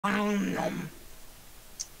Je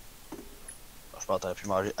pense que t'aurais pu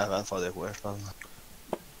manger avant de faire de quoi, je pense.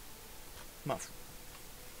 M'en fous.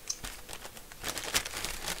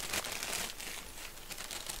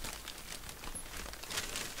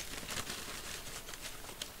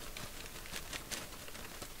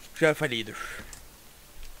 J'ai fait les deux.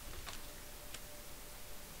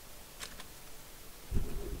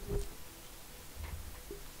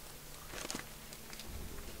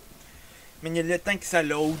 Mais il y a le temps que ça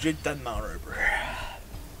load, j'ai le temps de manger un peu.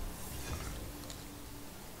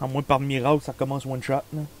 À moins par miracle, ça commence one shot,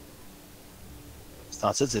 là. C'est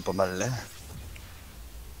en titre, c'est pas mal lent.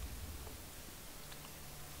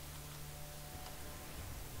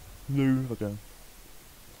 Nul, ok.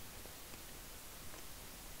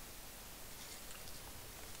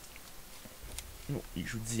 Oh, il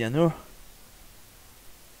joue Diana.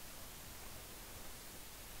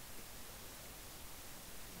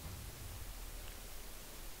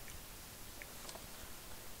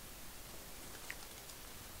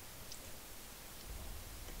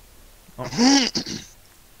 Oh.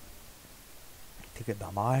 T'es que de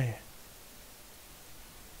la mer.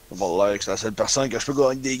 Bon, là, c'est la seule personne que je peux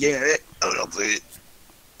gagner des games avec aujourd'hui.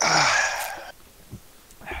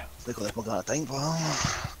 C'est vrai qu'on n'a pas grand temps, par exemple.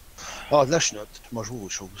 Ah, là, je note. Je m'en joue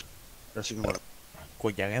autre chose. Là, c'est que voilà.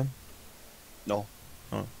 Quoi, Garen? Non.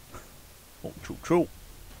 Ah. Oh, chou.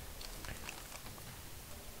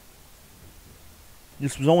 Il y a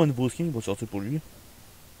supposons un nouveau skin qui va sortir pour lui.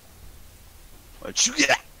 Un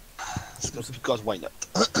tchouga! C'est comme ça, because why not?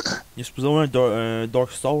 Il y a supposons un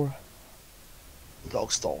Dark Star.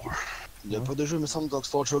 Dogstar. Il n'y a Ouais. pas de jeu, il me semble,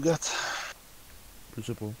 Dogstar Chogat. Je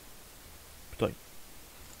sais pas. Peut-être.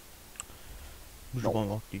 Je Non. vais pas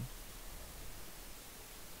remarquer.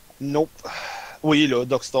 Nope. Oui, là,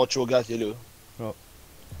 Dogstar Chogat, il est là. Ah.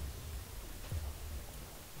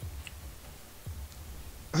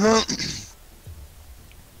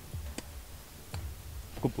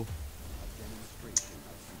 Pourquoi pas?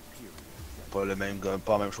 Pas le même gars,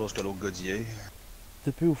 pas la même chose que l'autre gars d'hier.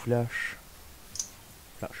 TP ou Flash?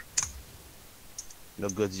 Flash.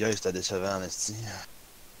 L'autre gars d'hier, c'était décevant en esti.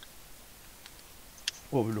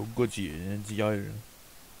 Oh, le gars d'hier. Là.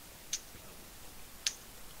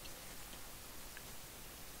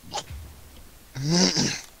 En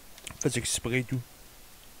fait, c'est exprès et tout.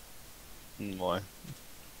 Ouais.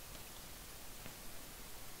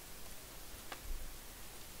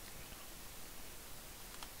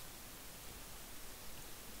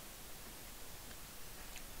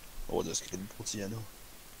 Oh, de ce qu'il y a pour Tiana.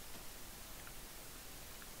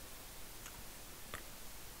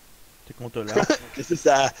 T'es contre là. C'est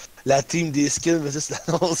ça, la team des skins versus la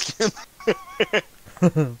non-skin.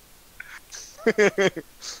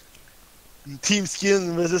 Team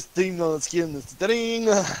skin versus team non-skin. Tading!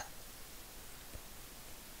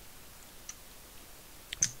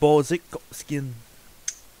 Basic skin.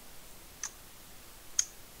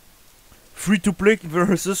 Free to play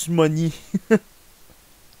versus money.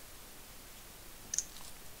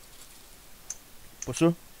 Pas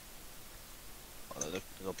ça?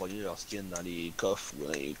 On a pas eu leur skin dans les coffres ou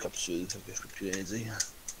dans les capsules, fait que je peux plus rien dire.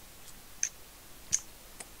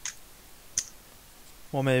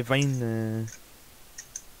 Ouais, mais Vayne.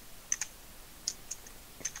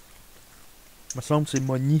 Me semble que c'est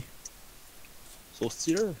money. Sauce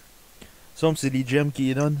Stealer? Me semble que c'est les gems qui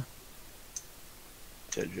les donnent.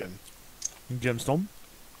 Quel gem? Une gemstone.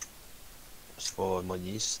 C'est pas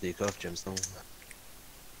money, c'est des coffres gemstone.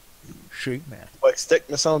 Shit, man. Ouais, Steak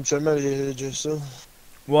me semble seulement déjà ça.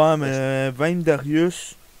 Ouais, mais Vayne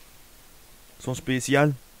Darius sont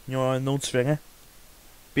spéciales. Ils ont un nom différent.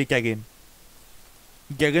 Puis Karim.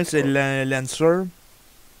 Karim, c'est Lancer.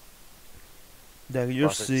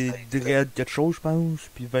 Darius, c'est Dread quelque chose, je pense.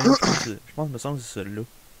 Puis Vayne, je pense, me semble que c'est celle-là.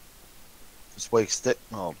 C'est pas Steak?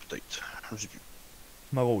 Non, peut-être. Je sais plus.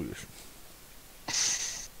 Marolus.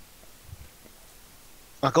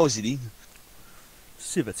 Encore Zilline.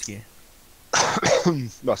 C'est fatigué.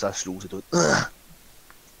 Bon, ça slow, c'est tout. Ah,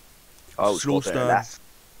 je Slow compte un stun. laf.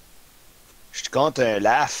 Je compte un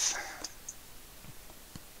laf.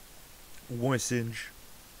 Ou un singe.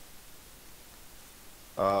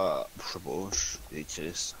 Ah, je sais pas, je suis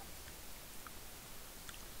Chris.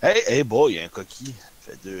 Hey boy, il y a un coquille.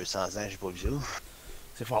 Ça fait 200 ans que j'ai pas vu ça.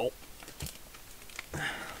 C'est fort.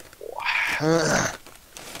 Ah.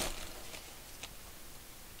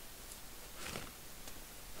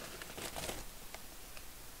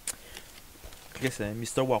 Chris,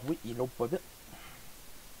 Mr. Warwick, il l'autre pas vite.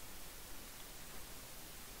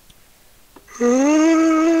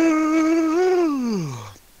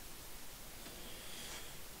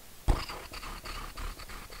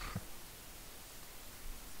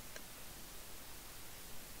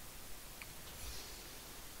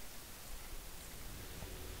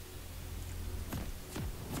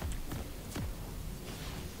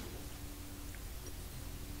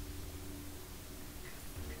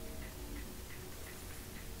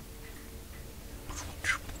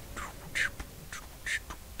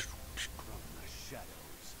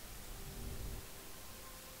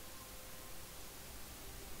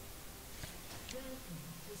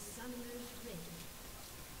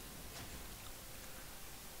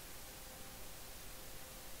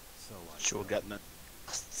 Show Gatman.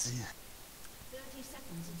 Asti. 30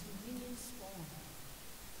 seconds until minions spawn.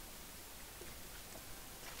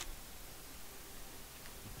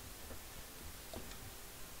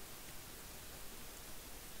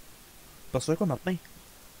 Pas sûr qu'on Martin?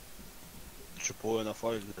 Je sais pas, une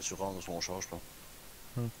affaire avec l'assurance de son char, je pense.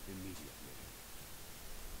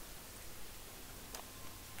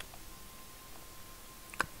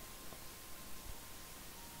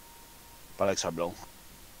 Parle avec sa blonde.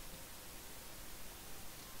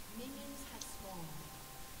 Minions have spawned.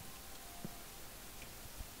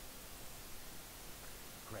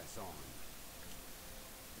 Press on.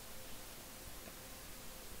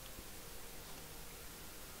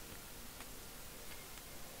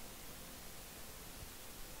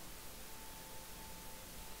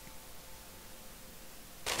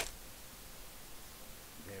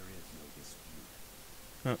 There is no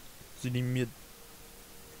dispute. C'est des mid.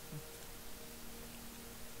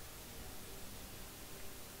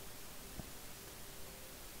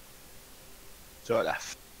 C'est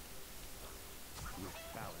Olaf. With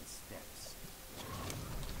balanced steps.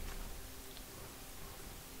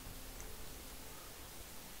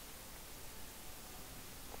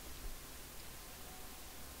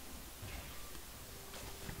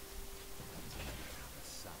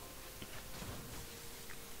 Sound.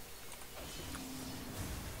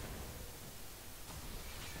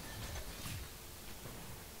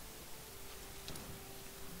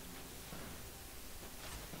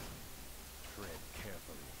 Tread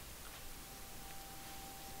carefully.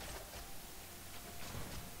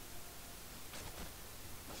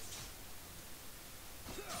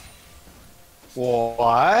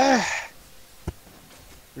 Ouais.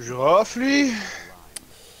 Je rafle, lui.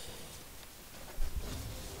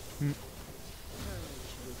 Line.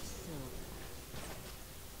 Courage with silver.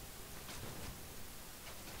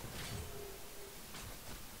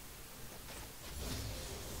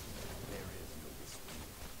 There is no dispute.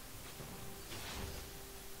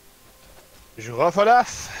 Je rafle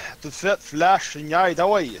Olaf. Tout fait, flash, ignite, ah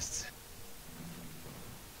ouais.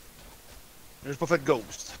 J'ai pas fait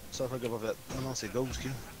Ghost. Ça fait que j'ai pas fait. Non, non, c'est Ghost, qui.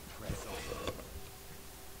 Press on.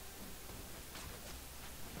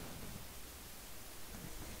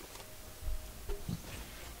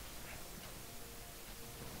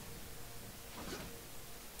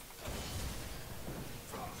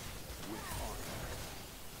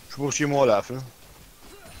 Je suis pas chez moi, Olaf, là.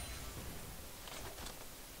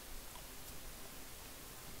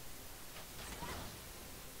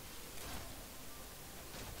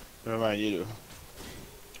 Vraiment, il est là.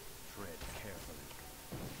 Tread carefully.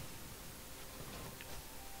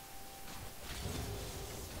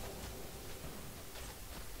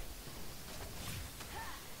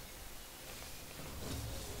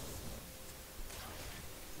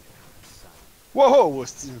 Sound. Wow,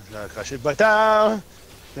 hostie, j'ai accroché le bâton.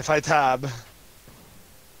 J'ai fait tab. With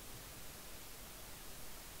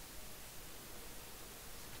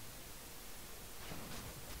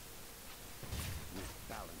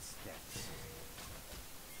balanced steps.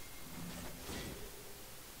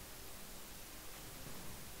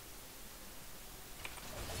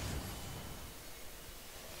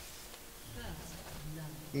 First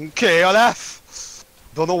love. Ok, Olaf.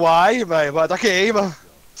 Don't know why, ben, va attaquer, ben.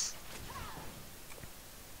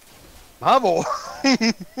 Bravo.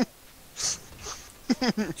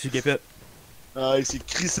 J'ai gapé. Ah, il s'est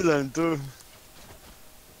crissé dans le tas.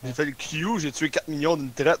 J'ai fait le Q, j'ai tué 4 millions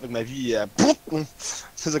d'une traite, donc ma vie,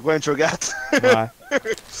 c'est quoi un chogat? Ouais.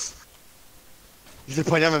 Je l'ai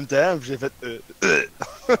poigné en même temps, puis j'ai fait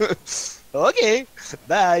ok,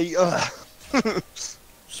 bye. Ah.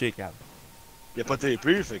 C'est calme. Il a pas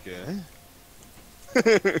TP, fait que. Hein?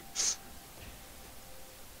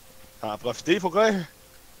 T'en as profité, faut quoi? Understood.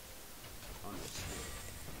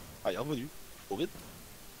 Ah, il est revenu. Trop vite.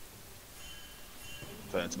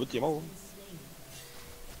 Ça fait un petit bout qu'il est mort. Hein. Slain.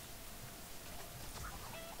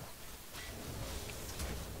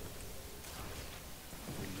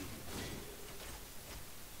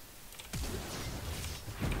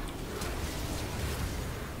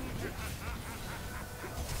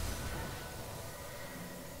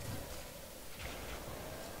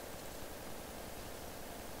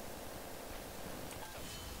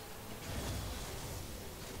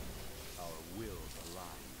 Our wills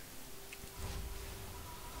align.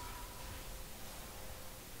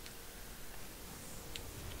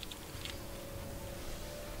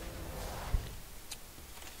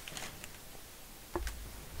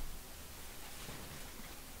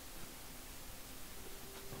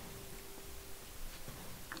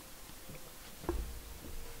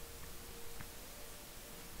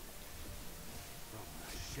 From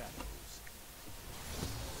the shadows.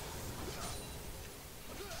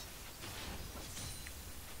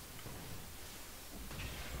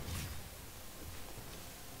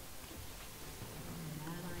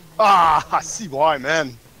 Ah, si, ouais,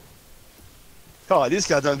 man. Calisse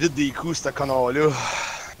qu'elle donne vite des coups, ce connard-là.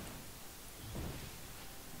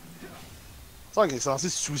 Tu sais qu'il est censé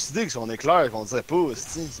se suicider avec son éclair, qu'on dirait pas,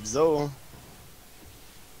 c'est bizarre, hein.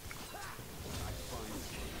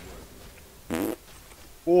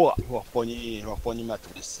 Oh, je vais repogner ma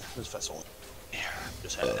twist, de toute façon.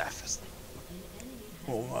 Juste à la face.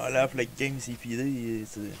 Bon, là, la game s'est filée,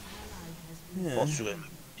 c'est. Pas sûr,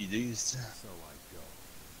 idée, c'est.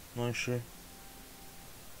 Non, je sais.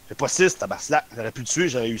 J'ai pas 6, tabarnak. J'aurais pu le tuer,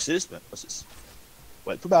 j'aurais eu 6, mais pas 6.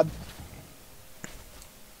 Ouais, tout bad.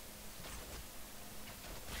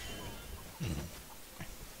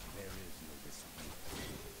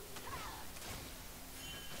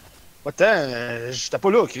 Attends, j'étais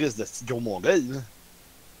pas là, Chris, de ce gros mongol, là.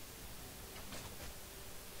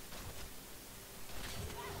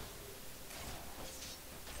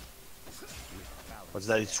 On va dire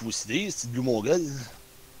d'aller te suicider, ce petit mongol.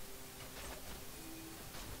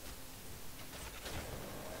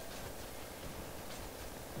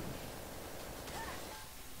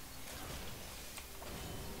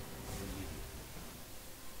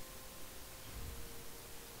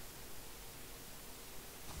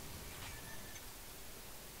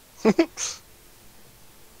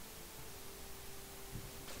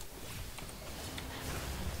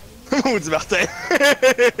 Maudit Martin!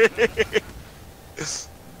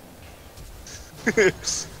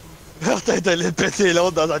 Martin t'allais péter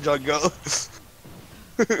l'autre dans la jungle.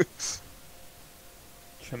 Je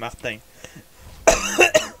fais Martin.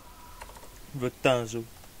 Va de temps, zo.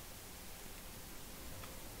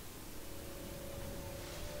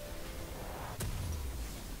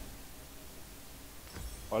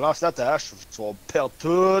 On lance la tâche, tu vas perdre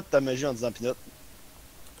toute ta magie en disant Pinot.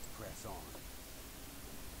 Press on. An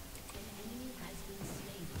enemy has been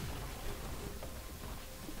slain.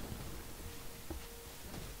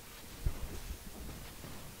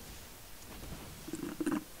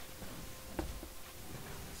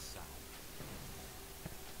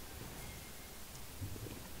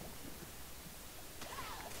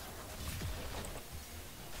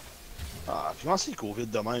 Ah, puis comment c'est qu'il court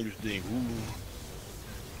vite de même, lui, d'un coup?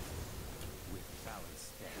 With balanced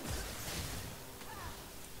stance.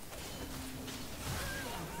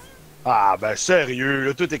 Ah, ben sérieux,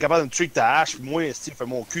 là, toi t'es capable de me tuer avec ta hache, puis moi, Steve, fais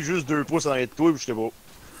mon cul juste 2 pouces en arrière de toi, puis je t'ai pas.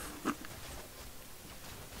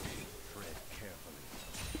 Tread carefully.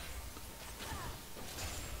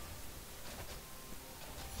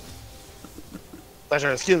 Attends, j'ai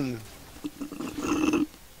un skin.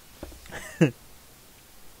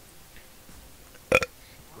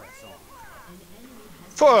 Press on. An enemy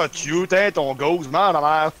has Fuck you, t'es ton ghost, man, la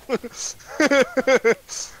merde.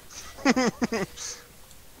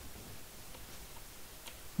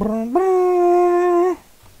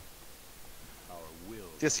 Our will.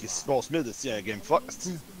 Qu'est-ce qui se passe, Smith, c'est un game fuck, c'est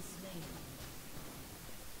been slain.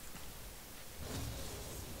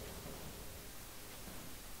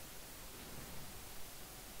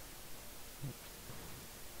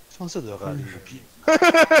 Je pensais de râler le pied.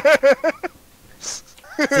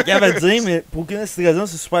 C'est qu'elle va dire, mais pour aucune raison,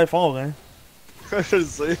 c'est super fort, hein. Je le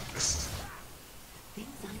sais.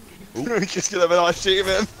 Qu'est-ce qu'il avait lâché,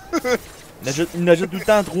 man? Il en ajoute tout le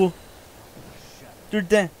temps 3. Tout le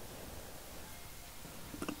temps.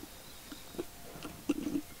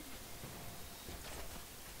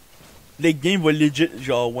 Le game va legit,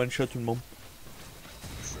 genre, one-shot tout le monde.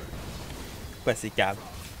 Quoi, c'est calme.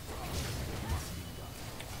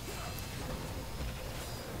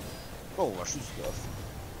 Oh, on va acheter du stuff.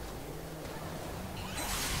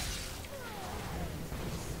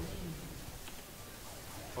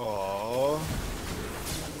 Oh.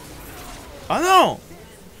 Oh non!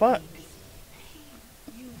 Fuck.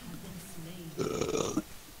 You have been slain.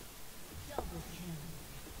 Double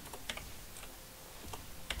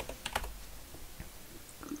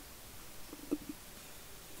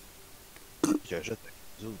kill. Qui achète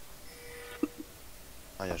les autres.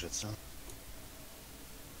 Ah, il achète ça.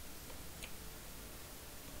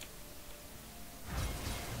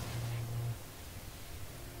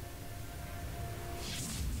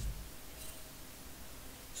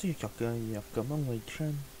 C'est quelqu'un, il recommande avec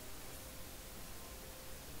chaîne.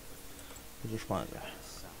 Je pense là.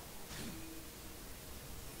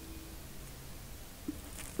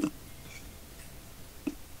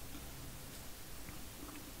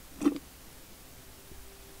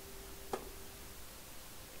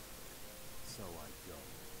 So I go.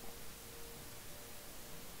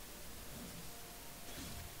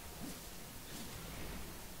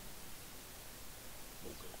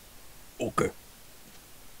 Ok.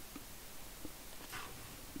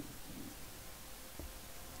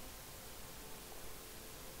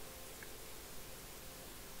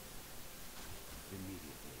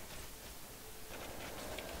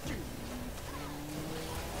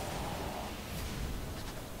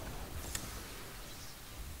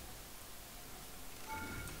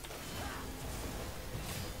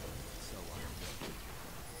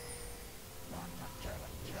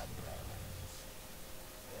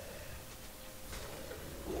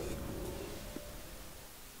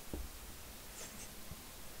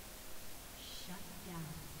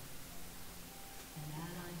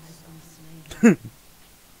 Our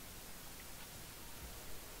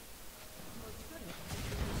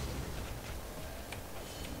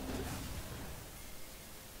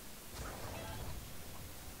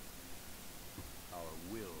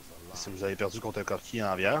wills Si align. vous avez perdu contre un coquille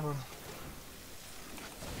en bière.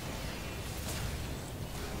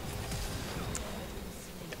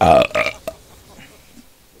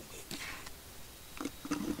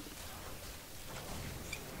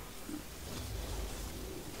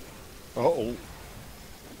 Oh oh.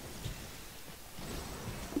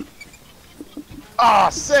 Ah,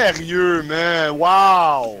 sérieux, man!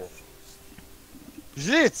 Wow!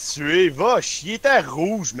 Je l'ai tué, va chier, t'es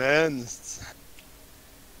rouge, man!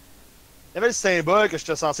 Il y avait le symbole que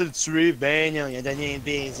j'étais censé le tuer, ben non, il a donné un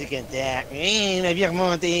basic attack. Ma vie est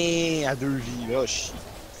remontée à 2 vies, va chier.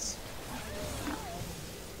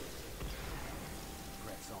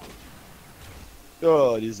 Press on.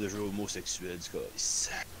 Oh, liste de jeux homosexuels du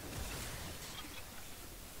calice.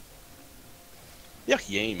 Y'a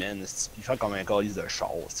rien, man. Il fait comme un calice de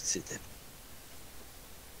char, c'est que c'était.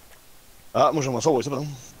 Ah, moi j'aimerais ça, ouais, ça, pardon.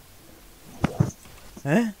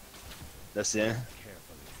 Hein? L'océan. Carefully.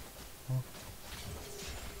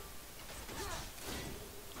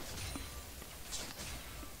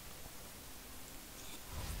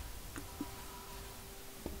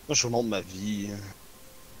 Moi je remonte ma vie. There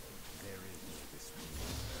is no dispute.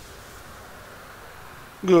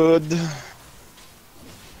 Good.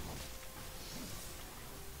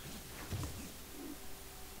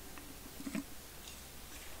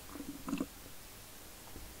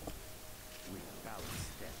 With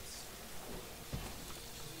balanced steps.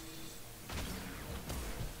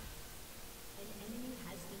 An enemy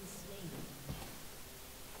has been slain.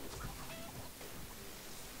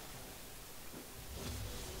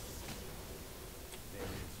 There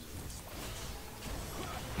is no dispute. Shut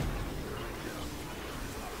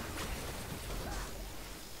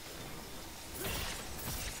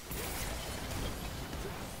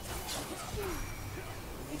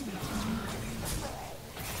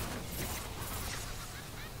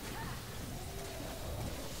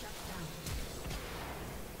down.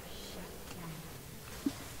 Shut down.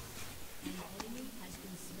 An enemy has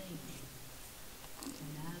been slain.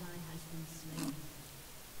 An ally has been slain.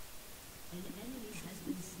 An enemy has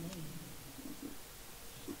been slain.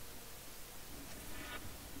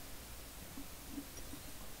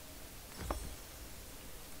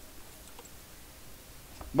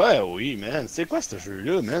 Ben oui, man. C'est quoi ce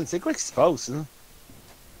jeu-là, man? C'est quoi qui se passe, là?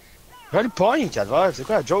 Je le pogne, calvaire. C'est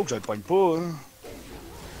quoi la joke? Je le pogne pas, hein?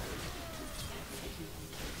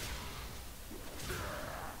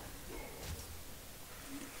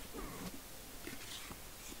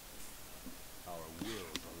 Our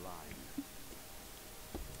wills align.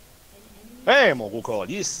 An enemy Hey, mon gros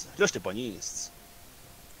calice. Là, je t'ai pogné, c'est.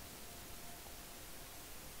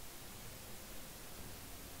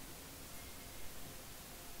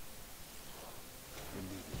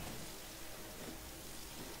 Immediately.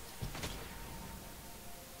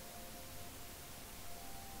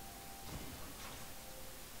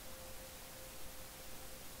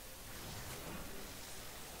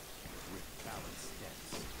 With balanced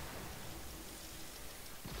steps.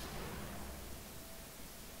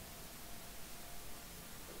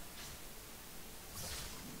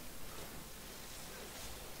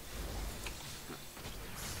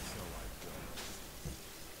 So I go.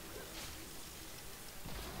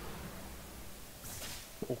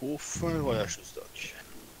 Ouf, voilà, je suis stock.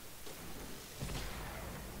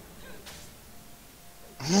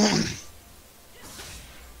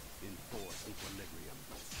 Enforce equilibrium.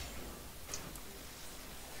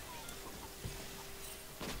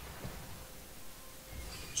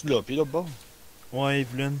 Tu l'as pis là-bas? Ouais,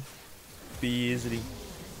 Evelyn. Puis Easily.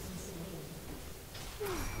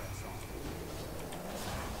 Press on.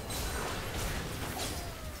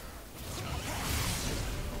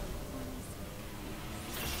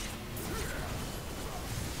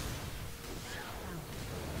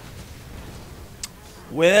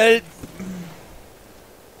 Well,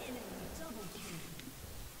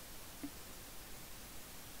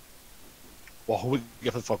 Oh oui, il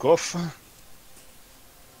a fait fuck off.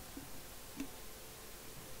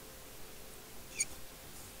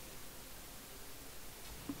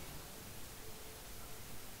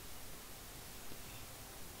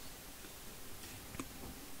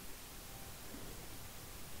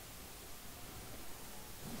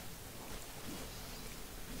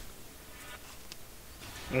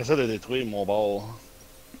 J'essaie de détruire mon bord.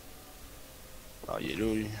 Ah, il est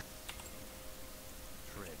là, lui.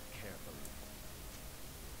 Tread carefully.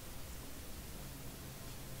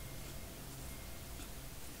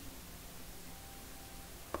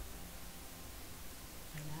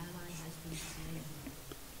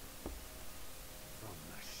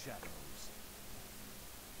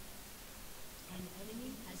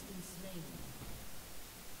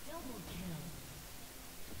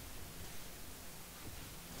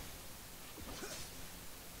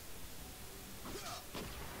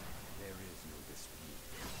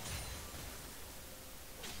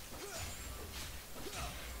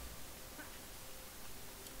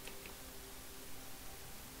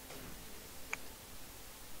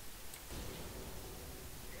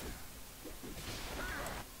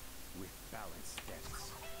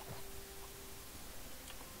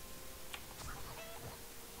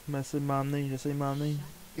 J'essaie de m'emmener, j'essaie de m'emmener.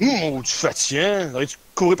 Oh, tu fatigant. Arrête de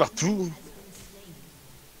courir partout.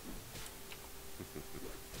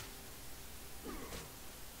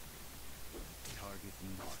 Target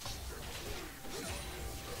marked.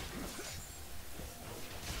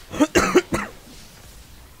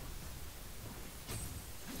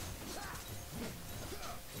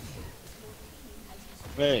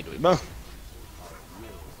 Ouais, bon.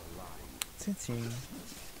 Tiens, tiens.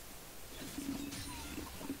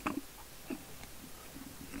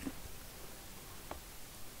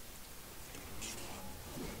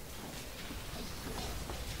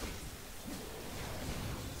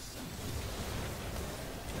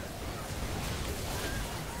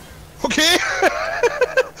 Ok!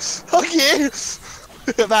 Ok!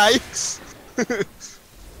 Bye!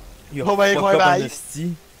 Il a Oh ben, fuck ouais, up en bye.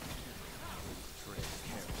 esti.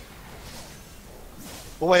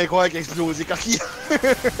 On va y croire qu'il a explosé coquille.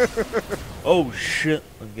 Oh shit.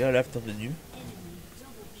 Le gars lève ton menu.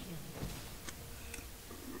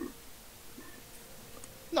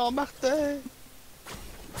 Non, Martin!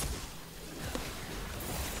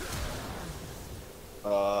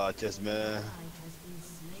 Ah, quasiment.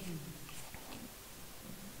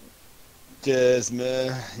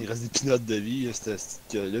 Quasiment. Il reste des pinottes de vie, ce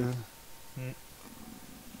gars-là.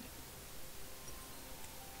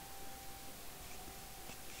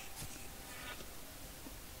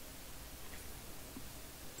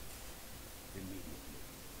 Immediately.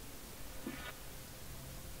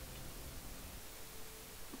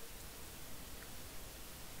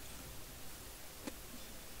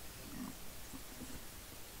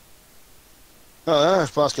 Ah, hein,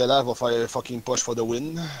 je pense que là, va faire fucking push for the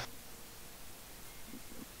win.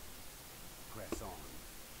 Press on.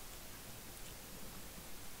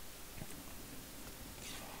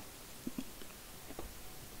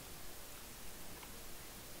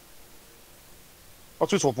 Ah,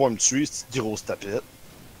 tu vas pouvoir me tuer, cette grosse tapette.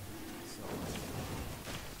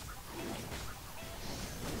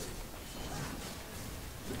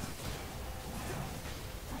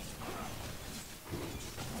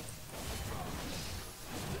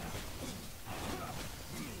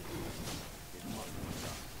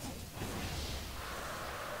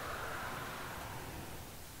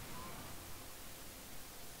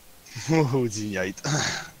 Oh, dignite.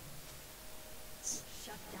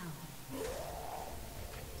 Shut down.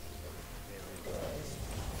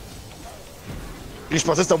 Et je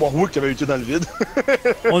pensais que c'était Warwick qui avait lutté dans le vide.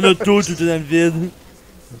 On a tout dans le vide.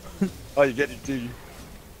 Ah, il vient de lutter, lui.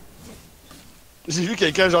 J'ai vu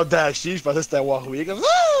quelqu'un genre dasher, je pensais que c'était Warwick. Comme...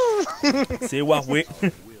 C'est Warwick.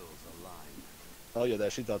 Wheels align. Ah, il a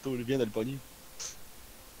dashé tantôt, il vient de le pogner.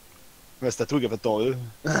 Mais c'était toi qui a fait ton E.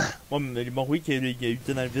 Moi, mais Warwick, il a eu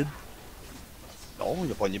dans le vide. Non,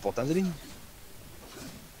 il a pogné pourtant, Zéline.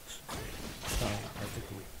 Ah,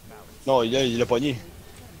 Non, il l'a pogné.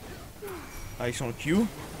 avec son Q.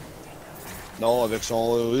 Non, avec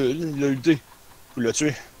son il l'a lutté. Il l'a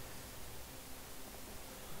tué.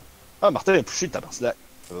 Ah, Martin a poussé le tabarnak.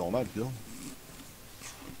 Ça va normal, puis là.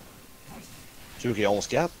 Tu veux qu'il y ait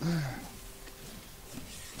 11-4?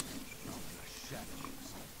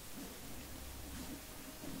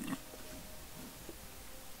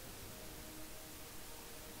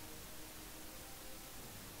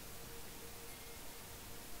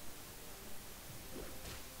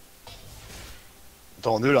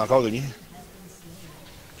 Ton nul a encore gagné.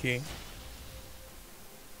 Ok.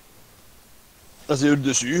 Ah, c'est eux le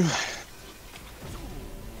dessus.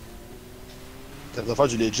 Ça va faire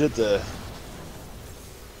du legit.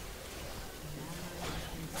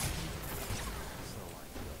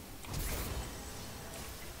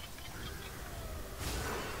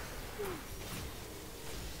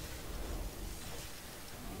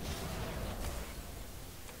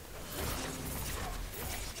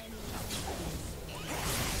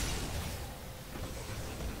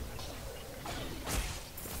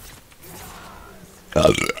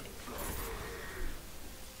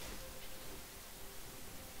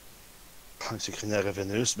 C'est Crina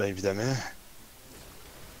Ravenus, bien évidemment.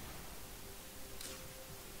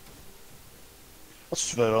 Oh,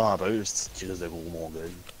 tu fais vraiment peur, cette crise de gros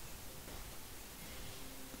mongol.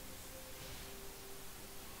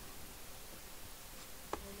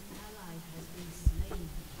 An ally has been slain.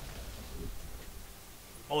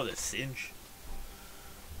 Oh, le cinch.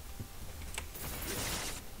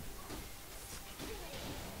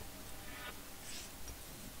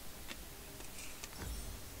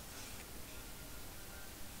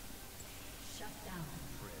 Shut down.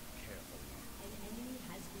 Tread carefully. An enemy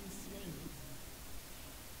has been slain.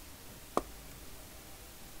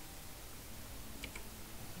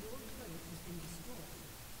 Your turret has been destroyed.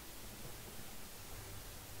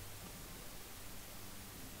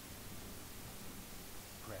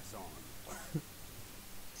 Press on.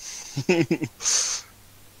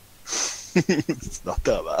 C'est dans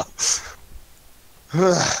ta barre. An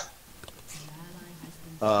ally has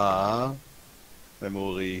been Ah. Je vais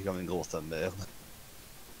mourir comme une grosse tonne de merde.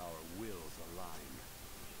 Our wills align.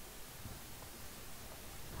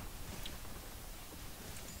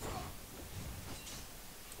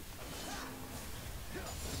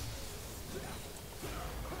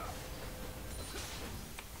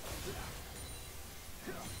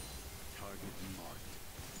 Target marked.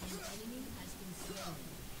 An enemy has been slain.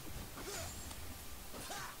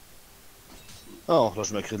 Oh, là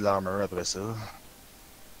je me crée de l'armure après ça.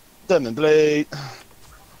 Diamond Blade! Press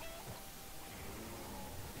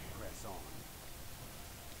on.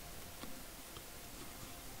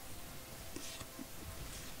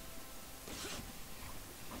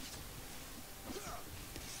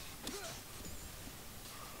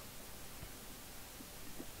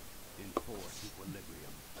 Enforce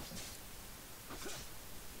equilibrium.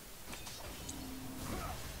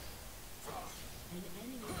 An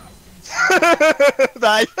enemy has been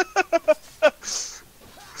Bye!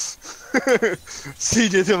 Si,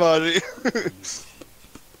 j'ai été mangé.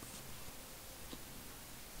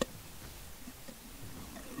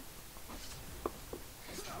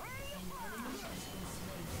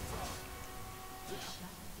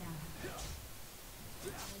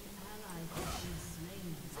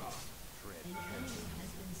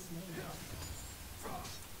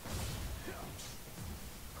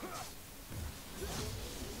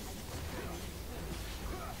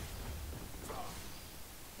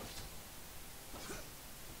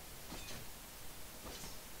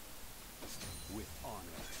 With honor.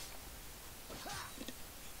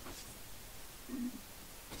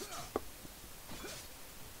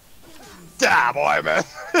 Ah, boy, man!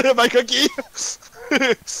 My cookie!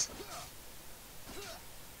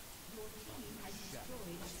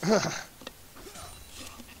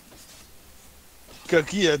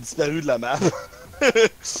 Cookie a disparu de la map.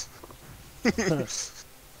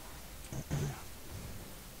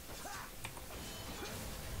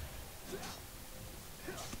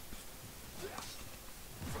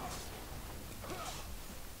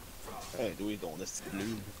 Hey, d'où est ton esti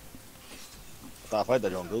bleu? T'es en fait de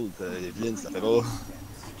jungle, Evelyn, ça fait pas.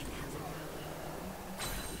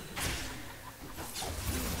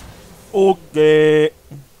 Ok.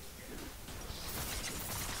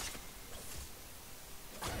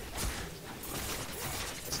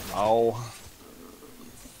 Oh.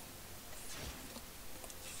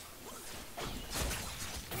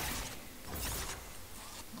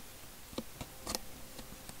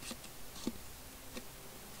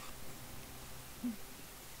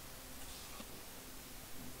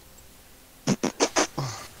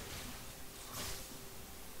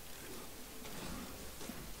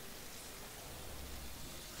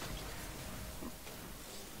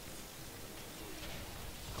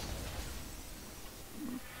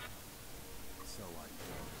 So I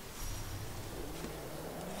go.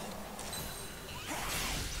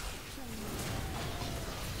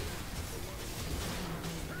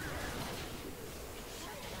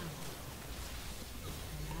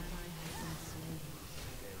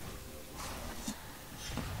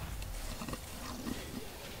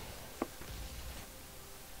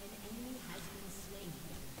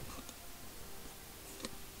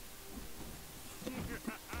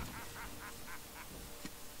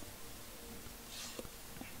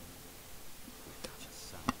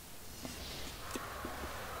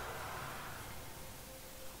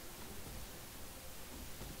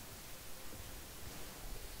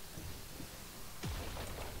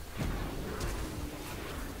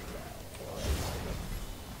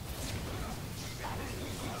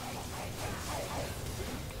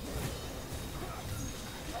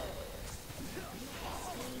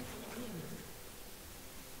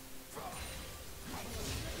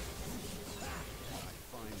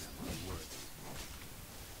 Find them unworthy.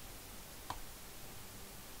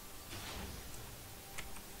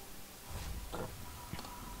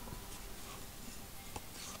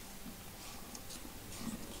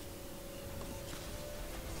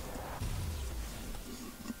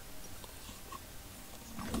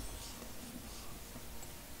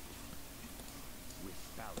 With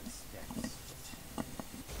balanced steps.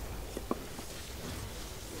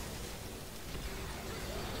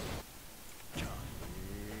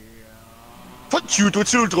 Fuck you, toi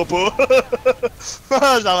tu ultra pas!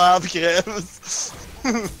 Ah, j'en ai envie crève!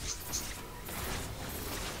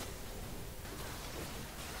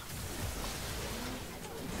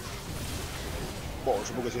 Bon, je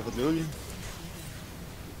sais pas ce qu'il a fait là, lui.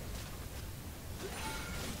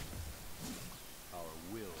 Our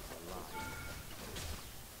wills align.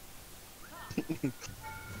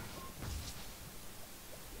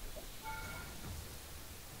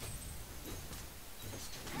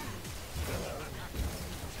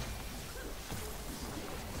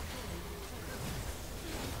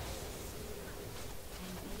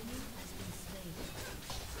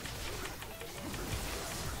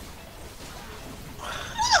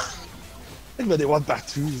 Il me des watts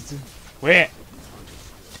partout, tu sais. Ouais!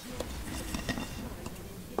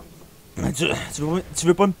 Tu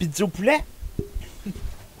veux pas une pizza au poulet?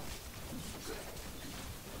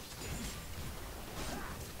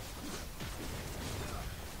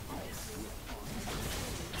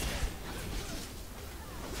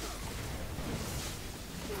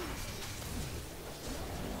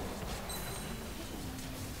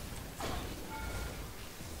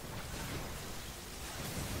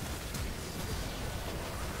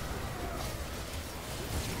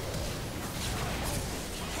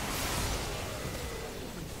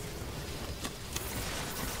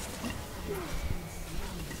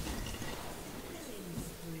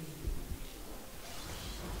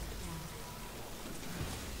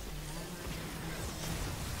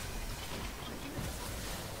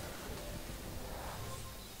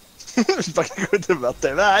 J'espère qu'il écoute de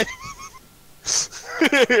Martin.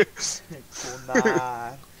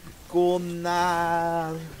 Connard!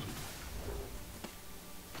 Connard!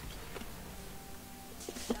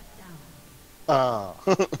 Ah.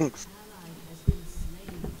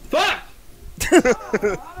 Fuck!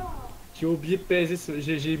 J'ai oublié de peser sur...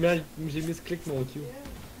 J'ai mis ce clic mon Q.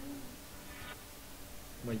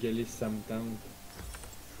 M'a gueulé si ça me tente.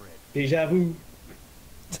 Et j'avoue.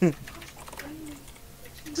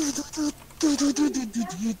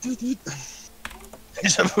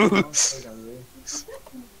 J'avoue.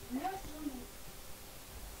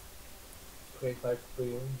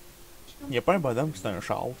 Y'a pas un bonhomme qui c'est un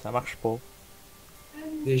char, ça marche pas.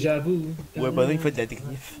 Déjà vu. Ou un bonhomme qui fait de la drifte.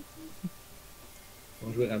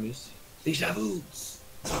 On joue à Ramus. Déjà vu.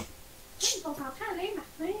 Ils sont en train d'aller,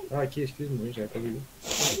 Martin. Ah ok, excuse-moi, j'avais pas vu.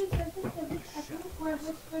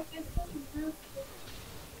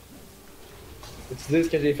 Tu dis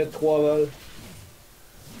que j'ai fait 3 vols.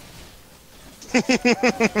 Fais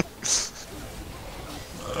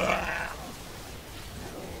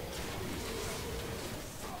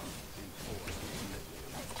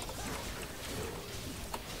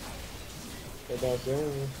attention.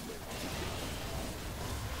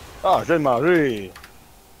 Ah, je vais le manger.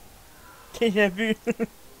 Qu'est-ce que j'ai vu? Press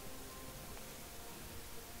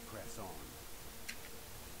on.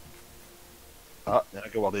 Ah, il y en a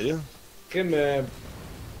qu'à voir des là. Crime,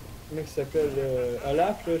 comment il s'appelle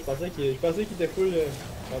Olaf, là, je pensais qu'il était cool.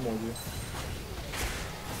 Oh mon dieu.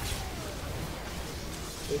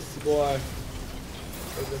 C'est bon,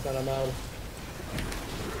 c'est dans la merde.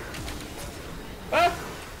 Ah!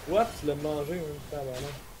 What? Tu l'as mangé, hein, putain, voilà.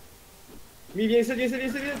 Mais viens ici, viens ici, viens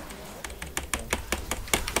ici, viens!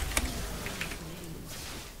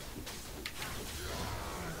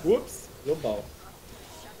 Oups! L'autre bord.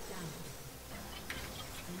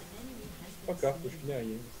 Fuck off, je finis à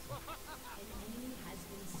rien.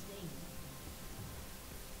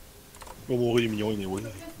 On va mourir les mignons, anyway.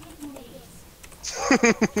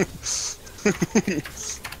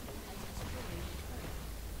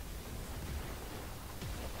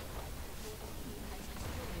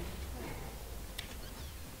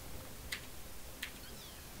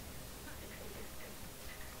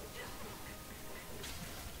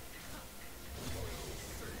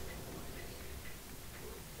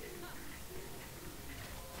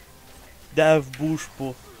 Dave, bouge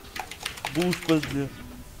pas. Bouge pas de là.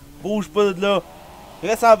 Bouge pas de là.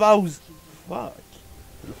 Reste à la base. Fuck.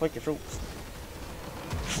 Je voulais faire quelque chose.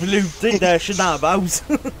 Je voulais éviter d'acheter dans la base.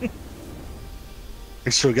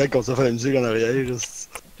 Je regarde comme ça fait la musique en arrière. Juste...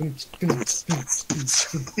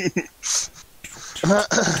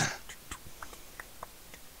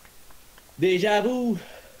 Déjà vous!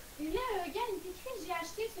 Et là, regarde, il écrit j'ai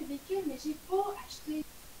acheté ce véhicule, mais j'ai pas acheté.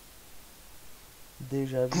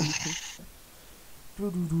 Déjà vu.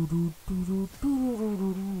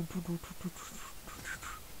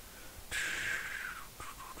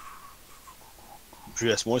 Puis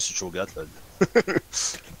laisse-moi si je regarde là.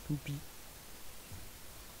 Oupi.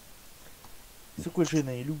 C'est quoi j'ai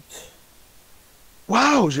dans les loot?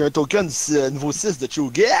 Wow, j'ai un token niveau 6 de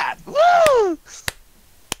Cho'Gath! Wouh!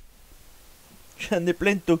 J'en ai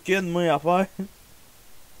plein de tokens, moi, à faire.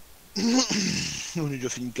 On a déjà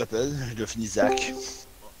fini une couple, j'ai déjà fini Zach.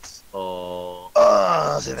 Oh.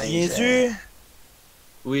 Ah, c'est bien. Viens-tu?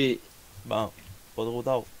 Oui. Bon, pas trop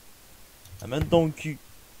tard. Amène ton cul.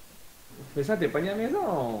 Mais ça, t'es pogné à la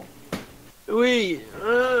maison! Oui.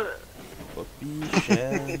 Poppy,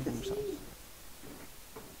 chaîne, où ça?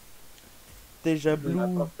 Déjà blue.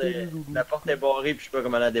 La porte est barrée, puis je sais pas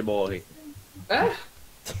comment la débarrer. Hein?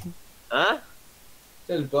 Hein?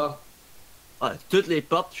 Quelle porte? Ah, toutes les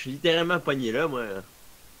portes, je suis littéralement pogné là, moi.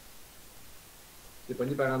 T'es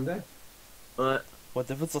pogné par en dedans? Ouais, Ouais,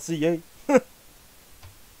 t'as fait sortir hier. je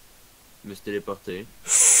me suis téléporté.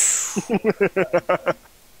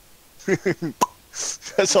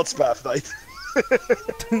 Sorti par la fenêtre.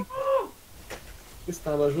 Qu'est-ce que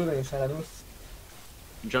t'en vas jouer dans les Chalanos?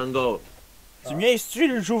 Jungle. Tu viens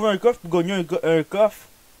ici, j'ouvre un coffre pour gagner un coffre.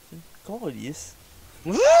 Câlisse.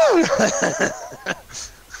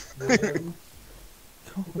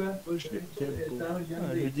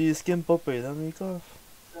 J'ai des skins pas payés dans mes coffres.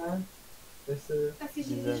 Parce que j'ai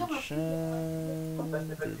Des déjà enchants. rentré.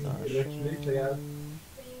 Des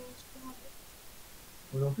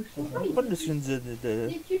enchants. Pas de skins de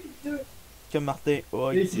Véhicule 2. que Martin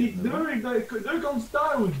a. T'as écrit deux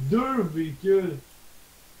constructeurs ou deux véhicules?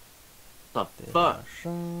 T'as Des pas.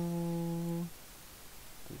 enchants.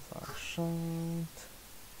 Des enchants.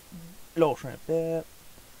 Lâche un pet.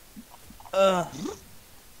 Ah.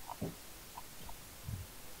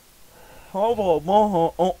 Oh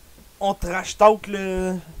bon, on trash talk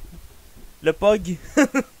le pog.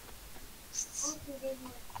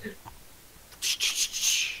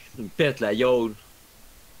 Il me pète la gueule.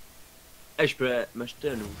 Hey, je peux m'acheter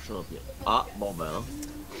un nouveau champion. Ah, bon ben. Hein.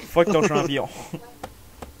 Fuck ton champion.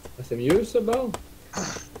 Ah, c'est mieux ça, bon? Je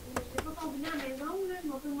l'ai pas combiné à la maison, là. Ils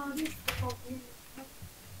m'ont pas demandé si c'était combiner.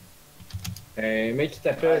 Un mec qui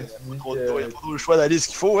t'appelle, tu dis Il n'y a pas trop le choix d'aller ce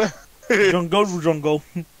qu'il faut, hein. Jungle ou jungle?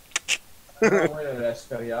 Ah ouais, la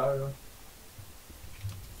supérieure, là.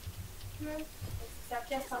 Ça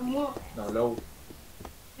pièce à moi. Dans l'autre.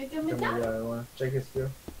 Comme Intermédiaire? ouais. Check ce qu'il y a.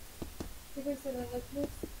 C'est quoi que ça donne plus?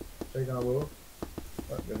 Check en bas.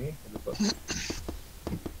 Ah, y'a rien, ça veut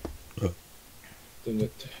pas. Deux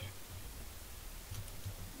minutes.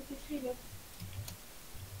 C'est écrit là.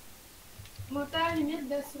 Moteur limite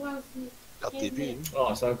d'assurance vie. Regarde tes pieds.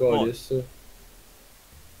 Ah, c'est encore lisse, ça.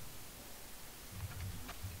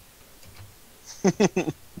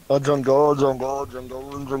 Oh, jungle, jungle,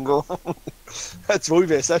 jungle, jungle. Tu vois,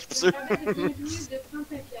 Vincent, je suis pas sûr. Avec un bienvenu de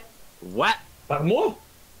 35$. What? Par mois?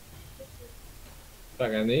 Par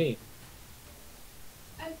année.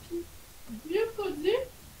 Happy. Mieux produit,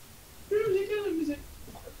 plus économisé.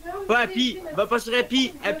 Pas Happy! Va pas sur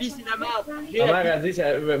Happy! Happy, c'est la merde! J'ai Ma Happy.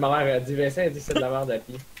 mère a dit, Vincent a dit que c'est de la merde à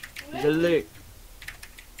pied. Je l'ai.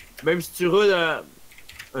 Même si tu roules un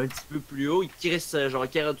petit peu plus haut, il te reste genre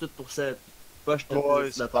 48%. Pas je te Ouais,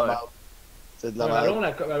 dis c'est la de la peur. merde. C'est de la Ma merde.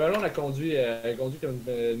 blonde a conduit comme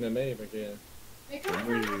une mère, fait que... Mais comment ça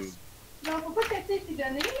Oui, marche? Non, faut pas tâter tes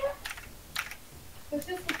données, là. Parce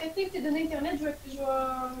que si tâter tes données internet, je vais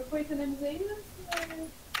pas économiser, là.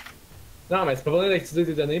 Non, mais c'est pas besoin d'activer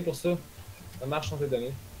tes données pour ça. Ça marche sans tes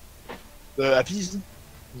données. Happy, ça?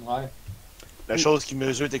 Ouais. La chose qui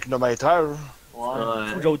mesure tes kilomètres. Faut que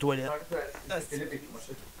Ouais. j'aille aux toilettes.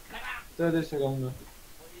 T'as 2 secondes, là.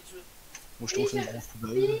 Moi, je trouve que c'est une grosse Si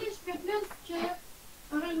poubelle. je fais plus que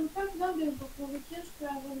un résultat final de pour véhicule, je peux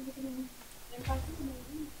avoir des économies. J'aime pas ça, mais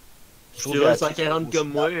oui. Si tu roules 140 comme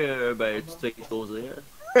moi, ben tu te fais exploser.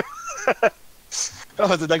 Hein.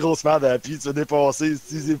 Ah, t'es de la grosse merde, Happy, tu vas dépasser.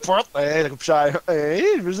 Si c'est porte, ça coûte cher.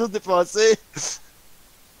 Je veux juste dépasser.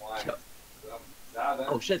 Ouais.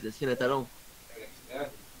 Oh shit, le ciel est talon.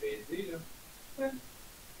 Ouais.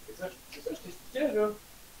 C'est ça, je t'expliquais, là.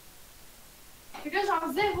 Fait que là,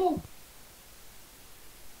 genre 0.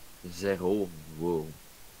 0. Wow.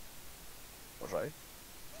 Pas cher.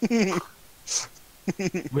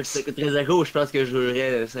 Moi, si ça coûterait 0, je pense que je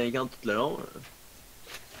jouerais 50 tout le long.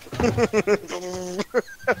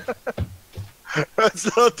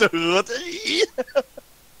 L'autoroute.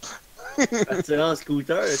 Partir en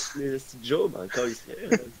scooter, les petits jobs, encore il serait.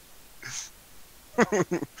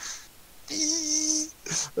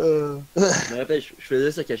 Je me rappelle, je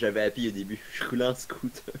faisais ça quand j'avais Happy au début. Je roulais en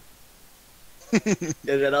scooter. Quand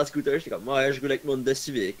j'allais en scooter, j'étais comme, ouais, je roule avec mon Honda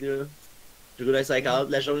Civic, là. Je roule à 50,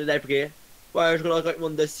 la journée d'après. Ouais, je roule encore avec mon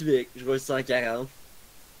Honda Civic, je roule 140.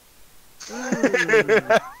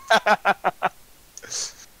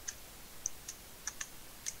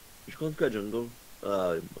 Je compte quoi, Jungle?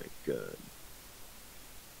 Oh my god.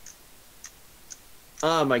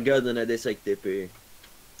 Oh my god, on a des sacs TP.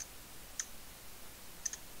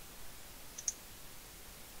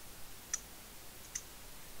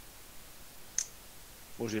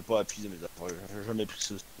 Moi, j'ai pas appuyé mes affaires. J'ai jamais pris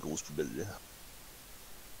ça, cette grosse poubelle-là.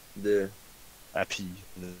 De. Happy,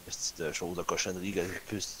 une petite chose de cochonnerie.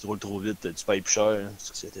 Que si tu roules trop vite, tu payes plus cher. C'est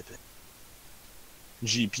ce que c'était fait.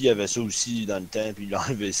 JP avait ça aussi dans le temps, puis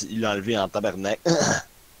il l'a enlevé en tabarnak.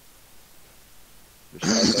 Je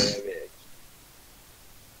suis d'accord avec.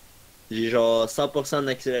 J'ai genre 100%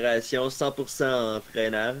 d'accélération, 100% en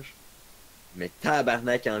freinage. Mais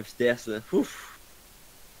tabarnak en vitesse, là. Ouf!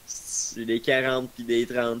 J'ai des 40, puis des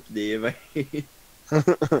 30, puis des 20.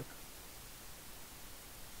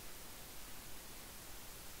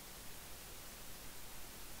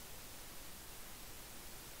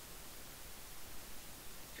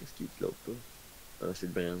 Qu'est-ce qui flotte pas? Ah, c'est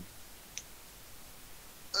le brand.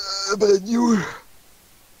 Brand new.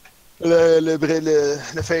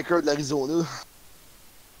 Le faker de l'Arizona.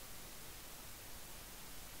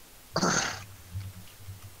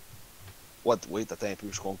 What? Wait, attends un peu,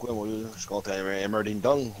 je compte quoi, moi, là? Je compte un Emeralding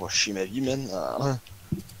Dong? On va chier ma vie, man. Ah.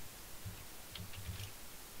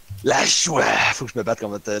 La joie! Faut que je me batte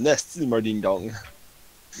comme un nasty Emeralding Dong.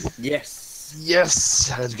 Yes! Yes!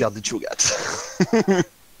 J'aurais dû garder Chogat.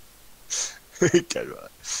 Calme.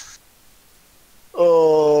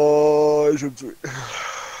 Oh, je vais me tuer.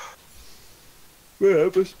 Ouais,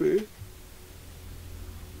 pas super.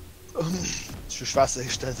 Je fasse,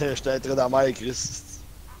 j'étais un trait d'amère, Chris.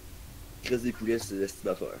 Chris des poulets, c'est des styles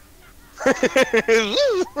d'affaires.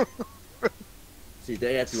 C'est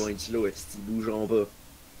très loin de là, est-ce qu'ils bougeront pas.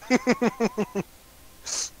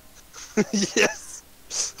 Yes!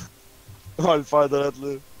 On va le faire de l'autre,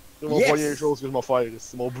 là. C'est mon Yes! première chose que je vais faire.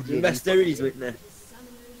 C'est mon bout de Une la vie. Masteries maintenant.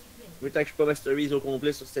 Mais tant que je suis pas Masteries au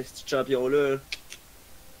complet sur ce petit champion-là.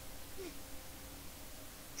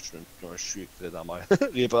 Je suis très dans la mer.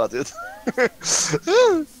 Rien pas en tête.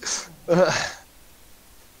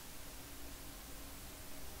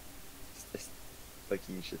 C'est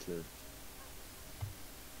fucking shit là.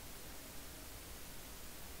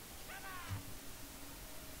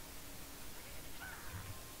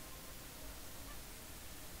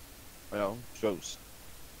 Alors, chose.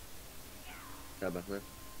 Tabarnak.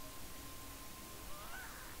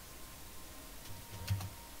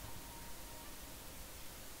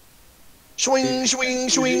 Swing, swing,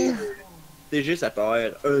 swing! TG, ça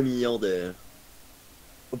perd 1 million de.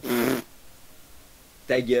 Pfff.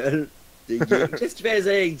 Ta gueule. T'es gay. Qu'est-ce qu'il fait,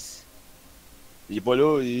 Zex? Il est pas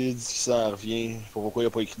là, il dit qu'il s'en revient. Je sais pas pourquoi il a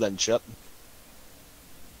pas écrit dans le chat.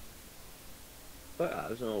 Pas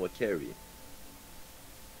grave, ça, on va carry.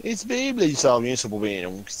 Et tu Bible, il s'en revient, c'est pas bien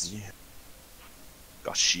long, qu'il dit.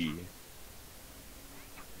 Quand chier.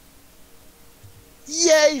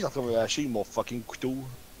 Yay! J'ai en train de me lâcher mon fucking couteau.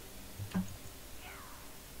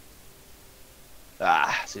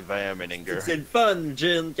 Ah, c'est 20 Meninger. C'est le fun,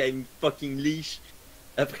 Jin, qui a une fucking leash.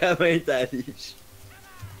 Après avoir été à la leash.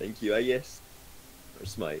 Thank you, I guess. Un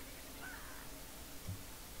smite.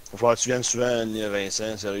 Faut falloir que tu viennes souvent,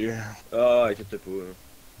 Vincent, sérieux. Ah, inquiète pas.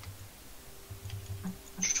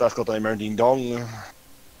 Je fasse contre un Ding Dong, là.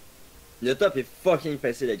 Le top est fucking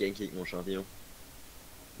facile à ganker avec mon champion.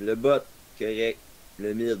 Le bot, correct.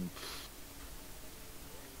 Le mid,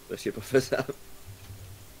 parce qu'il est pas faisable.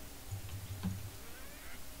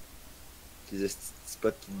 Les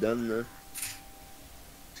spots qu'il te donne là.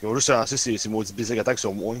 Parce qu'il va juste lancer ses maudits basic attaques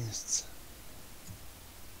sur moi.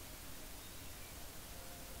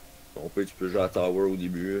 Tu peux jouer à Tower au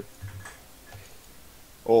début. Là.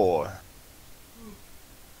 Oh, ouais.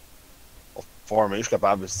 Oh, farmer, je suis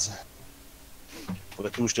capable.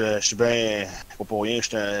 Pour tout, je suis bien. Pas pour rien, je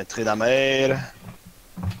suis un trait d'amère.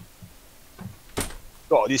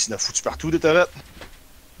 Oh, lui, il en a foutu partout des turrets.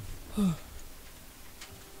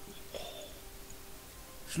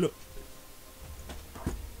 Je suis là.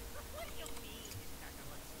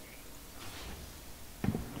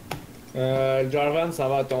 Jarvan, ça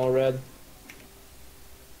va à ton red.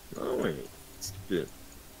 Ah ouais, petite pute.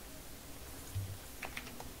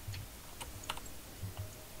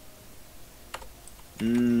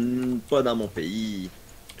 Pas dans mon pays.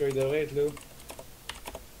 Il devrait être là.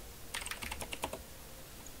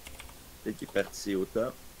 Peut-être qu'il est parti au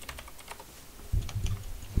top.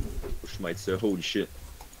 Faut que je mette ça, holy shit.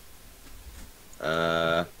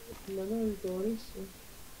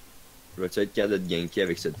 Vas-tu être capable de ganker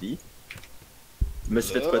avec cette vie? Je me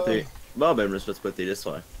suis fait spotter. Bon ben, je me suis fait spotter, laisse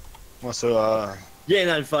faire. Moi, ça, Viens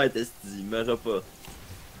dans le fight, esti, m'aura pas.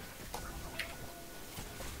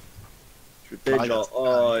 Je vais peut-être genre.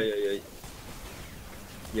 Oh, aïe aïe aïe.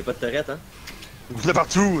 Y'a pas de turret, hein? il est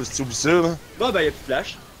partout, si tu oublies ça, là. Bon ben, y'a plus de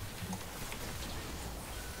flash.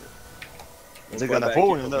 On dit qu'il y en a pas,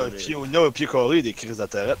 il y en a au pied carré des crises de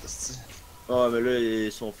turret, c'est. Ah, mais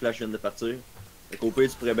là, son flash vient de partir. Fait qu'au pire,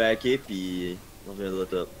 tu pourrais backer, pis on reviendra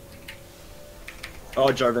top.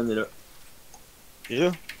 Oh, Jarvan est là. Et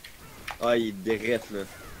là? Ah, il est direct là.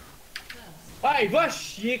 Ah, il va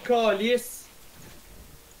chier, calice!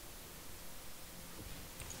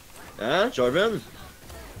 Hein, Jarvan?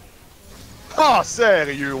 Oh,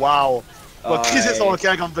 sérieux, wow! Il va Ah, criser son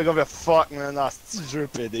hey. camp comme un fuck, man. Ah, c'est un jeu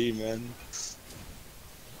pédé, man.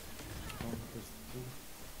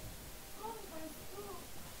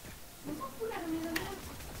 On s'en fout la remise de neige.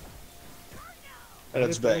 Elle a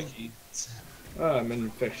du back. Ah, man, il me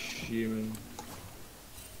fait chier, man.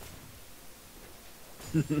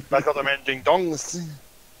 Pas contre un ding dong, aussi.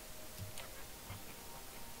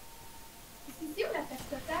 C'est ici où la perte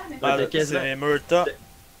totale, mais Ah, Ah, t'as quasiment- c'est Murta.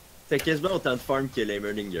 T'as quasiment autant de farm que les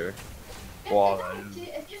Merdinger. perte Wow. totale,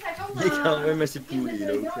 est-ce que ça compte Il est quand dans même assez prise de pourri,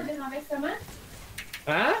 collision l'autre. et des renversements?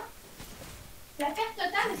 Hein? La perte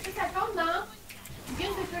totale, est-ce que ça compte dans prise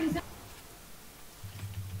de collision?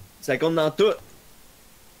 Ça compte dans tout.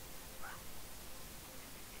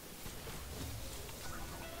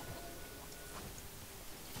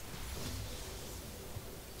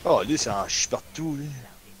 Oh, lui, c'est en chie partout, lui.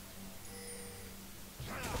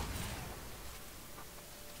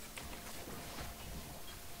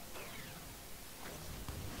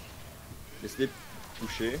 Laisse-les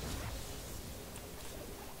toucher.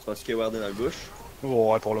 Tu penses qu'il y a Warden dans la bouche?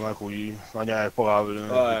 Ouais, pour le moment, oui. On est pas grave,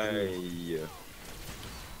 là. Ouais,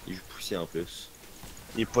 il joue poussé en plus.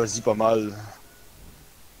 Il est pas dit pas mal.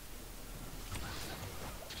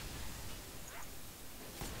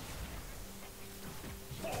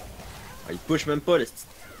 Ah, il push même pas, le petit.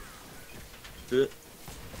 Tout.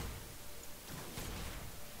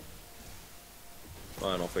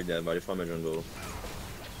 Ouais, non, fait qu'il va aller faire ma jungle.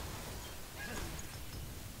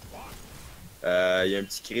 Il y a un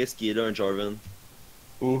petit Chris qui est là, un Jarvan.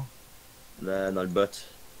 Où? Dans le bot.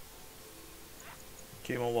 Ok,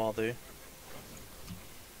 ils m'ont wardé.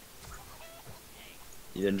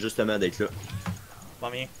 Il vient justement d'être là.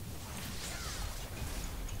 Pas bien.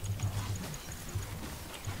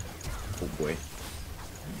 Oh boy.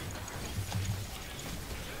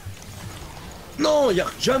 Non, il a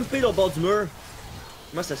jumpé au bord du mur.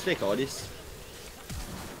 Comment ça se fait, Carlis?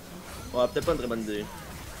 Ouais, peut-être pas une très bonne idée.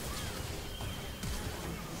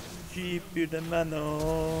 J'ai plus de mana.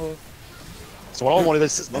 C'est vraiment mon level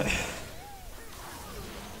 6, non? Ok,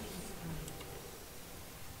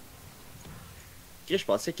 je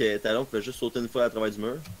pensais que Talon pouvait juste sauter une fois à travers du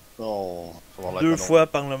mur. Non, faut avoir la Deux canon. fois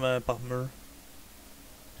par mur.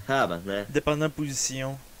 Ah, maintenant. Dépendant de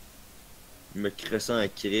position. Il me cressant à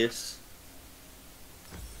Chris.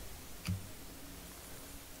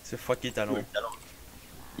 C'est fucké talon. Oui, Talon.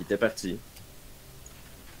 Il était parti.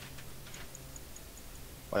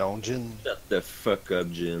 Voyons, Jin. Shut the fuck up,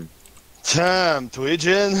 Jin. Calme, toi,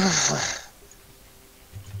 Jin.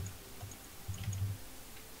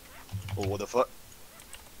 Oh, what the fuck.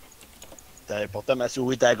 T'avais pourtant ma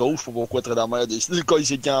souris à gauche pour pourquoi être dans la mer décidé de coller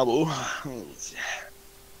le camp en bas.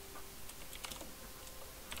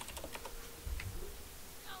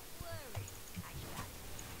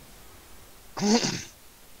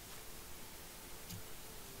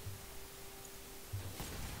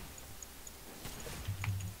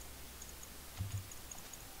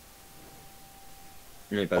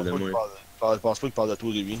 Il parle de moi. Je pense pas qu'il parle de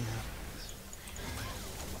toi, lui.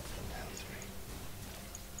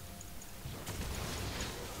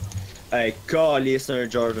 Hey, Carlis, un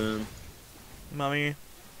Jordan. Mamie.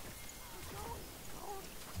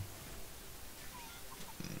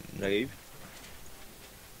 J'arrive.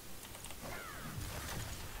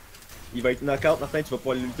 Il va être knockout, Martin, tu vas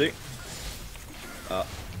pouvoir le lutter. Ah.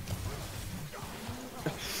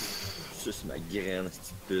 Ça, c'est ma graine,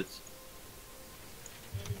 cette pute.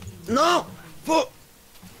 Non! Faut!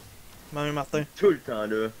 Mamie Martin. Tout le temps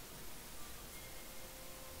là.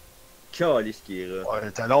 Calice qui est là. Ouais,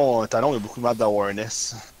 un talon, il a beaucoup de maps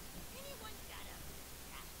d'awareness.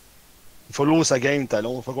 Il faut l'eau sa game,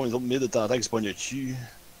 talon. Il faut qu'on les autres mid de temps en temps qui se pognent dessus.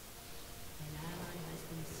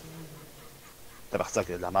 T'as parti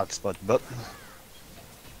avec de la map qui spot bot.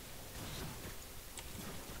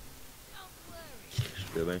 Je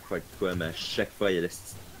peux bien faire quoi, mais à chaque fois, il y a le petit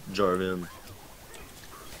Jarvan.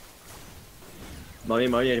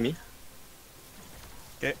 Mario, Rémi.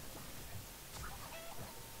 Ok.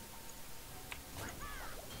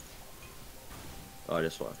 Ah,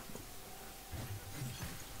 laisse faire.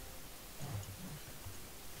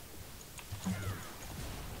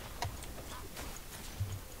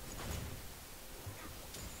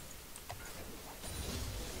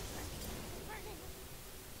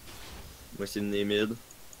 Moi, c'est une mid.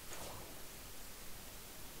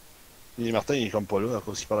 Et Martin, il est comme pas là à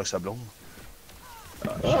cause qu'il parle avec sa blonde.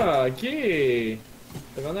 Ah, ok! C'est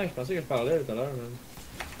vraiment, je pensais que je parlais tout à l'heure, man.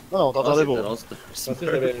 Non, on t'entendait pas. Je pensais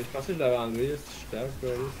que je l'avais enlevé, si je tape, quoi.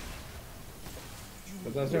 Fais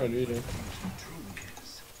attention à lui, là.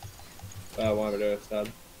 Ah ouais, mais là, stade.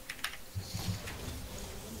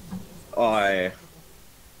 Ouais.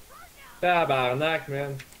 Tabarnak,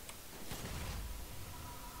 man.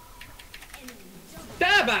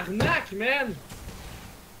 Tabarnak, man!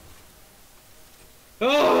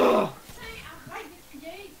 Oh! Arrête de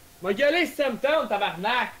crier! M'a gueulé Sam Town,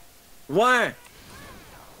 tabarnak! Ouais!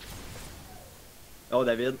 Oh,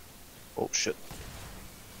 David. Oh shit.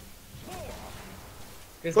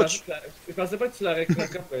 Je Oh, pensais pas que tu l'aurais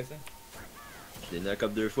knock up, Vincent. Je l'ai knock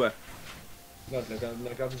up 2 fois. Non, tu l'as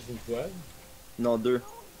knock up juste une fois. Non, 2. Tout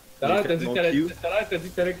à l'heure, J'ai t'as fait dit mon que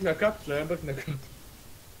t'allais Q. knock up, tu l'as même pas knock up.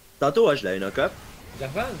 Tantôt, ouais, je l'avais knock up.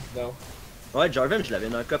 Jarvan? Non. Ouais, Jarvan, je l'avais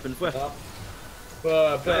knock up une fois. Non.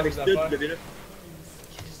 Pas Ouais, avec avec les Speed, affaires. je l'avais là.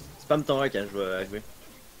 Spam ton 1 quand je vais arriver.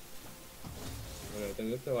 T'as une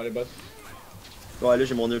minute, on va aller bots. Ouais, là,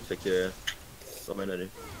 j'ai mon ult, fait que. Ça va bien aller.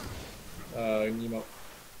 Il est mort.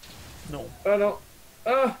 Non. Ah non!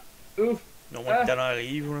 Ah! Ouf! Non, moi, le talent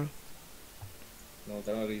arrive, là. Non,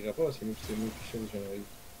 t'en arrivera pas, c'est moi qui chose, j'en arrive.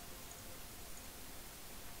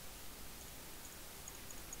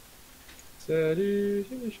 Salut,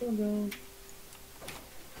 c'est les chandons.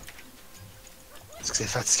 Est-ce que c'est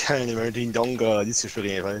fatigant, les mains ding dong, dit si je peux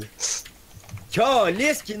rien faire.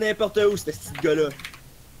 Calice qui est n'importe où, ce petit gars-là.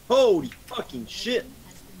 Holy fucking shit!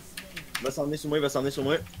 Il va s'emmener sur moi, il va s'emmener sur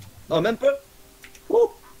moi. Oh, même pas! Ouh!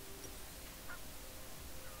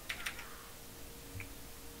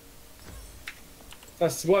 Ah,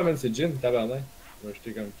 si tu vois, man, c'est Jin, tabarnak. Je vais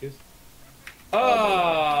jeter comme kiss.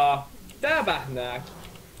 Ah! Tabarnak!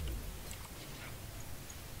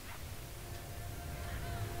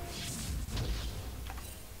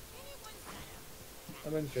 Ah,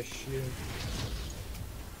 man, il fait chier.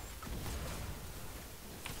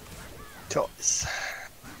 Toss.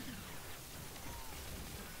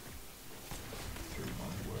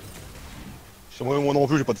 Moi non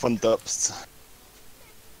plus, j'ai pas de fun tops.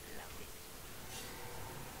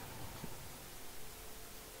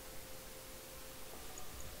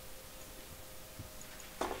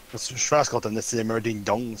 Qu'est-ce que je fais quand on a ces mains ding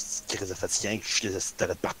dong, c'est crise de fatigant que je les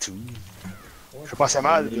arrête partout. Je fais pas assez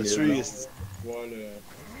mal de tuer. Voilà.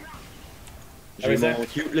 J'ai Ah, mon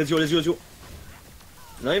Q. Let's go, let's go, let's go.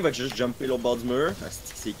 Non, il va juste jumper l'autre bord du mur.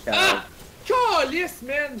 Asti que c'est calme. Ah! Calice,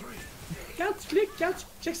 man! Quand tu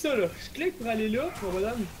check ça là, je clique pour aller là, mon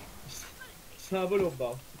bonhomme, il s'en va l'autre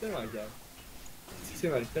bord. C'est tellement grave. C'est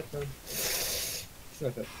mal fait, man. C'est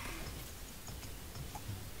mal fait.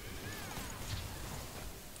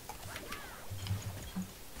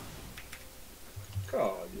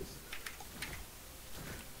 Calice.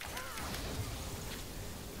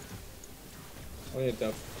 On est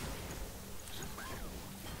top.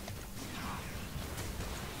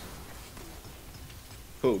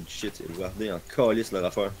 Holy shit, c'est regardez en calice leur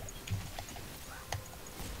affaire.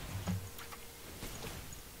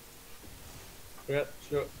 Prêt, je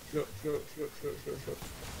suis là.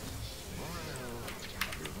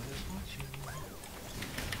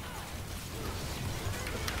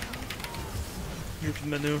 J'ai plus de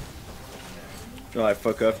mana. Ouais,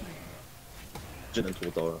 fuck off. J'ai donné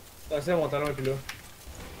trop tard là. Attention, mon talon est plus là.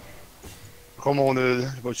 Comme on a,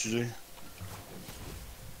 j'ai pas utilisé.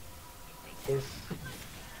 Push.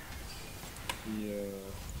 Puis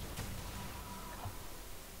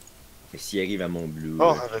Mais s'il arrive à mon blue.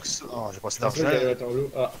 Oh, avec ça, oh, j'ai pas assez c'est ça d'argent. qu'il y a ton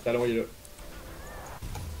loup. Ah, talon il est là.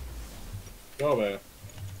 Bon ben.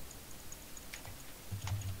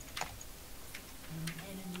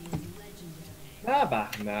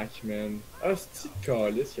 Tabarnak, man. Ah, c'est de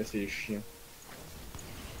calice que c'est chiant.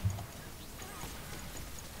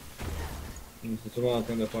 C'est tout le monde en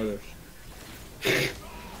train de faire le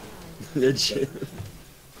Legit.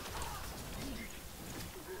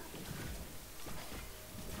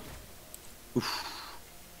 Ouf.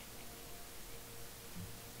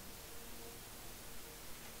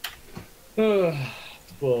 Ah,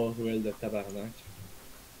 c'est pas ruelle de tabarnak.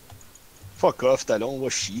 Fuck off, talon, va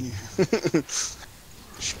chier. Je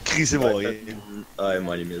suis crissé mon rire. Ouais,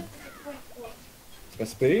 moi limite. C'est pas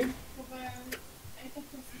si pire? Pour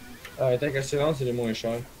intercontinental. Ah, Intercontinental, c'est les moins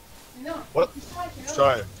chers. Mais non, Ouais. c'est plus cher que Plus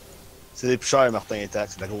là. cher. C'est les plus chers, Martin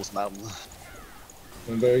Intact, c'est de la grosse merde.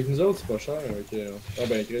 Mais ben, avec nous autres, c'est pas cher. Avec, ah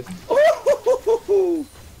ben, Chris.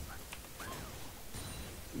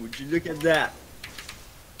 Would you look at that?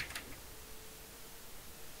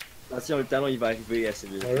 Attention, le talon il va arriver assez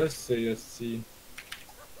vite. Ah là, c'est aussi.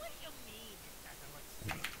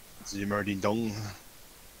 Du Murdy Dong.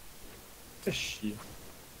 Fait chier.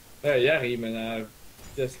 Il arrive, mais à la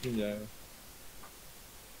vitesse lumière.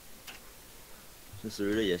 C'est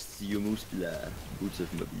sûr, là, il y a Steel Moose pis la Boots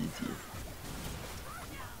of Mobility.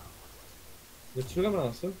 Veux-tu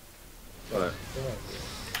vraiment ça? Ouais. Ouais.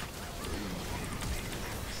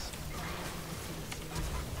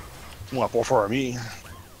 Moi, pas farmer.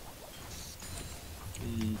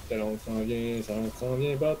 Talon s'en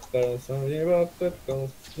vient, bot, talon s'en vient, bot,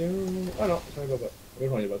 attention. Ah non, ça va pas. Moi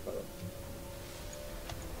j'en ai bot, pardon.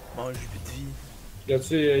 Mange plus de vie. Y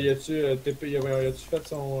a-tu fait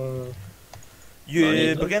son.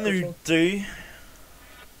 Bren a eu le T.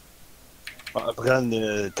 Ah, Bran,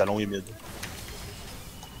 le talon est mid.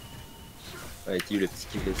 Ouais, t'es le petit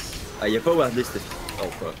Chris. Ah, il a pas wardé cette. Oh,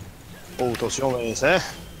 fuck. Oh, attention, Vincent.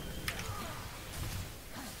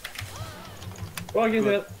 Oh, ok, c'est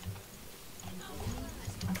fait.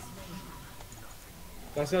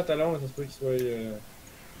 Attention à talon, ça se peut qu'il soit.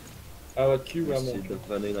 À votre cul ou à mon Essayer cul. de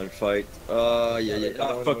revenir dans le fight. Ah,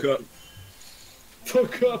 ah, fuck up.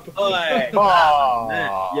 Fuck up! Ouais! Ah!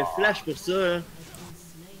 Man, il y a flash pour ça, hein.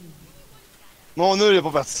 Mon nœud, il est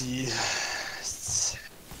pas parti.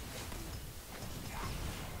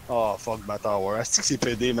 Oh, fuck ma tower. Est-ce que c'est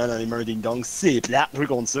pédé, man, dans les mains ding dong? C'est plate, jouer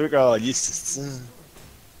contre ça, quand il est.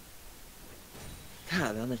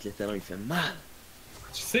 Ah, merde, avec le talon, il fait mal.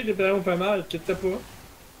 Tu sais que les talons fait mal, quitte-toi pas.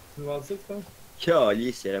 Tu me vends ça, tu penses?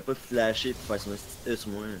 Calice, il aurait pas flashé pour faire son petit sur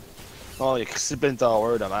moi. Oh, il a crissé plein de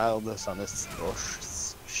tower de merde, c'en est cette roche.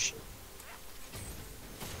 Shit.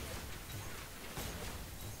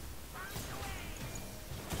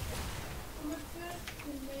 Comment ça, c'est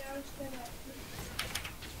le meilleur jusqu'à là.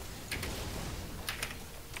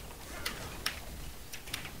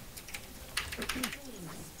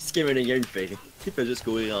 Si Kevin Hager il fait, il fait juste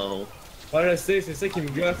courir en rond. Ouais, je sais, c'est ça qui me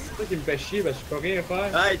gosse, c'est ça qui me fait chier, parce que je peux rien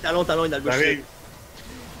faire. Ah, talon, il est dans le bush. Arrive.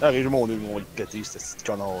 Arrive, mon nœud, mon pété, ce petit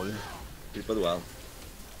connard-là. J'ai pas de ward.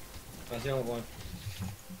 Attention, on voit.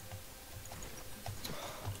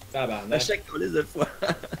 À Tabarnak. chaque calice de fois.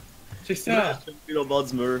 C'est ça! Je suis au bord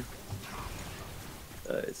du mur.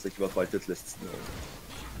 C'est ça qui va faire tout le style.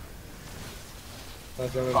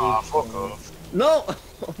 Attention, Ah, fuck off. Non!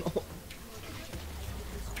 Oh non!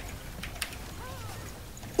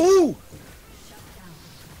 Ouh!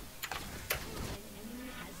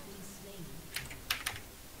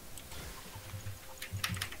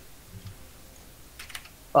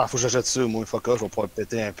 Ah, faut que j'achète ça, moi, fuck off, je vais pouvoir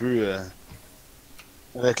péter un peu.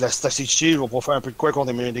 Avec la static shield, je vais pouvoir faire un peu de quoi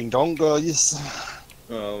contre les mains ding dong, guys.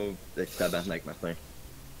 Oh, peut-être tabarnak, Martin.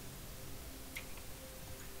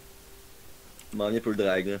 M'en vient pour le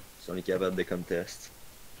drag, là, si on est capable de contest.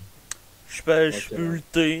 Je peux le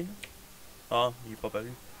T. Ah, il est pas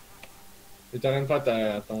paru. Et t'es en train de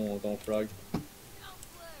faire ton frog.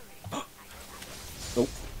 Oh.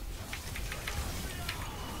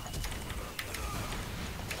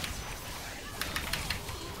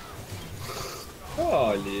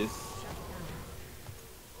 Oh, lisse.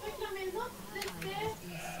 Avec la maison, tu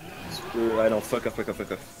sais, Tu peux. Ah non, fuck off.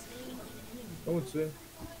 Comment tu es?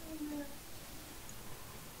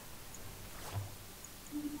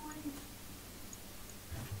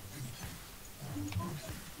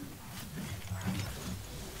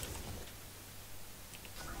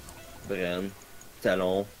 Bren.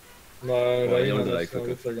 Talon. Ouais, Ouais, il on en le a drag, sur fuck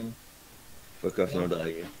une off. seconde. Fuck off, non, le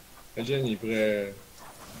drag. Jen, il pourrait.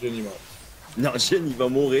 Jen, il meurt. Non, Jin, il va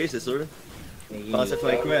mourir, c'est sûr. Jen, Pensez il-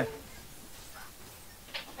 faire quoi?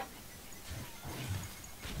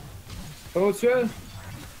 Comment tu es?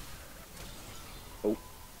 Oh.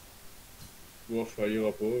 Bon, je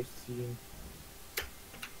faillirai pas, si.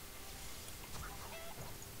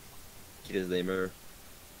 Chris Damer.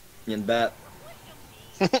 Il vient de battre.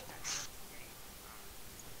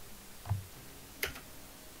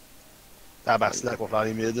 Ah, bah, c'est là qu'on va faire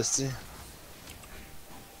les mids, c'ti.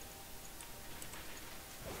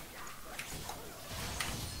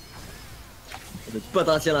 On a du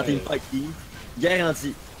potentiel en teamfight, team.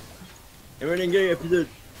 Garanti. Everlinger, il a plus de.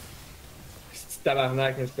 C'est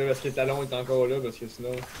tabarnak, mais c'est pas parce que Talon est encore là, parce que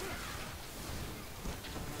sinon.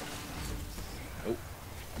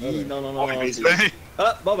 Hi, non, Oh, il base bien.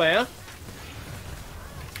 Ah, bon ben, hein?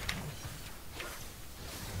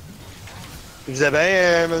 Vous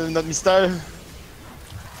avez bien, notre mystère?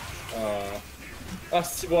 Ah. Ah,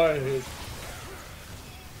 si, ouais.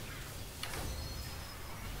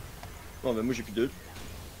 Bon ben, moi j'ai plus de.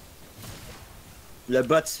 Le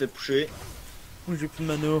bot il se fait pusher. Ouh, j'ai plus de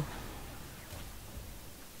mana.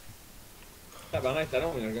 Tabarnak,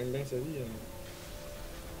 Talon, il a gagné bien sa vie.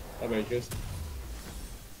 Ah, ben, Chris.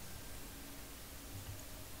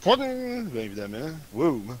 Bien évidemment.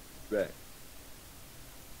 Wow. Ouais.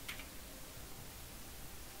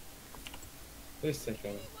 C'est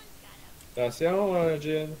sacrément. Attention,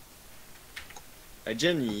 Jen.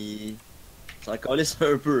 Jin, il. s'en calisse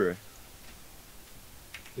un peu.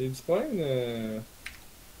 J'ai du problème.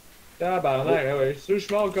 Tabarnak, ah ouais. Je suis sûr que je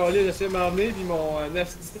suis mort au collier, j'essaie de m'emmener, pis mon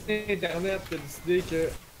internet a décidé que.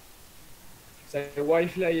 Ça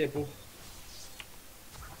wife là, il est pas.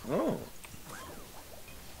 Oh.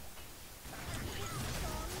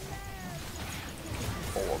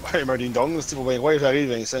 Oh, ben, un ding dong, c'est pour bien voir, j'arrive,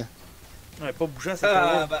 Vincent. Ouais, pas bougeant, c'est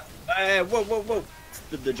Ah, pas. bah, wow, wow, wow. Petite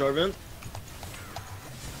pute de Jarvan.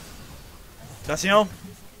 Attention!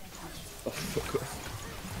 Oh, fuck off.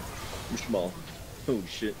 Je suis mort. Oh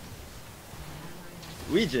shit.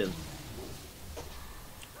 Oui, Jin.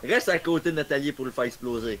 Reste à côté de Nathalie pour le faire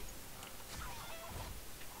exploser.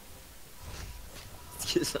 Ce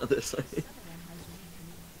qui est sans dessin.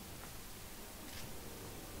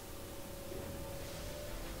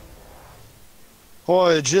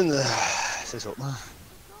 Ouais, Jin, c'est ça.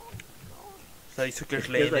 C'est ça que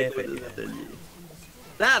je Reste à l'aidais. côté de Nathalie.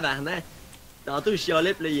 Tabarnak! Tantôt il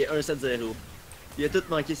chialait pis là il est 1-7-0. Il a tout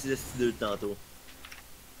manqué ses ST2 de tantôt.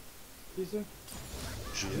 C'est ça?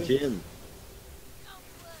 Jin.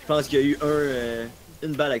 Je pense qu'il y a eu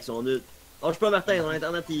une balle avec son ult. Oh, je suis pas Martin, dans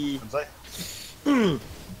l'internet il.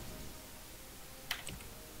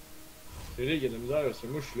 C'est lui qui a de la misère, c'est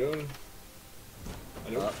moi je suis là.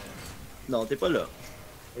 Allô? Ah. Non, t'es pas là.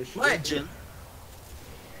 Ouais, je suis Ouais, là. Jin.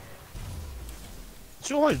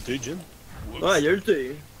 Tu vois, le Jin. Ouais, il a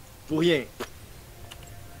ulté. Pour rien.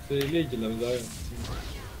 C'est lui qui a de la misère.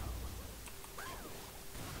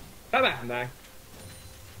 Tabarnak!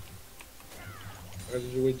 Arrête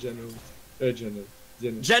de jouer Jano. Jano.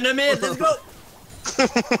 Janomid, let's go!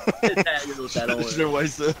 Le talon, Je veux voir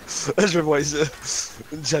ça. Je veux voir ça.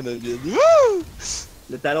 Janobin. Wouh!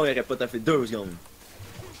 le talon il aurait pas fait 2 secondes.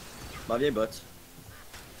 M'en viens, bot.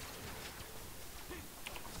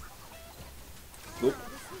 Go.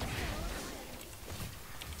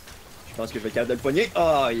 Je pense que je vais être capable de le poigner.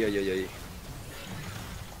 Aïe aïe aïe aïe.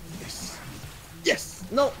 Yes! Yes!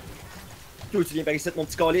 Non! Toi, tu viens par ici, mon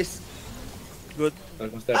petit calice. Good. On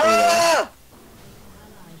va se taper là. Ah!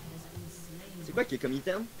 C'est quoi qui est comme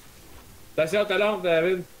item? Attention à ta lampe,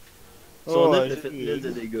 David. Son Oh, ult a fait 1000 de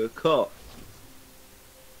dégâts. Car.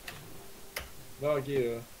 Bon, ok,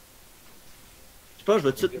 là. Je pense que je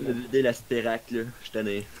vais tout de suite me vider la Spérac là. Je t'en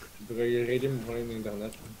ai. Je devrais régler mon problème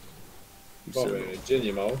d'internet. Bon, Ça, ben, Jin il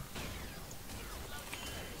est mort.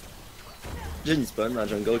 Jenny spawn dans le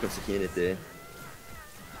jungle comme si rien n'était.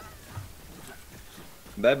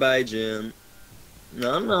 Bye bye, Jin.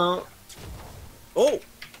 Non, non. Oh!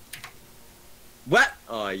 What?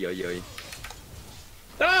 Aïe, aïe, aïe.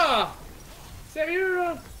 Ah! Sérieux,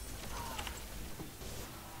 là?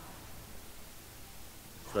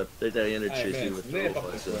 Ça va peut-être à rien de Hey, chasser man, votre c'est n'importe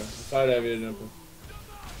quoi. ça. Je vais faire la ville, là.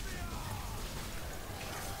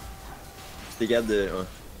 C'était capable de. Ouais.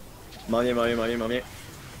 M'en viens.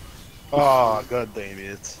 Oh, god damn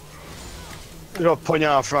it. Il va pogner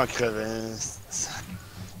en flanc en crevant.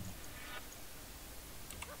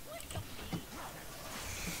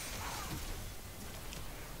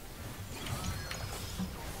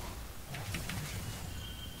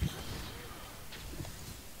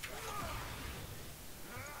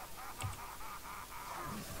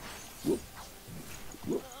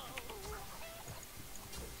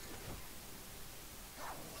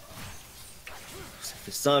 Ça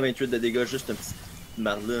fait 128 de dégâts, juste un petit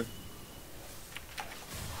marde là.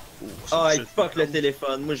 Ah, il fuck le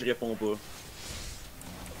téléphone, moi je réponds pas.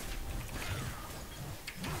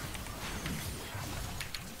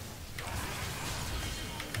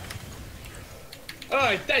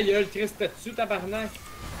 Ah, ta gueule, Chris, t'as dessus, tabarnak!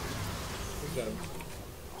 Moi,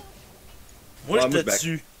 Ouais, moi, je te je back.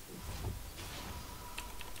 tue.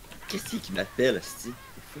 Qu'est-ce qui m'appelle, esti?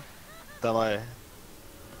 Ta mère.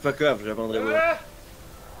 Fuck off, je répondrai pas. Ah!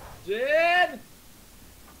 Jin!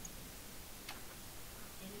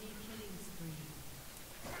 Enemy killing spree.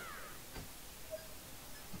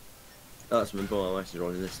 Ah, c'est même pas ouais, c'est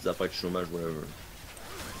genre une petite affaire de chômage, whatever.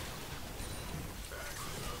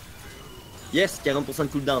 Yes, 40% de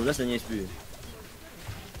cooldown, là ça niaise plus.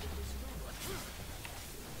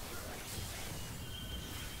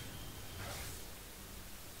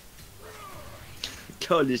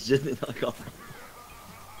 Calisse, Jen est encore.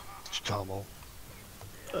 Je suis quand bon.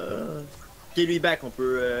 Ok, lui back, on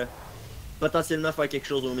peut potentiellement faire quelque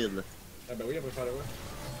chose au mid là. Ah, ben oui, on peut faire le ouais.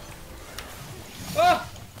 Ah!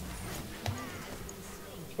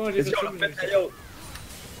 Je pense que j'ai Let's fait go, ça, on mais refait très haut.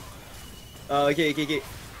 Ah, ok.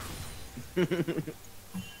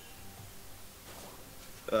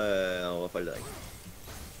 On va faire le drag.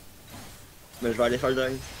 Mais je vais aller faire le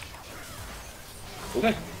drag.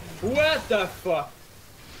 What the fuck?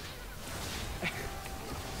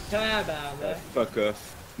 Tabarnak. Fuck off.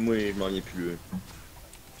 Moi, je m'en viens plus.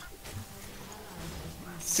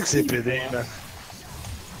 C'est que c'est pédé, man.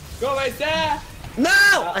 Go, Vincent!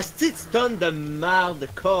 Non! Asti de stun de merde,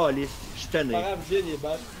 calice. suis tanné. Pas grave, Jin, il est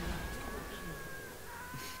bad.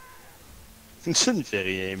 Je ne fais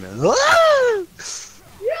rien, man. Ah!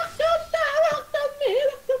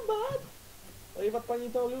 Il va te pogner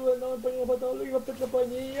ton loup, non, il pognera pas ton loup, il va peut-être le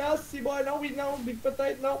pogner. Ah, si, bon, non, oui, non, big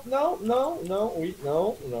peut-être, non, non, non, non, oui,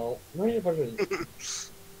 non, non. Non, il est pas joli.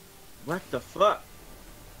 What the fuck?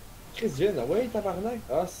 Chris Jin, ah ouais, tabarnak.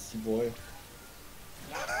 Ah, si, bon.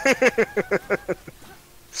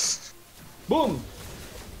 Boum!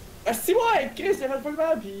 Ah, si, ouais, Chris, il a fait le full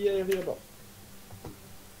mal, puis il revient pas.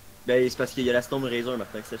 Ben, c'est parce qu'il y a la Storm Razor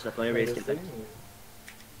maintenant, que c'est la première race qu'il attaque.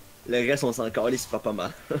 Le reste, on s'en calisse pas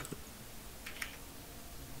mal.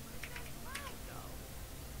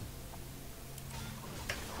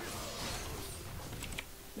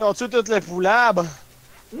 Ils ont tué toutes les foulables.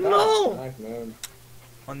 Non! Tabarnak, man.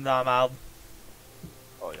 On est dans la merde.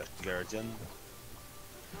 Oh, il y a le Guardian.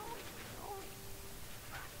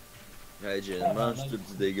 Ouais, Jin, mange tout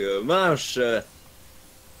du dégât. Mange!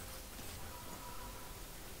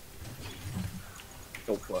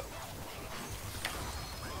 Oh fuck.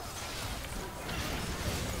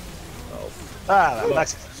 Oh. Ah, la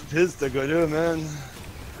max, c'est stupide, ce gars-là, man.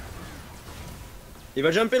 Il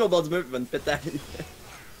va jumper au bord du mur, il va nous péter à la gueule.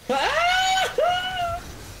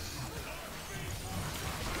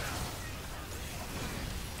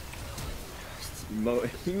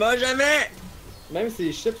 Il meurt jamais! Même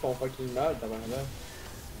ses chips font fucking mal, tabarnak.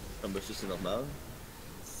 Ah bah ça c'est normal.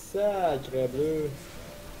 Sacre bleu.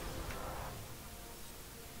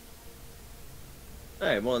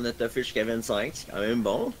 Ouais, bon on a toffé jusqu'à 25, c'est quand même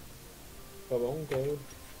bon. Pas bon, quoi.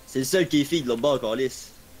 C'est le seul qui est feed de l'autre bord, Carlis.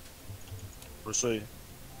 Je sais.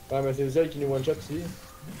 Ouais, mais c'est le seul qui nous one-shot ici.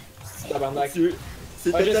 Tabarnak. C'était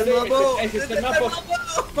Ah, je sais, tellement mais beau! c'est C'était tellement tellement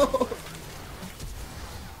beau!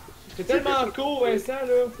 C'est tellement court, Vincent,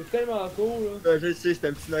 là. C'est tellement court, là. Ouais, je sais, c'était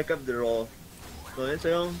un petit knock-up de genre... Combien de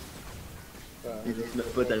secondes? Il dit même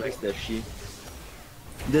pas tellement que c'était chier.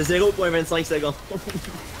 De 0.25 secondes.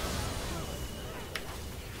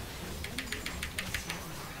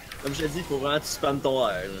 Comme je te dis, il faut vraiment que tu spammes ton R,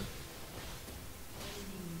 là.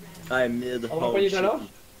 Ah, mid. On va pas y aller alors?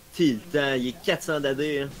 Tout le temps, il est 400 d'AD,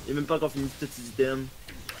 hein. Il a même pas encore fini tous ses items.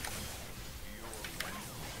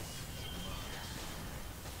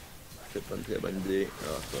 C'est pas une très bonne idée.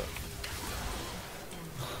 Ah, ça.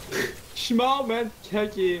 Je suis mort, man. Quand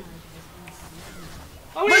il est.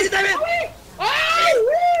 Ah oui! Vas-y, David! Ah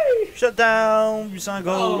oui! Shutdown, 800 Oh,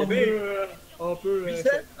 gold. on peut.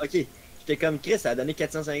 Ok. J'étais comme Chris, ça a donné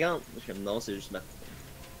 450. Je suis comme non, c'est juste Martin.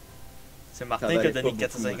 C'est Ça Martin qui valait a pas donné beaucoup,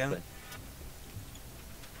 450. Martin.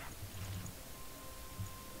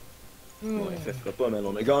 Ouais, ça se fera pas, man.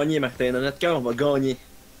 On a gagné, Martin. Dans notre cœur, on va gagner.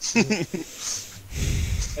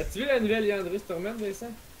 As-tu vu la nouvelle Yandere Storman, Vincent?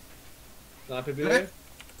 Dans la PBE? Hein?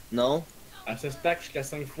 Non. Elle se stack jusqu'à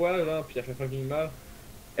 5 fois, genre, pis elle fait fucking mal.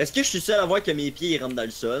 Est-ce que je suis seul à voir que mes pieds ils rentrent dans le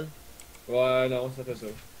sol? Ouais, non, ça fait ça.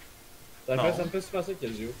 Non. Ça me fait super ça qu'il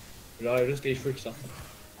y a le duo. Genre, il y a juste les cheveux qui sortent.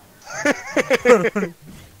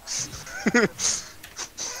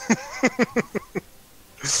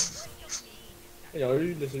 Il y en a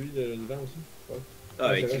eu de celui de devant aussi. Ouais. Ah,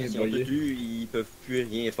 avec c'est vrai, Chris, j'ai ils ont bugué. tout eu, ils peuvent plus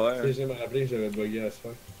rien faire. Je viens de me rappeler que j'avais bugué à ce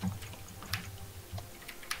faire.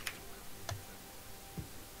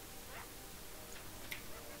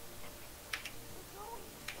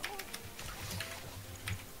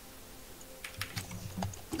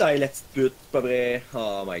 Putain, la petite pute, c'est pas vrai.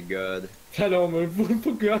 Oh my god. Alors, mais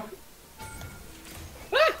pourquoi?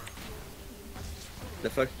 The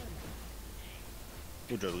fuck?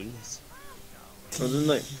 Aujourd'hui. On dit de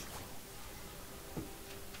même.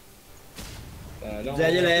 Là,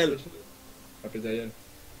 Daniel à elle. Appelle Daniel.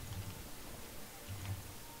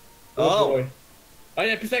 Oh! boy. Ah,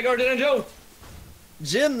 il a plus sa Guardian Angel!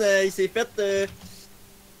 Jin, il s'est fait.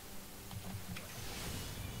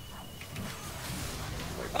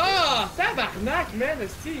 Ah! Tabarnak, man!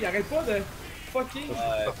 Esti, il arrête pas de fucking.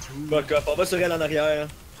 Fuck up, on va sur elle en arrière.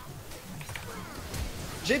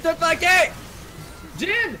 J'ai tout paquet!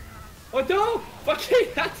 Jin! Auto! Fucking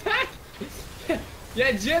attaque! Il y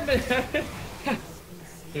a Jin, mais.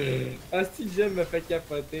 Ah, si Jin me fait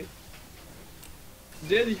capoter.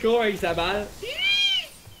 Jin, il court avec sa balle. Je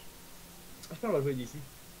pense qu'on va jouer d'ici.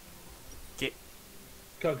 Ok.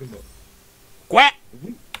 Koguma. Quoi?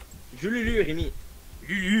 Je l'ai lu, Rémi.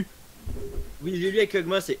 Lulu. Oui, j'ai lu avec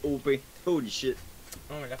Kogma, c'est OP. Holy shit.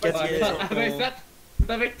 Oh, mais la Quatrième. C'est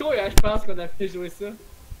avec toi, hein, je pense qu'on a fait jouer ça.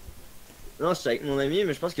 Non, j'étais avec mon ami,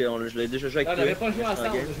 mais je pense que je l'ai déjà joué On avec n'avait toi. pas joué en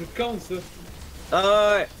ensemble, game. je joue contre ça.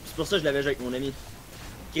 Ah ouais, c'est pour ça que je l'avais joué avec mon ami.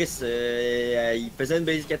 Chris, il faisait une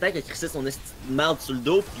basic attack, il crissait son esti de marde sur le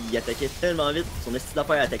dos, puis il attaquait tellement vite. Son esti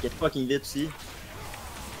d'affaire attaquait fucking vite aussi.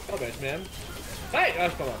 Ah ben, je m'aime. Hey! Ah, je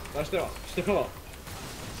suis pas mort. Ah, j'étais mort. J'étais pas mort.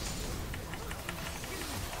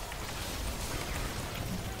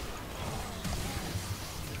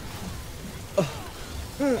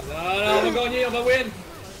 Non, non, on va gagner, on va win!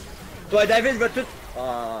 Ouais, David va tout.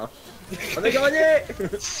 Ah. On a gagné!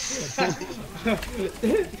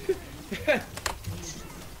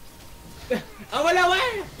 Ah voilà,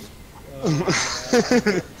 ouais!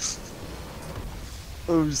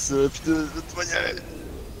 Oh, ça, putain, de toute manière.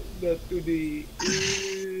 Not today.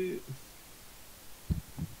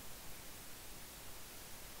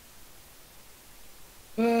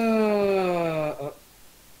 Ah.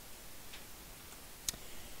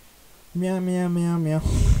 Miam, miam, miam, miam.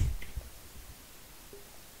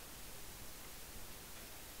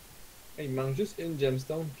 Hey, il me manque juste une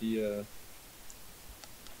gemstone, puis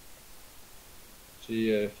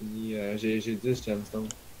j'ai fini. J'ai 10 gemstones.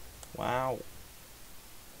 Wow.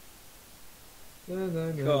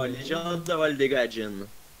 Oh, les gens d'avoir le dégât à Jin.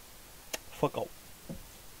 Fuck off.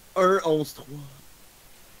 1-11-3.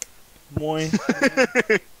 Moins.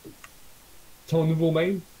 Ton nouveau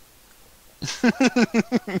main?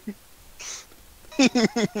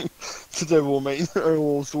 C'est un beau main, un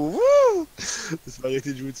on se trouve. Wouh! Ça va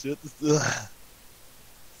arrêter de jouer tout de suite.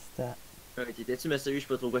 Stat. T'étais-tu mais sérieux, je sais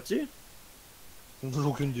pas trop quoi dessus? J'ai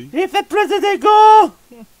aucune idée. J'ai fait plus de dégâts!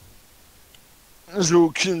 J'ai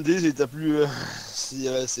aucune idée, j'étais plus.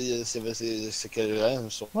 C'est quel rang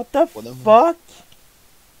sur. What the Bonhomme. fuck?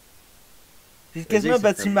 J'ai Vas-y, quasiment c'est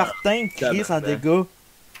battu tellement- Martin, Chris en Tabarnak. dégâts.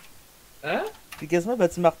 Hein? J'ai quasiment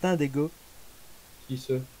battu Martin en dégâts. Qui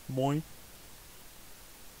ça? Moins.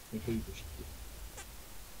 Il a fallu que je-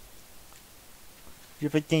 J'ai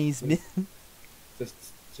fait 15 000. Cette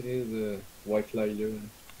petite tirée de Whitefly là.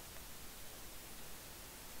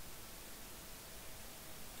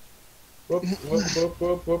 Hop, hop, hop,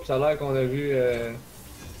 hop, hop, ça a l'air qu'on a vu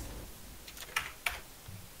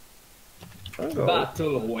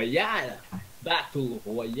Battle Royale! Battle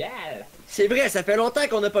Royale! C'est vrai, ça fait longtemps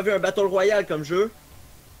qu'on n'a pas vu un Battle Royale comme jeu.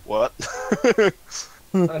 What?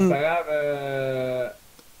 Ah, c'est pas grave,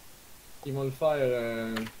 ils vont le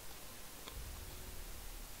faire.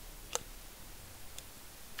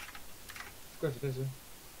 Pourquoi tu fais ça?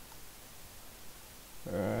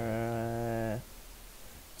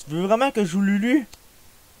 Tu veux vraiment que je joue Lulu?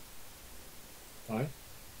 Ouais.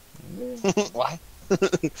 Ouais.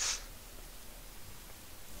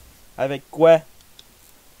 Avec quoi?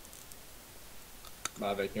 Ben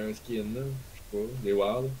avec un skin là, je sais pas, des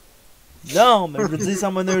wilds. Non, mais je veux dire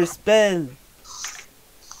Summoner Spell.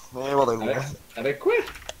 N'importe quoi. Avec quoi?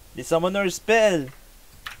 Les Summoner Spell.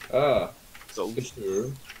 Ah, Ça c'est sûr.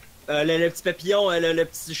 Le petit papillon, le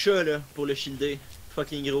petit chat là, pour le shielder.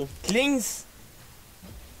 Fucking gros. Clings.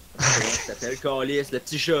 Comment ça s'appelle Calis, le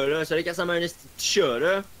petit chat là. Celui qui ressemble à un petit chat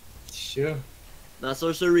là. Petit chat. Dans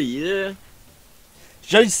Sorcery là.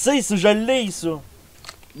 Je le sais, ça, je l'ai, ça.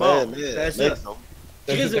 Bon, mais fais ça. non.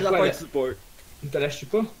 Chris de la part support. Tu te lâches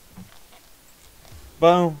pas?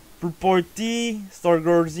 Bon, pour Party, Star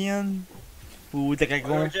Guardian ou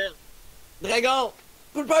Dragon. Dragon!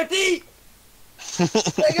 Full party!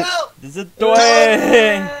 Dragon! Décide-toi!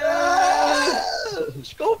 Je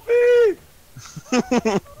suis confus!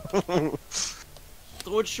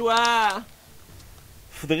 Trop de choix!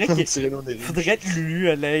 Faudrait que, Cyrano des faudrait que Lulu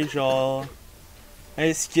elle ait genre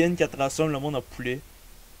un skin qui transforme le monde en poulet.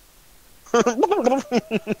 Ça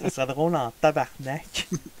serait drôle en tabarnak.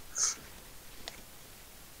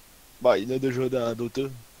 Bah, il y en a déjà dans Dota.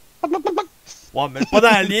 Ouais, mais pas dans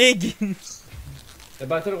la ligue! Le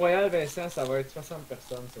Battle Royale, Vincent, ça va être 60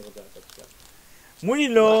 personnes sur le top 4. Moi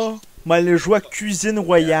là, mais le joueur Cuisine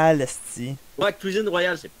Royale, esti. Ouais, Cuisine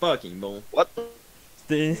Royale, c'est fucking bon. What?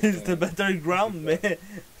 C'était Battleground, mais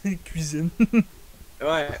cuisine.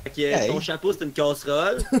 Ouais, ok, Hey. ton chapeau c'est une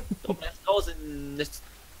casserole. Ton plastron c'est une petite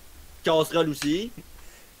casserole aussi.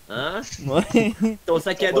 Hein? Ouais. Ton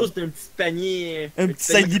sac à dos c'est un petit panier. Un petit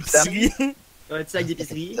sac d'épicerie. Un petit sac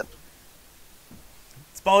d'épicerie.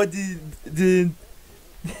 Tu peux avoir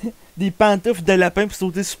des pantoufles de lapin pour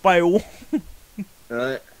sauter super haut.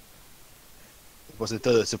 Ouais.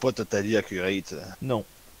 C'est pas totally accurate. Non.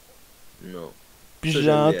 Non. Puis Ça, je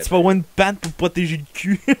genre, l'ai tu vas avoir une pante pour protéger le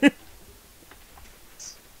cul.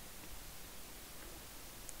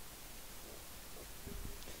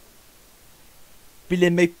 Puis les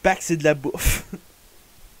make packs, c'est de la bouffe.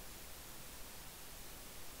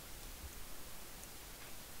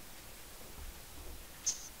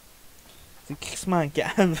 C'est crissement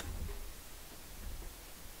cave.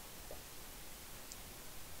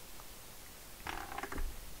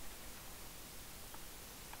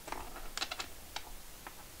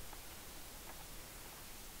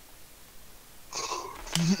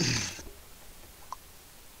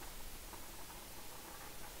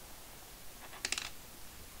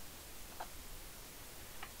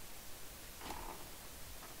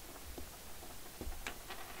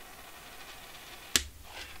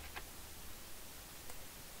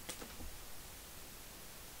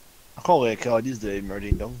 Pourquoi on récalise de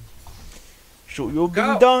Emerging Dawn? Show yo Go!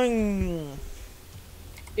 ding dong!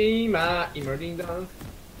 Emerging Dunk.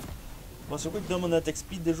 Bon, c'est quoi qui donne mon attaque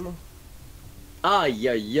speed déjà? Aïe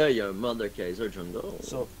aïe aïe, un Mother Kaiser Jungle.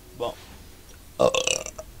 Ça, bon.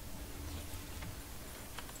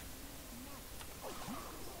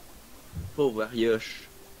 Pauvre Arioche.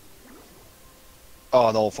 Oh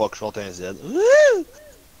non, fuck, je chante un Z. Welcome to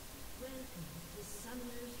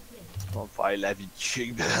Summoner's Rift. On va me faire la vie de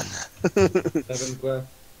chic, Ben. Ça donne quoi?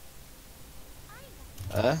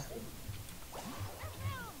 Hein?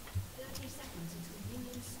 30 seconds until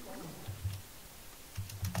minions spawn.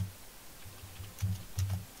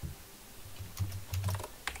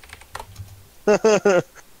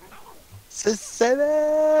 C'est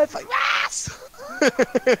seven! Fuck yes!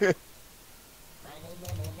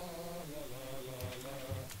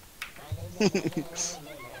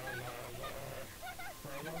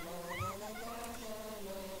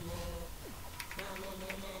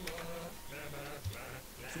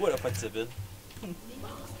 C'est quoi la fight 7?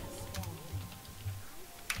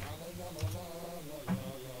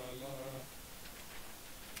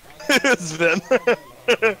 Sven!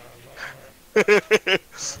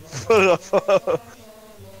 Pas rapport.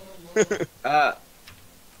 Ah.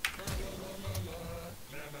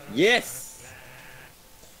 Yes!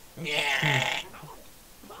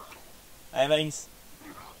 Hey Vince!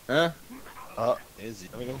 Hein? Ah, vas-y,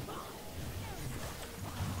 on go.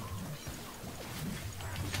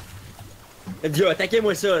 Dieu,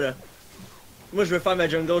 attaquez-moi ça là. Moi je veux faire ma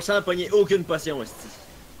jungle sans pogner aucune potion, hostie.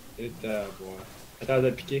 Et t'as. Bon. Attends,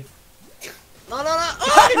 de piquer. Non, non, non! Oh,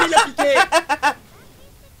 j'ai mis le piqué!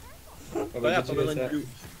 On Ouais, va pas besoin de ça. plus.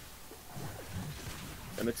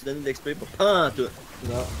 Ça m'a-tu donné de l'XP pour pas en tout?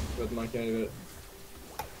 Non, tu vas te manquer un level.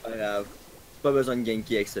 Pas grave. Pas besoin de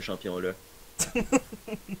ganker avec ce champion-là.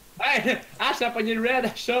 Hey! Ah, j'ai pogné le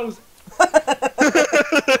red, chose!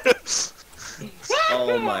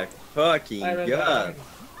 Oh my fucking Hey, red, god!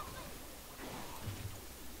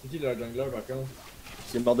 C'est qui le jungler par contre?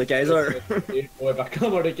 C'est une barre de Kaiser. Ouais, par contre,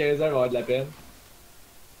 Mort de 15 heures va avoir de la peine.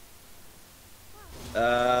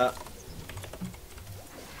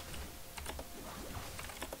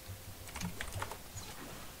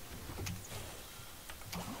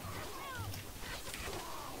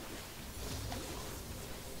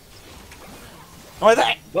 Ouais,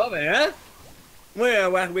 t'as- Bon ben hein? Moi un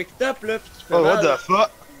Warwick top là pis qui fait Oh, what mal. the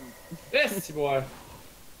fuck? Eh, si, ouais.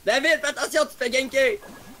 David, fais attention, tu te fais ganker!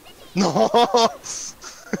 Non!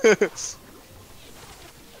 Ces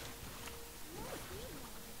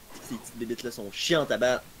petites bébites là sont chiantes à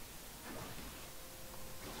battre.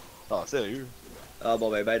 Ah, sérieux? Ah bon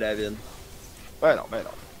ben bye David. Ben non, ben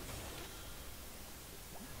non.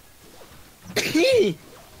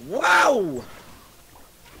 Wow!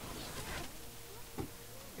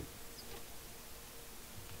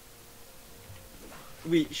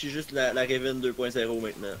 Oui, je suis juste la Raven 2.0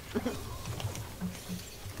 maintenant.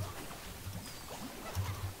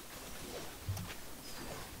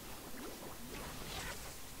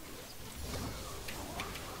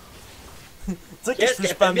 Tu sais que Qu'est-ce je peux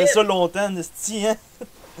qu'elle spammer fait? ça longtemps, Nesty, hein?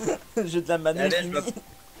 J'ai de la mana David, finie.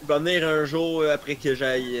 il va venir un jour après que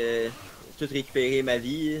j'aille tout récupérer ma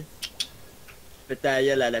vie. Fais ta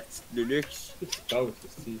gueule à la petite de luxe. Qu'est-ce qui se passe,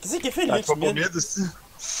 ici? Qu'est-ce qu'il fait, Ah, Lux, c'est pas mid? mid ici.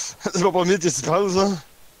 C'est pas mid, qu'est-ce qui se passe, hein?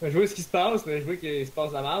 Je vois ce qui se passe, mais je vois qu'il se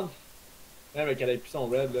passe la merde. Même avec elle a plus son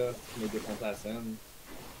red là, il m'a défoncé la scène.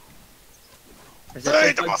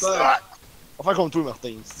 Hey, t'as pas ça! On va faire comme toi,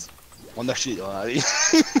 Martin. On a chié, là, allez.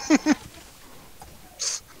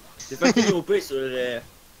 C'est fucking OP sur.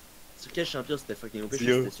 Sur quel champion c'était fucking OP?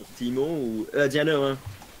 Tia. C'était sur Timo ou. Diana, hein?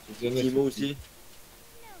 Timo aussi.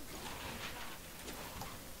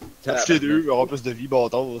 Touche les deux, il aura plus de vie,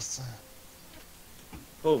 bâtard. c'est-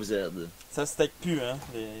 Pauvre Z. Ça stack plus, hein,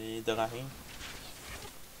 les Dorarines.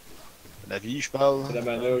 La vie, je parle. C'est la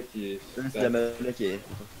mana qui est. C'est la mana qui est.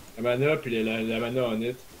 La mana puis la mana en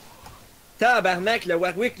it. Tabarnak, le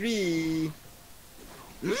Warwick lui.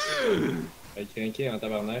 il- Elle est craquée en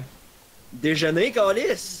tabarnak, Déjeuner,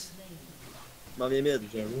 Calis! M'en vient mid.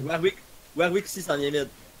 j'avoue. Warwick aussi s'en vient mid.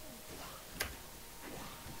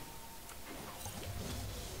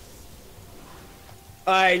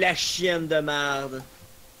 Aïe, la chienne de merde.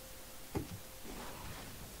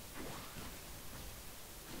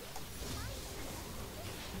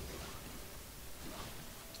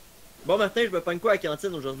 Bon, Martin, je me pogne quoi à la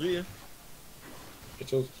cantine aujourd'hui? Hein? Quelque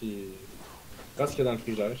chose qui. Qu'est-ce qu'il y a dans le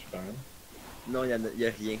frigère, je sais pas. Hein? Non, y a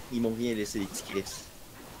rien. Ils m'ont rien laissé, les petits Chris.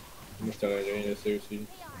 Moi, je t'aurais rien laissé aussi.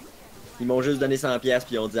 Ils m'ont juste donné 100$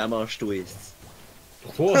 puis ils ont dit, ah, mange twist.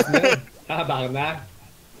 Pour 3 semaines! Tabarnak!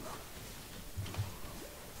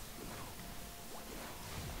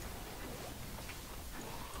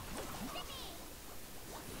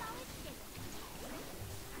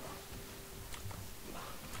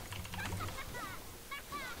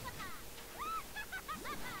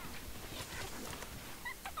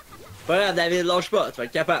 pas grave, David, lâche pas, tu vas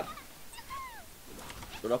être capable.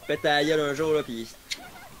 Tu vas leur péter la gueule un jour, là, pis...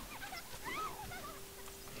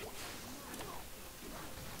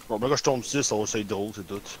 Bon, ben quand je tombe 6, ça va être drôle, c'est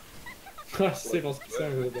tout. Ah, c'est bon, c'est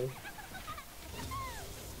un jeu de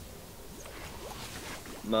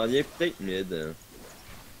M'en viens peut-être mid.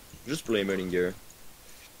 Juste pour les Merlinger.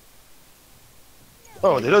 Oh,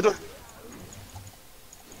 on est là, toi.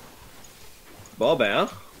 Bon ben, hein.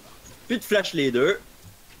 Puis de flash les deux.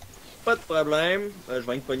 Pas de problème. Je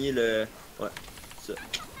vais me pogner le... Ouais, ça.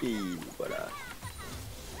 Et voilà.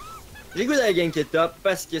 J'ai goût d'aller gank it top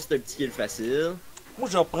parce que c'est un petit kill facile. Moi,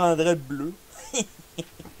 je reprendrais le bleu. Tu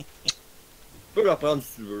peux le reprendre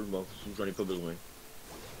si tu veux, bon, j'en ai pas besoin.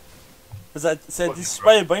 Ça dit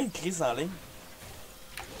super bien, Chris en ligne.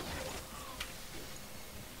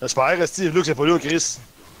 J'espère, Steve, là, que c'est pas là, Chris.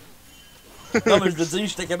 Non, mais je veux dire,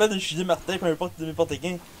 j'étais capable de chiller Martin, peu importe n'importe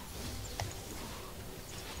qui.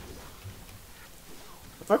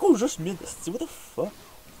 Ça fait quoi juste mid? What the fuck?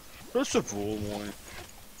 Je sais pas, moi.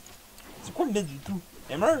 C'est quoi le mid du tout?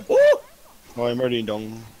 Hammer? Ouais, Merlin Dong.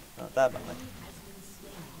 Ah, tabarnak.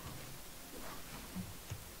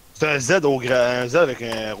 C'est un Z au grand. Un Z avec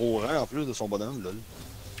un Roran en plus de son bonhomme, lol.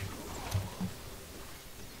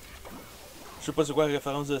 Je sais pas c'est quoi la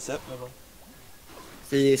référence de 7, mais bon.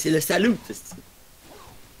 C'est le salut, c'est.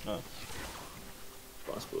 Ah.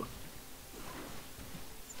 Je pense pas.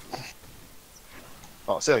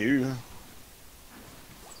 Ah, sérieux, hein.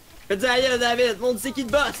 Faites-y ailleurs, David, montre c'est qui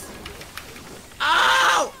te bosse!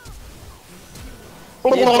 Oh!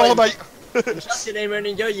 Oh, Il est oh, oh, bon. bye! Je pense que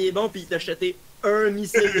Merlinger, il est bon pis il t'a jeté un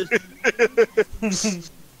missile dessus.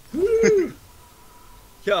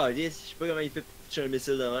 Calice, je sais pas comment il fait pour toucher un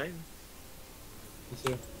missile de même. C'est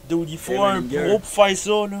ça. Dude, il faut Hey, un Manager. pro pour faire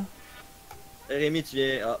ça, là. Rémi, tu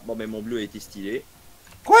viens. Ah, bon, ben mon bleu a été stylé.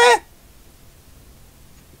 Quoi?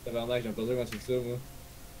 Tabarnak, j'aime pas ça quand c'est ça, moi.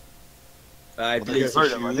 Ah, et On puis a là, il quelqu'un de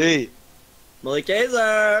s'est demander. Bon,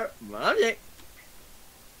 15h! M'en viens!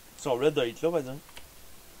 Son red doit être là, par exemple.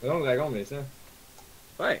 Non, le dragon, mais ça.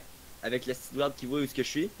 Ouais, avec la petite droite qui voit où est-ce que je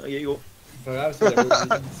suis. Ok, go. C'est pas grave, c'est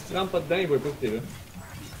la si tu rentres pas dedans, il voit pas que t'es là.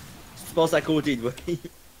 Si tu passes à côté, tu vois.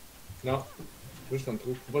 Non. Faut juste dans le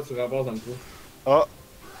trou. Faut pas que tu ramasses dans le trou. Ah,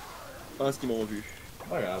 Je pense qu'ils m'ont vu.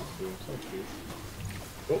 Pas grave, c'est ça.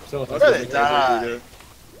 Oh, ça, on Ah, s'en Ouais, c'est t'as- là.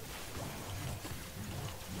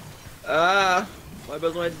 Ah! On a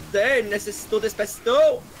besoin d'aide, necessito despacito!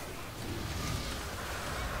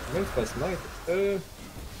 Même c'est pas smite.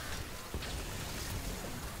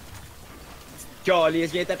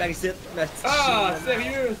 Calice, viens taper ici, ma petite Ah, chine.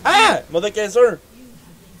 sérieux? Ah! Mode 15h!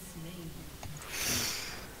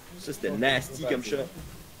 Ça, c'était nasty comme chat.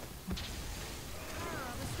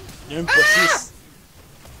 Il y a un pas 6.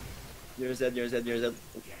 Il y a un Z, il y a un Z, il y a un Z.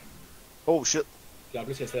 oh shit. Puis en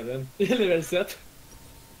plus, il y a 7. Il y a level 7.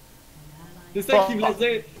 C'est ça qu'il voulait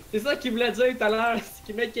dire. C'est ça qu'il voulait dire tout à l'heure. C'est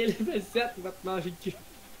qu'il met qu'il est level 7, il va te manger le cul.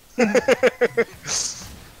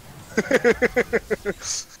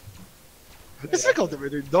 C'est ça qu'on t'a mis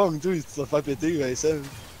une dong, toi, tu te fais péter, Vincent.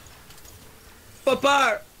 Pas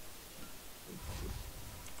peur!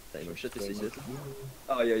 Putain, il m'a shot ici.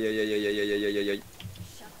 Aïe aïe aïe aïe aïe aïe aïe aïe aïe aïe.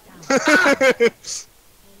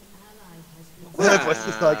 Ouais, pas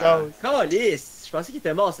 6 encore. Calice! Je pensais qu'il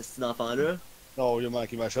était mort, ce petit enfant-là. Non, il a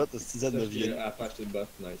manqué ma shot, c'est Z de vie. Ah, pas acheter le buff,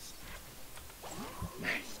 nice.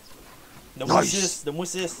 Donne-moi Nice. 6, donne-moi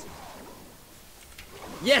 6.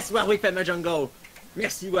 Yes, Warwick fait ma jungle!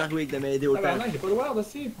 Merci Warwick de m'aider autant. Tabarnak, j'ai pas le ward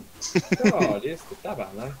aussi. Calice, c'est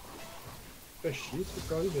tabarnak. Fais chier, ce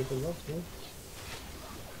calice, j'ai pas le ward, tu vois.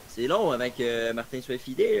 C'est long avant que Martin soit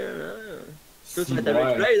fidé, hein? Toi, tu Si, fais ta ouais.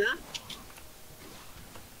 Red Blade, hein?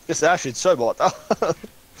 Qu'est-ce que c'est, je fais tout seul, bâtard.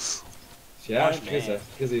 C'est H, Ouais, Chris, mais-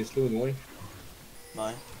 Chris est slow, loin.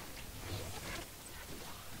 Ouais.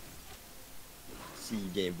 S'il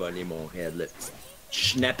vient voler mon raid, le petit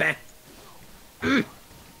schnappant!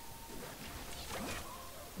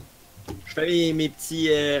 Je fais mes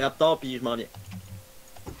petits raptors puis je m'en viens.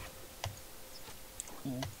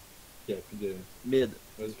 Il y a plus de. Mid.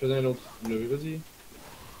 Vas-y, fais un autre. Vas-y.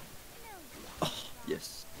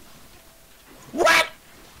 Yes. What?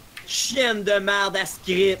 Chienne de merde à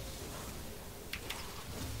script!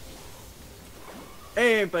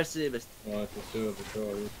 Impossible. Ouais, c'est ça,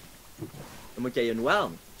 oui. C'est moi qui ai une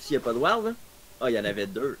ward. S'il n'y a pas de ward, là. Ah, il y en avait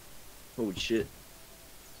deux. Holy shit.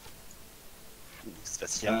 C'est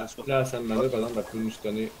fatigant, Ah, c'est pas. là, Sam Mana, par exemple, elle peut nous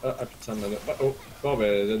stunner. Ah, elle a plus de Sam Mana. Ah, oh, bon,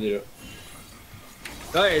 ben, Z est là.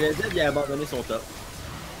 Ouais, le Z, il a abandonné son top.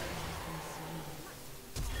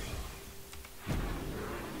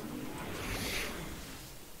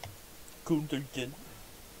 Cool, t'as le kill.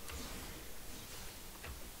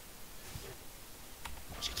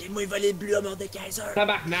 Ok, moi il va les bleus à Mordekaiser.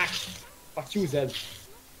 Tabarnak! Fuck you, Z.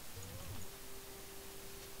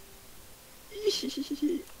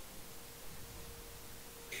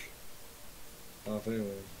 Enfin,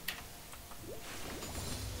 ouais.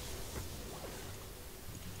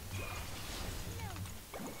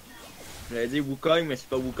 J'allais dire Wukong, mais c'est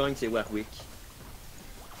pas Wukong, c'est Warwick.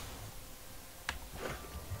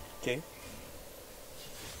 Ok.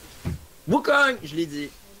 Wukong! Je l'ai dit.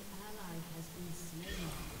 An ally has been slain.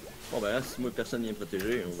 Bon ben là, si moi personne vient me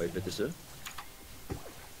protéger, on va éviter ça.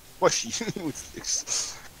 Ouais, chie.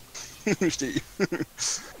 Je t'ai. T'es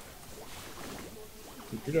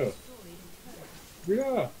plus là. Plus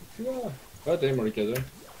là! Plus là! Ah, t'as mon Ricada.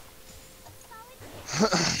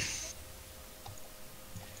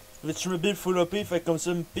 Veux-tu me build full OP, fait comme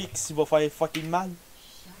ça, me pique s'il va faire fucking mal?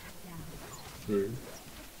 Shut down. Oui.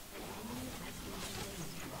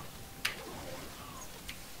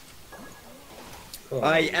 Oh.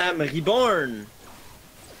 I am reborn!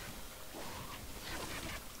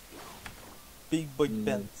 Big boy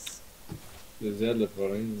pants. Le Z, le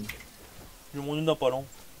problème. J'ai mon dans pas long.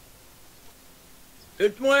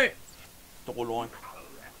 Ult-moi! Trop loin.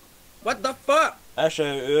 What the fuck?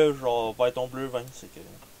 HE, genre, vers ton bleu 20, c'est que.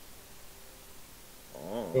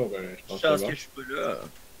 Oh. Oh, ben, je pense Chance que que je suis pas là.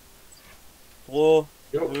 3,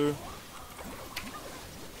 Yo. 2.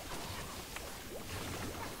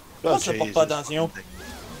 Pourquoi ça porte pas attention?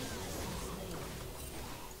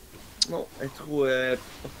 Non, elle est trop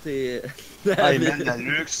portée. Ah, il mène la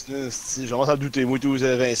luxe, là. Si, je commence à douter, moi, tout,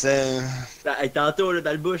 Vincent. Hey, tantôt, là,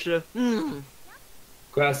 dans le bush, là.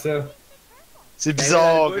 Quoi, ça? C'est Ben,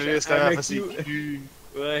 bizarre là, que dans le Chris, bush, quand même, avec fait ses you. culs.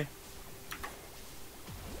 Ouais.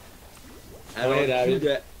 Ouais, David.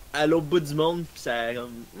 Alors, à l'autre bout du monde, pis ça a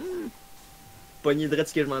comme. Poignée de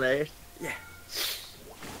ce que je m'en allais. Yeah.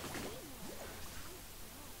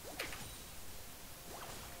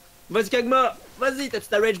 Vas-y, Kogma! Vas-y, t'as-tu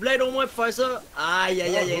ta Rage Blade au moins pour faire ça? Aïe,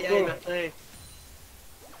 aïe, aïe, aïe, aïe, Martin.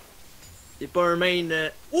 T'es pas un main.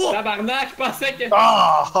 Oh! Tabarnak, je pensais que.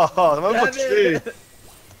 Ah! Ça m'a même pas touché!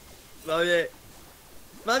 M'en viens.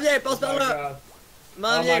 M'en viens, passe par là!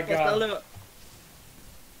 M'en Oh viens, my passe God. par là!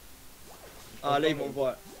 Ah, là, ils vont me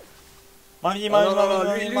voir. M'en viens, Oh, non, m'en non,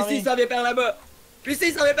 non, viens, lui, m'en lui, il viens. s'en vient par là-bas! Lui,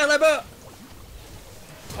 il s'en vient par là-bas!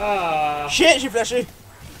 Ah! Shit, j'ai flashé!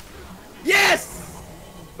 Yes!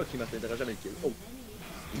 Fuck, il m'atteindra jamais le kill. Oh.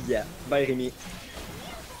 Yeah. Bye, Rémi.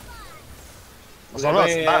 On s'en va,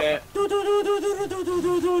 c'est mal.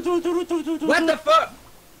 What the fuck?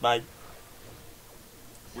 Bye.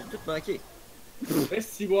 J'ai tout manqué. Fais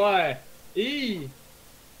si, ouais! Hi!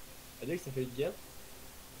 T'as dit que ça fait une guette?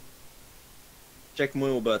 Check-moi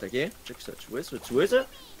au bot, ok? Check ça, tu vois ça, tu vois ça?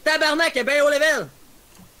 Tabarnak, elle est bien haut level!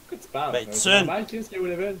 Pourquoi tu parles? Ben, C'est seul. normal, Chris, qui est au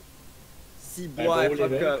level. Si, Ben, bois, pas au fuck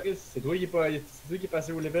level, up. Chris. C'est toi qui est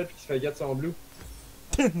passé au level pis qui se fait guette son blue.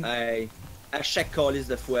 Hey, à chaque calice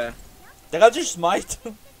de fois. T'as rendu smite?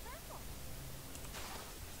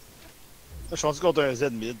 Je suis rendu contre un Z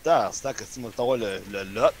mid. Ah, c'est que tu vas le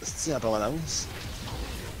lot, c'est en permanence.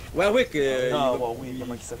 Warwick, Ah, il va- ouais, oui,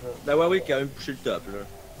 comment il s'appelle? Ben, Warwick a quand même poussé le top, là.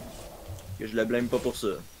 Que je le blâme pas pour ça.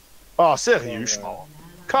 Ah, sérieux, je suis mort.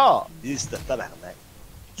 Car, il c'était tabarnak.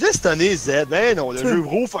 J'ai stunné Z, ben non, le jeu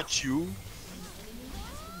gros fuck you.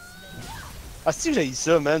 Ah, si j'ai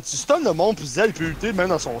ça, man. Tu stuns le monde, puis Z il peut lutter même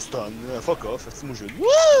dans son stun. Fuck off, c'est moi je.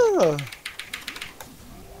 Wouh!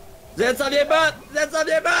 Z s'en vient bot! Z s'en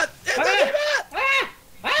vient bot! Z s'en vient bot!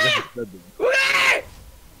 Ouais!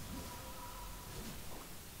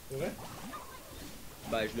 C'est vrai?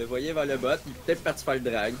 Ben, je le voyais vers le bot, il est peut-être parti faire le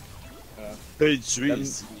drag. T'as le tuer Comme-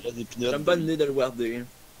 ici, il y a des J'ai pinottes. une bonne idée de le warder.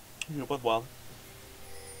 Je veux pas te voir.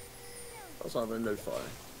 Je pense qu'on est en train de le faire.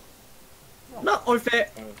 Non, on le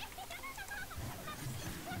fait!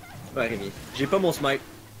 Ouais, Rémi, j'ai pas mon smite.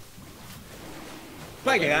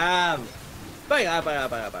 Pas grave! Pas grave, pas grave,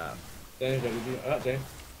 pas grave, pas grave. Tiens, j'avais dit. Ah, tiens.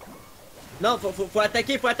 Non, faut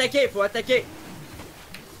attaquer, faut attaquer, faut attaquer!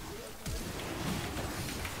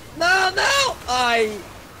 Non, non! Aïe!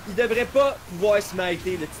 Il devrait pas pouvoir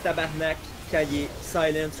smiter le petit tabarnak quand il est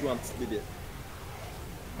silence ou en petite bébite.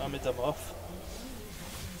 En métamorphe.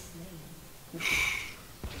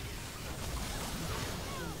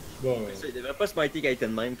 Bon, ouais. Ça, il devrait pas smiter quand il était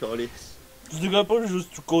de même, Carlis. Tu devrais pas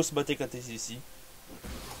juste tout cause botter quand t'es ici.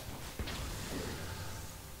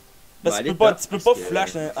 Parce que Ben, tu peux pas, allez, tu peux parce pas que-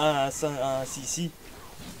 flash en CC.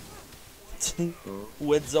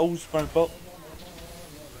 Ou Edzos, peu importe.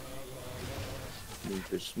 Mais il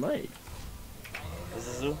peut smite.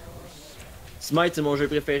 C'est ça. Smite, c'est mon jeu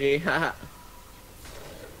préféré, haha.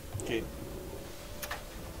 Ok.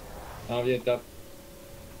 T'en viens top.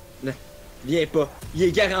 Viens pas, il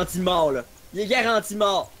est garanti mort là. Il est garanti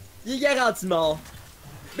mort. Il est garanti mort.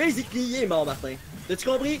 Basically, il est mort, Martin. T'as-tu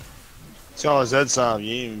compris? Si on Z s'en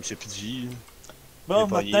vient, c'est plus de vie. Bon, Il est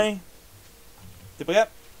pogné. Martin. T'es prêt?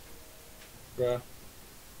 Quoi?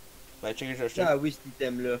 Ben, check, j'ai acheté. Ah oui, cet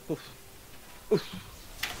item-là. Ouf.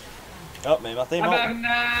 Ah, ben Martin est mort.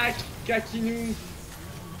 Tabarnak! Kakinou!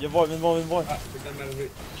 Viens voir, viens voir, viens voir. Ah, c'est quand même arrivé.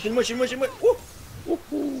 Chez moi.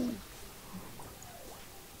 Ouh.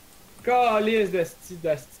 Calice de sti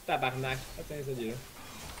tabarnak. Attends, ça dit là.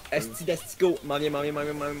 Asti d'astico. M'en viens.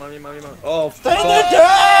 Oh, Putain fuck. de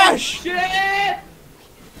dash! Shit!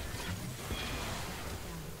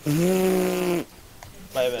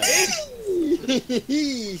 Ben.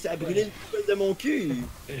 Ça a brûlé le poil de mon cul.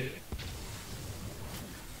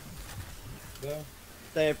 Bon.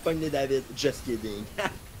 T'as un pogné David. Just kidding.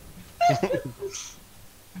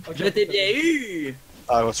 Ok, Je t'ai bien eu.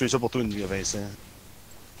 Ah, on va tuer ça pour toi, Vincent.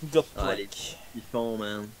 Got Ah, les plaque. ils font,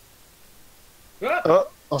 man. Ah! Ah,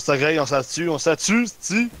 on s'agrègue, on s'attue,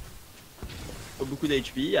 c'ti. Pas beaucoup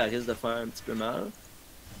d'HP, elle risque de faire un petit peu mal.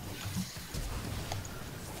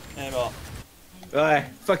 Elle est mort. Ouais,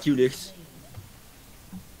 fuck you, Lux.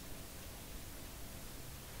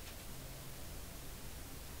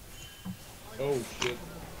 Oh shit.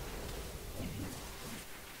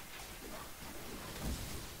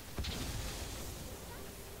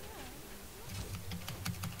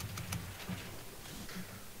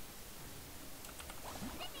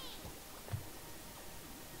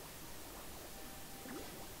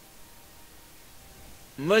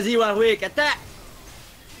 Vas-y, Warwick, attaque!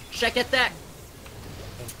 Chaque attaque!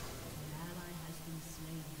 An ally has been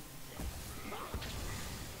slain.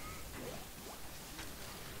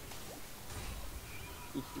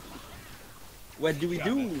 What do we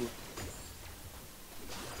do?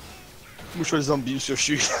 Moi, je fais le zombie, ça, je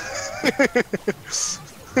suis.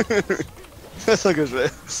 C'est ça que je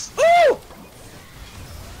fais.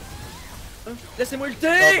 Laissez-moi lutter!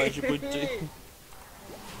 Ah, ben, j'ai pas lutté.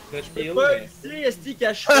 Là, je peux J'ai pas lutter, Esti,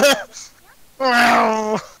 cache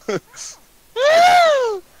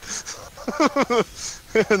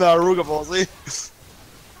Naru qui a passé.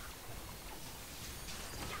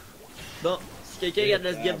 Bon, si quelqu'un regarde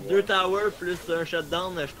le get 2 towers plus un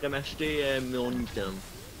shutdown, je pourrais m'acheter mon item.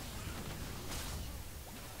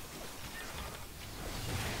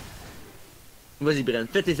 Vas-y, Brent,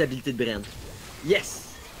 fais tes habiletés de Brent. Yes!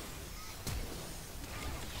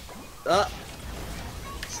 Ah!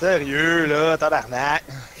 Sérieux, là, tabarnak.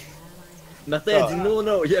 Martin a dit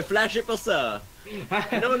non, il a flashé pour ça!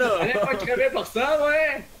 Non, Elle est pas crevée pour ça,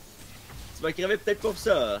 ouais! Tu vas crever peut-être pour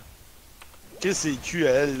ça! Qu'est-ce que ces culs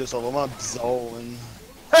à elle, là, sont vraiment bizarres, man.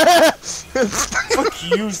 Fuck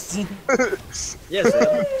you, aussi. Yes,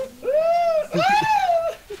 sir.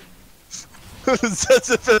 Ça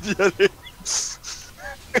s'est fait violer.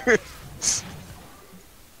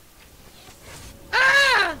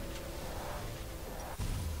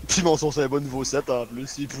 Pis mon son c'est un bon niveau 7 en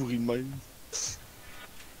plus, il est pourri de même.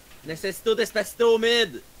 Necessito despacito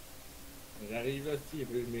mid! J'arrive là, si, et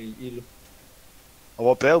puis je mets heal. On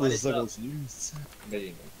va perdre Allez, si ça ça. continue.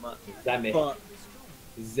 Ben, Ouais. jamais. Pas.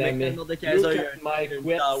 Jamais. Dans de Look Kaiser, il y a at my un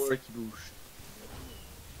quest. tower qui bouge.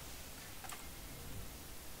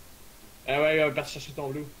 Ah ouais, va chercher ton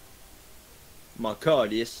blue. M'en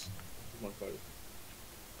calisse. Je m'en colle.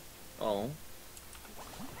 Oh.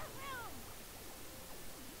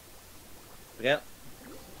 Prêt?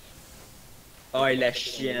 Oh, et la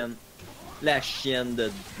chienne. La chienne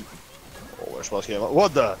de... Oh ouais, je pense qu'il y a... What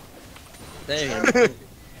the? Putain,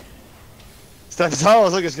 C'était bizarre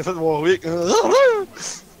ça, qu'est-ce qu'a fait Warwick?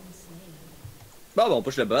 bon, on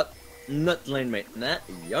push le bot. Notre lane maintenant.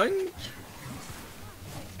 Yoink.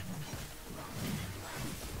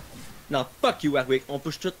 Non, fuck you, Warwick. On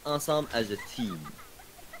push tout ensemble as a team.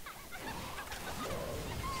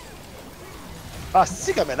 Ah,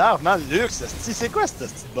 c'est comme énerve, man, Lux, c'est quoi ce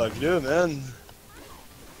petit bug-là, man?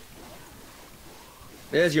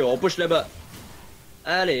 Let's go, on push le bot.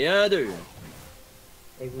 Allez, 1, 2.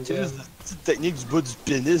 C'est juste la petite technique du bas du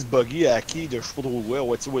pénis buggy à qui de je sais pas trop quoi,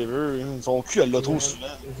 whatsoever. Son cul, elle l'a trop souvent.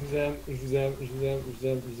 Je vous aime, je vous aime, je vous aime, je vous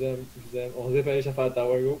aime, je vous aime, je vous aime. On se dépêche à faire le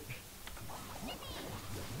tower, go.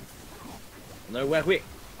 On a un Warwick.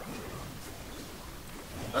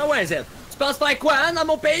 Ah ouais, Z. Tu penses faire quoi, hein, dans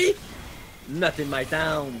mon pays? Not in my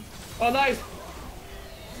town. Oh nice!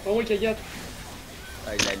 Pas moi qui get.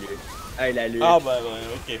 Hey, la lutte. Hey, la lutte. Ah, ben,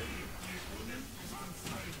 ok.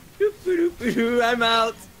 I'm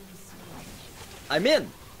out. I'm in.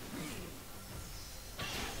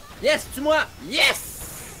 Yes, tue-moi.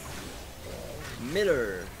 Yes!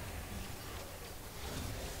 Miller.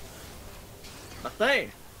 Martin,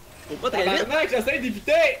 faut pas très vite. Tabarnak, j'essaie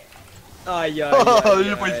d'éviter! Aïe, aïe, Ah, aïe,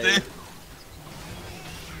 j'ai pas aïe. hésité.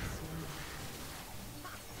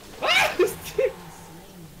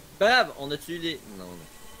 Brave, on a tué les... Non, non.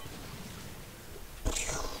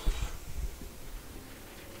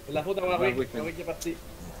 C'est la faute à Warwick. Warwick, man. Warwick est parti.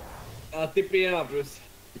 En TP1 en plus.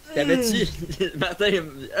 T'avais-tu... Martin,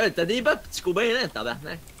 t'as des bottes petits cobains là,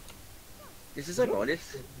 tabarnak. Qu'est-ce que c'est ça qu'on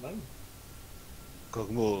laisse? Même.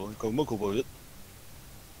 Koguma court pas vite.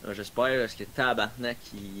 J'espère parce que tabarnak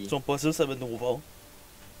Ils il... sont pas sûrs, ça va être nos forts.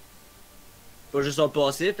 Pas juste son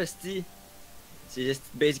passif, esti. C'est juste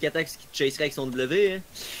basic attack qui te chasserait avec son W, hein.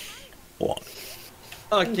 Ouais.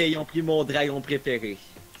 Ok, ils ont pris mon dragon préféré.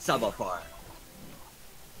 Ça va faire.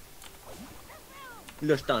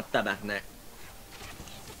 Là, je t'en tabarnak.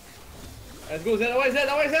 Let's go, Z, ah ouais, Z,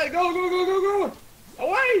 ah ouais, Z, go, go, go, go, go! Ah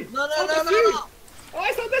ouais! Non, Saute non, non, dessus! non, non! Ah ouais,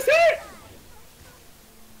 ils sont dessus!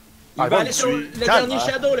 Il Ah, va bon, aller sur le calme, dernier hein.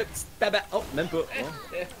 shadow, le petit tabac. Oh, même pas. Eh,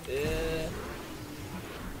 eh, eh.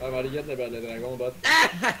 Ah, on va aller get le dragon, bot.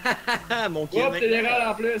 Oh. Mon kill, Oups, mec. t'es l'erreur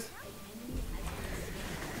en plus!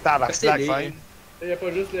 Tabac, slack, Télé. fin. Y'a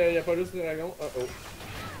pas juste le dragon. Oh oh.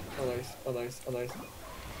 Oh nice, oh nice, oh nice.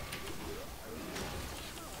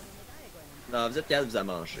 Non, vous êtes capable de vous à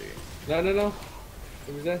manger. Non, non, non.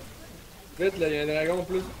 C'est vous êtes. Vite, là, y'a un dragon en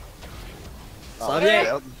plus. Ça vient.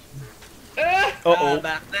 merde. Ah! Oh oh.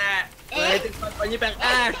 Tabarnak! Arrêtez de se faire pogner par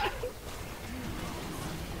H!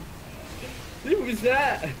 C'est où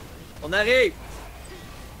ça? On arrive!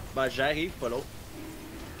 Bah, j'arrive, pas l'autre.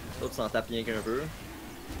 L'autre s'en tape rien qu'un peu.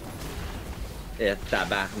 Et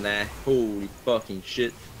tabarnak! Holy fucking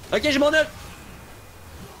shit! Ok, j'ai mon œuf!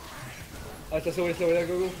 Ah, ça sauvé, là,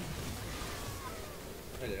 go, go.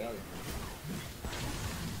 Allez, là.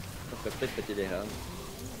 On peut peut-être péter les rames.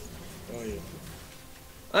 Oh, yeah.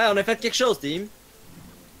 Ouais, on a fait quelque chose, team!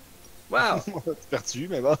 Wow! On a perdu,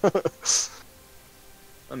 mais bon.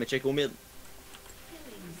 Ah, mais check au mid.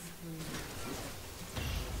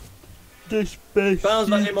 Despacito. Je pense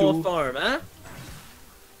vers mon farm, hein?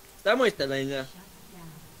 C'est à moi cette ligne-là.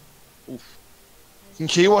 Ouf.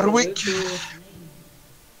 Ok, Warwick.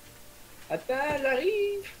 Attends,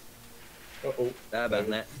 j'arrive! Oh oh.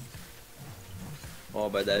 Tabarnak. Bon,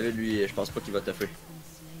 ben David, lui, je pense pas qu'il va te faire.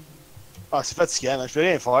 Ah, c'est fatigant, man. Je peux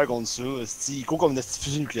rien faire contre ça. Esti, il court comme une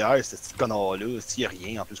fusil nucléaire, ce petit connard-là. Esti, il y a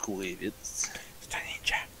rien en plus courir vite. C'est un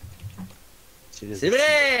ninja. C'est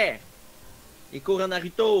vrai! Il court en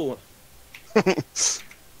Naruto!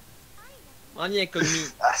 On y est commis.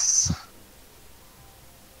 As.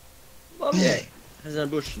 Pas bien. Fais un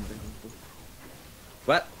bouche.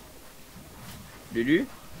 What? Lulu?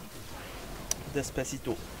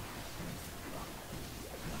 Despacito.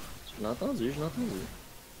 Je l'ai entendu, je l'ai entendu.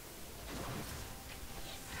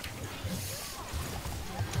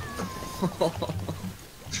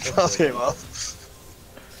 Je pense qu'il est mort.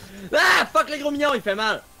 Ah! Fuck le gros mignon, il fait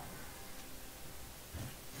mal!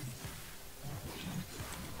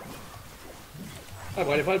 Ah,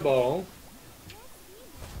 pour aller faire le baron.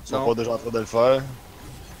 Ils sont Non. pas déjà en train de le faire.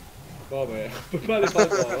 Bon, ben, on peut pas aller faire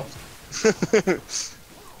le baron.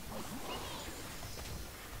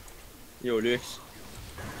 Yo, Lux.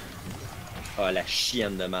 Oh, la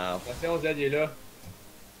chienne de merde. Attention, Z, il est là.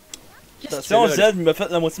 Attention, Qu'est-ce que tu fais là, Z, il m'a fait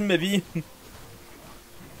la moitié de ma vie.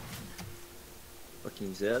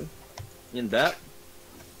 fucking Z? Viens de battre.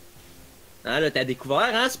 Hein, là, t'as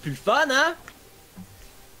découvert, hein? C'est plus le fun, hein?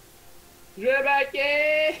 Je vais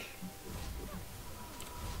backer!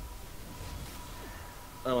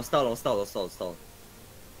 Ah, on stall, on stall, on stall, on stall.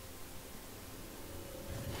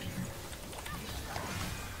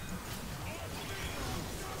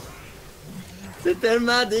 C'est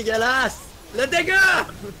tellement dégueulasse! Le dégât!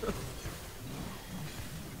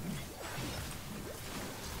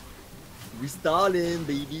 We stalling,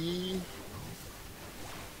 baby!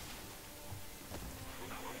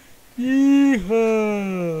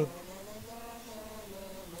 Yeehaw.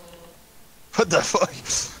 What the fuck?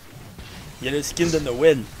 Il y a le skin de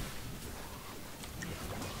Noël.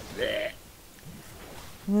 Ben.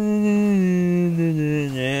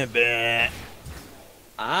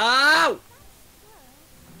 Ow!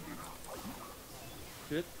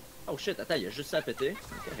 Shit. Oh shit, attends, il y a juste ça à péter.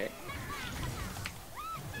 C'est correct.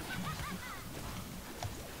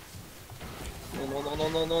 Non, non, non,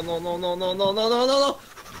 non, non, non, non, non, non, non, non, non, non, non!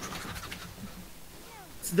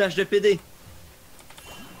 Petit dash de PD.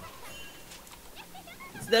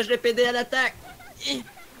 Petit dash de PD à l'attaque. Hi.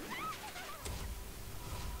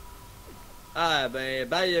 Ah ben,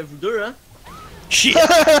 bye vous deux, hein? Shit!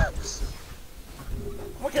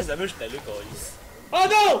 Moi, qu'est-ce que ça veut, j'étais là, Calis. Oh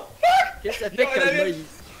non! Qu'est-ce que ça fait Yo, que David!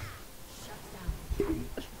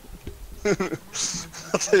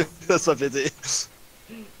 le gars, Ça se fait péter.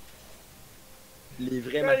 Les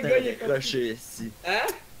vrais Ouais, matins le gars, il est auraient rushé ici. Hein?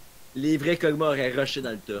 Les vrais Kog'Maw auraient rushé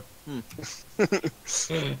dans le tas.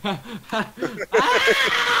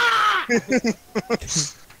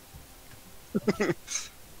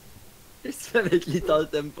 Qu'est-ce que tu fais avec Lethal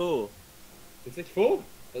Tempo? C'est ça qu'il faut?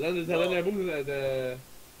 Ça donne un bout de...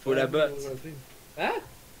 Faut la botte. Hein?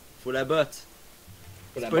 Faut la botte.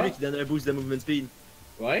 Faut la C'est pas lui botte? qui donne un boost de movement speed.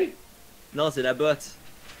 Ouais? Non, c'est la botte.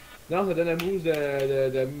 Non, ça donne un boost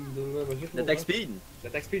L'attaque speed?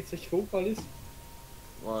 L'attaque speed, c'est ça qu'il faut, Paulus?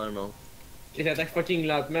 Ouais, non. Qui attaque fucking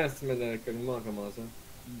lentement si tu mets le Kog'Maw en commençant.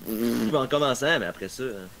 En commençant, mais après ça.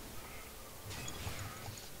 Hein.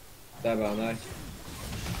 Tabarnak.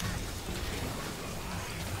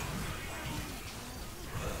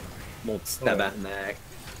 Mon petit tabarnak.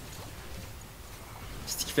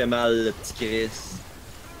 C'est qui fait mal, le petit Chris.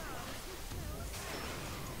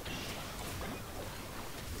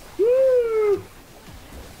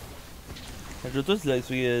 Je toi,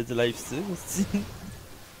 c'est du live stream aussi.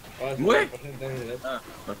 Ouais. c'est la prochaine dingue, là. Ah,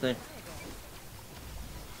 Martin.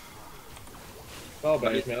 Oh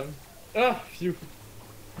ben, Ouais. man. Ah, phew.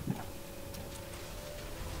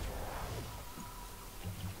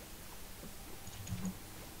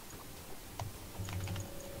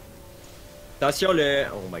 Attention le.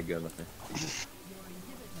 Oh my god, Martin.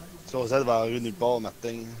 Son Z va arriver nulle part,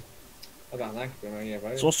 Martin. Tabarnak, je peux rien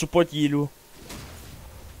faire. Son support, il est là.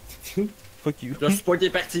 Fuck you. Le support est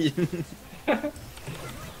parti.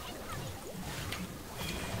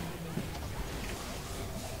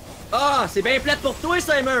 Ah, c'est bien plate pour toi,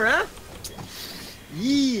 Simon, hein?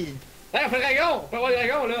 Yeah. Hey, on fait le dragon! On peut avoir le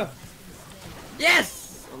dragon, là!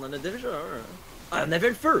 Yes! On en a déjà un. Hein. Ah, on avait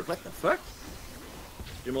le feu! What the fuck?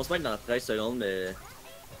 J'ai mon smite dans 13 secondes, mais.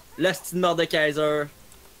 La petite mort de Kaiser.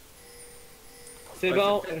 C'est Ouais,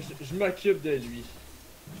 bon, je m'occupe de lui.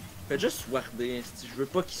 Faites juste warder, je veux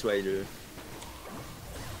pas qu'il soit là.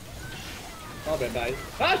 Oh ben bye.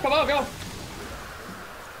 Ah, je peux pas encore!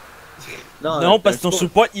 Non, parce que ton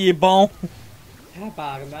support, il est bon.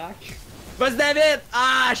 Tabarnak! Vas-y, David!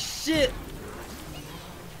 Ah, shit!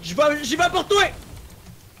 J'y vais pour toi!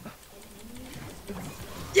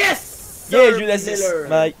 Yes! Yeah, Sir j'ai eu l'assist. Miller.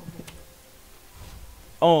 Bye.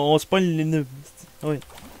 On spawn les nœuds. Oui.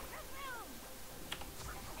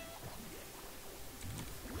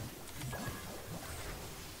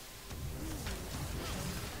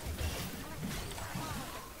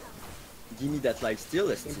 Give me that lifesteal,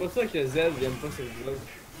 est-ce C'est que pas ça que Z vienne pas sur le jeu.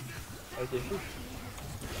 Ok, fou.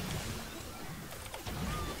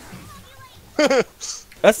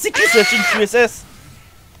 Ah, c'est qui ce film QSS?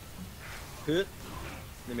 Venez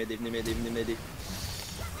m'aider, venez m'aider, venez m'aider.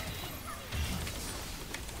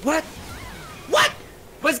 What? What?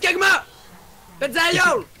 Vas-y, Kog'Maw! Faites un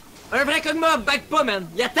yo! Un vrai Kog'Maw, back pas, man!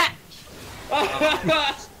 Il attaque!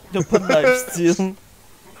 T'as pas de lifestyle.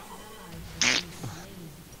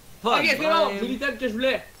 Ok, c'est bon, j'ai l'item que je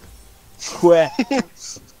voulais. Quoi?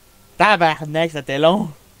 Tabarnak, c'était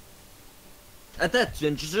long. Attends, tu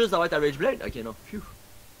viens juste d'avoir ta Rage Blade? Ok, non. Phew.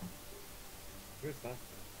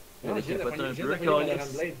 Non, Avec j'ai un la button poignée bleu, de la câlisse.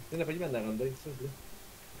 Ramblade. J'ai la poignée de la Ramblade, ça, je voulais.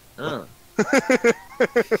 Ah.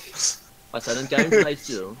 Ah, ça donne quand même du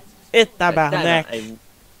lifesteal. Hein. Et tabarnak. Hey,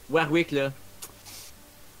 Warwick, là.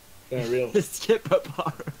 C'est un real. Est-ce qu'il a pas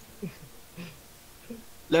peur?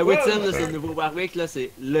 Le Whitson, là, c'est le nouveau Warwick, là,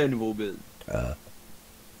 c'est le nouveau build.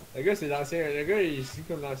 Le gars, c'est l'ancien. Le gars, il est ici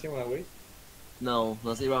comme l'ancien Huawei. Non,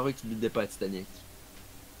 dans ces Warwick, tu buildais pas à Titanic.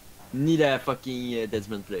 Ni la fucking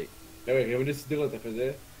Deadsman Play. Ah ouais, Revenus Hydra, ça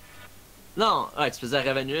faisait. Non, ouais, tu faisais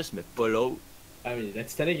Ravenous, mais pas l'autre. Ah, mais la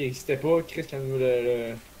Titanic n'existait pas, Chris, quand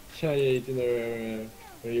quand il a été dans le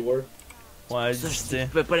rework. Ouais, Ça, je c'était.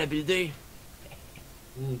 pouvais pas la builder.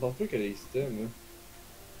 Je pense pas qu'elle existait, moi.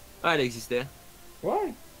 Ah, elle existait. Ouais!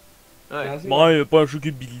 Ouais. Ah, c'est Bon, il y a pas un jeu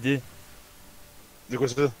qui buildé. C'est quoi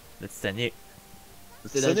ça? Le Titanic.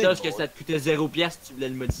 C'est dans le cas que ça te coûtait 0$ si tu voulais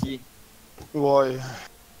le modifier. Ouais.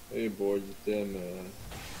 Hey boy, item.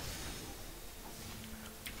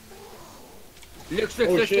 Lux,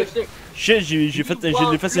 Oh, shit. Shit, j'ai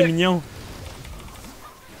fait c'est mignon.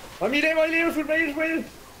 Ah, mais il est, faut le payer, je vais.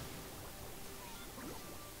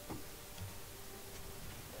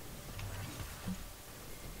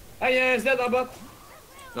 Ah, il y a un Z en bas.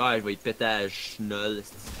 Ouais, je vais y péter à chenol.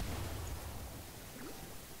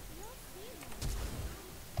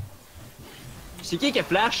 C'est qui a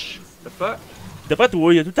flash? The fuck? D'après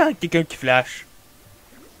toi, il y a tout le temps quelqu'un qui flash.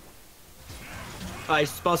 Ah,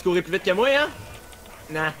 est-ce que tu penses courir plus vite que moi, hein?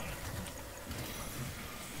 Nah.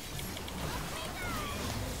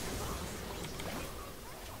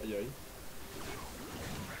 Aïe aïe.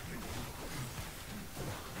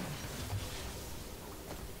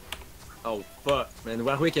 Oh fuck, man,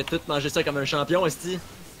 Warwick a tout mangé ça comme un champion, esti.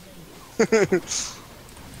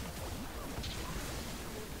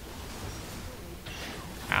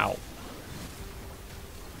 Ow.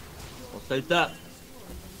 On se fait le temps.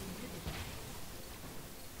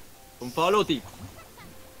 Faut me follow, team.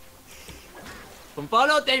 Faut me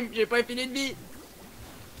follow, team. J'ai pas fini de vie.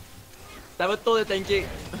 Ça va de tour de tanker.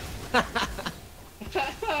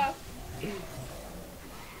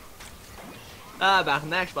 Ah,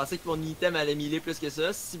 barnac, je pensais que mon item allait miler plus que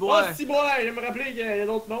ça. Si Oh, bois. si, boy! Je me rappeler qu'il y a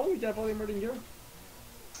d'autres mondes qui apportent des Murdingers.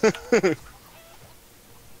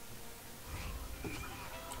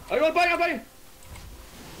 Allez, on le perd!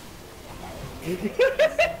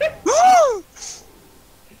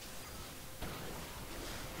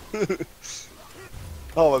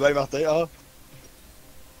 Oh, bah, Martin, ah.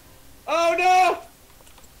 Oh no!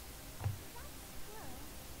 An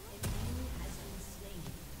enemy has been slain.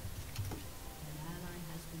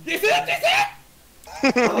 T'es ça!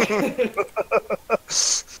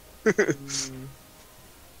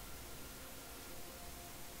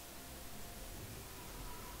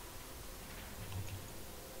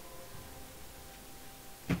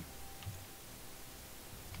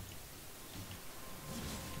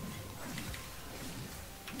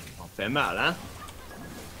 On fait mal, hein?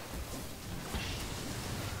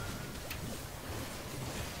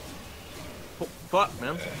 Oh, fuck,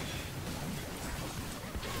 man.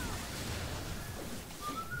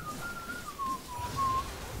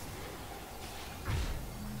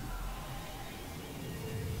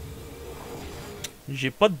 J'ai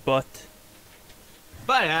pas de bot.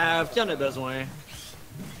 Pas grave, qui en a besoin?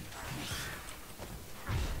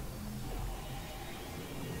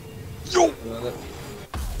 Yo!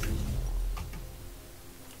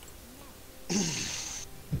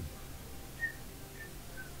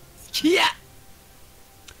 Qui a?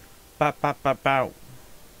 Pow.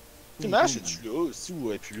 Comment es-tu là? Si ou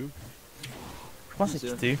elle est plus là? Je pense que c'est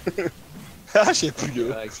quitté. Ah, je sais plus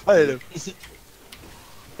là. Ah, elle est là.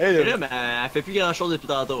 Elle est Là, là. mais elle fait plus grand chose depuis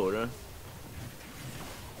tantôt, là.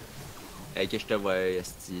 Hey, que je te vois,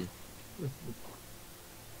 esti. Je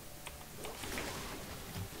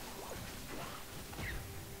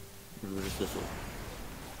veux juste ça.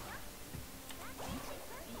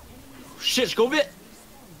 Shit, je cours vite!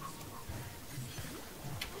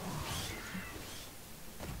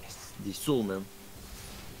 Des sauts, man.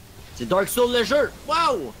 C'est Dark Souls le jeu!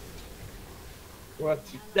 Wow! What?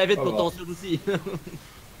 David Oh, pour ton wow. tour aussi.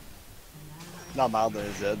 Non, merde,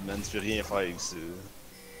 un Z, man, tu peux rien faire avec ça.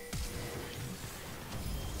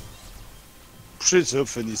 Poussez ça pour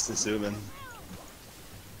finir ça, man.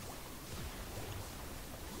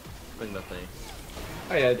 Pas de matin.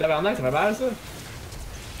 Hey, tabarnak, ça fait mal ça?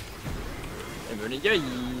 Eh ben, les gars,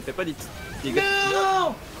 il fait pas des petits dégâts.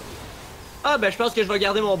 Non! Ah, ben, je pense que je vais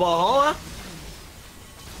garder mon baron, hein.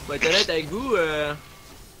 Je vais être honnête avec vous, je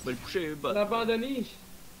vais le coucher, On a abandonné.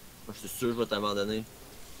 C'est sûr, je vais t'abandonner.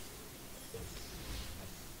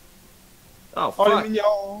 Oh, Oh, le fuck!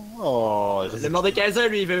 mignon! Oh, Le Mordekaiser,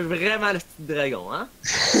 lui, il veut vraiment le petit dragon, hein?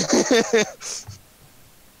 C'est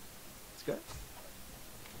quoi?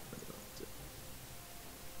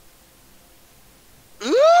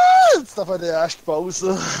 Petite affaire de hache qui passe,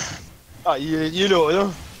 là. Ah, il est là, là.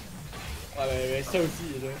 Ah, ben, ça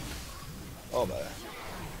aussi, là. Oh, ben.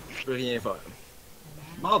 Je peux rien faire.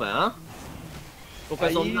 Bon, ben, hein? Faut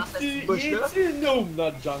faire son dans cette petite bouche-là. Il est-tu noob,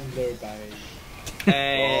 notre jungler, pareil?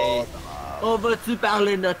 Hey! On va-tu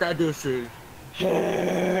parler de notre ADC?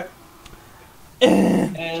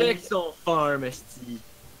 Check son farm, esti.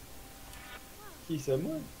 Qui ça,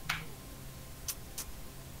 moi?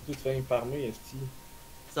 Tout fait me farmer, esti.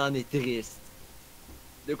 C'en est triste.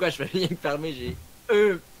 De quoi je fais rien que farmer, j'ai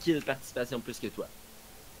un kill participation plus que toi.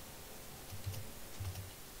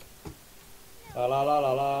 Ah là là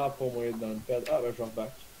là là, pour moi être dans le pad. Ah, ben, je vais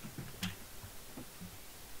reback.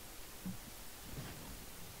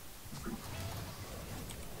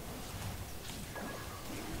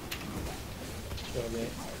 Je reviens.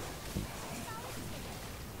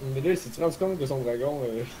 Mais là, c'est-tu rendu compte que son dragon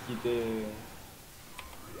qui était.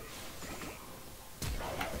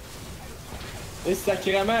 Et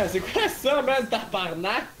sacrément, c'est quoi ça, man,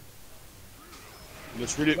 tabarnak? Il m'a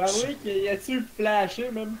tué les. Ben oui, y a-tu flashé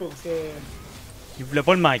même pour ça? Il voulait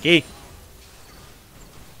pas le manquer.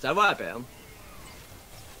 Ça va à peine.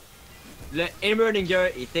 Le Heimerdinger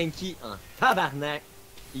est tanky en tabarnak.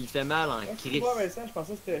 Il fait mal en crise. Moi, Vincent, je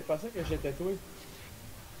pensais que j'étais toi.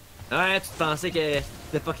 Ouais, tu te pensais que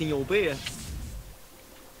c'était fucking OP, hein?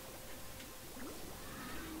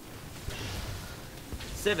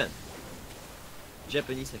 Seven.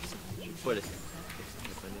 Japanese, ça fait ça. J'ai pas laissé.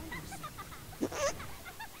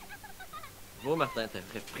 Bon, Martin,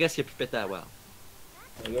 t'aurais presque pu péter à voir.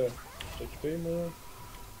 Là, je suis occupé, moi.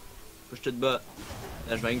 Faut que je te bats.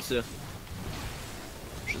 Là, je vais rien que ça.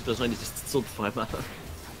 J'ai juste besoin des petits sauts pour faire mal.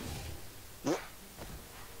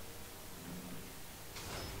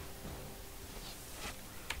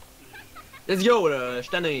 Let's go, là. Je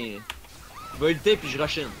suis tanné. Je vais ulter puis je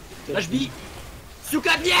rush in. Là, je vis.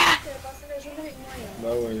 Souka bien! Tu as passé la journée avec moi, là.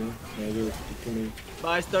 Bah ouais, hein. Mais là, c'est tout.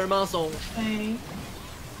 Bah, c'est un mensonge. Ben,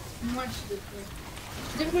 moi, je suis déprimée. Je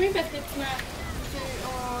suis déprimée parce que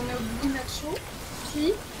on a oublié notre show,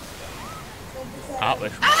 puis... Ah,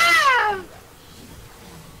 ouais.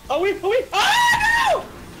 Ah oui, ah oui! Ah non!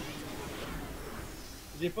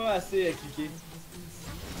 J'ai pas assez cliqué.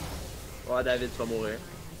 Ouais, David, tu vas mourir.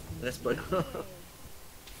 Reste pas là.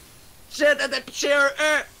 Shit, t'as pitché un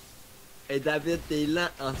 1! Et David, t'es lent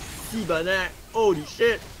en si bonheur. Holy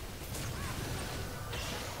shit!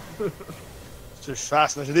 Ce que je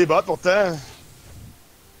fasse, mais j'ai des bots pourtant.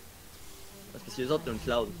 Parce que c'est les autres qui ont une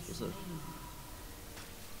cloud, c'est pour ça.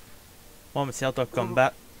 Bon, mais c'est out of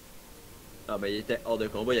combat. Ah, ben il était hors de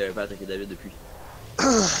combat, il avait pas attaqué David depuis. Ah,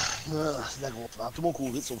 c'est de la grosse merde. Tout le monde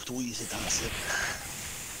court vite sauf toi, c'est temps-ci.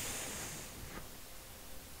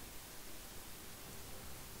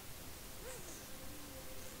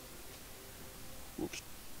 Oups.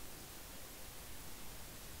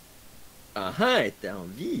 Ah ah, t'es en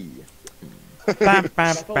vie! Pam,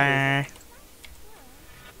 pam, pam.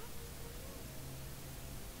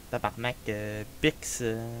 Tabarnak, Pix.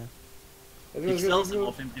 Pixel, c'est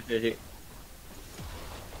mon film préféré.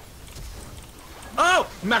 Oh!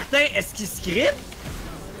 Martin, est-ce qu'il script?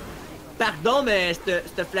 Pardon, mais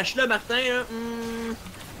cette flash-là, Martin, là,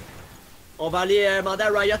 on va aller demander à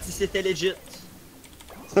Riot si c'était legit.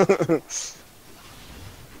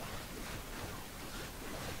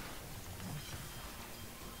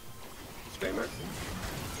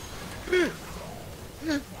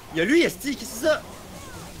 Y'a lui, Esti, qu'est-ce que c'est ça?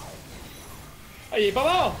 Ah, il est pas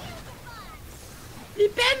mort!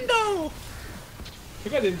 Nintendo! C'est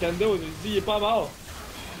quoi Nintendo? Il dit il est pas mort.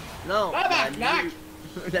 Non! Ah, bah, clac!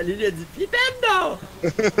 La Lily a dit Nintendo!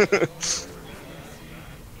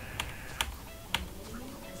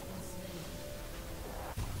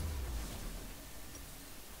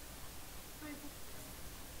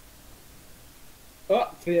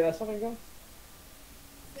 Ah, tu fais la soirée encore?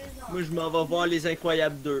 Moi, je m'en vais voir les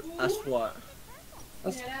Incroyables 2 à soir.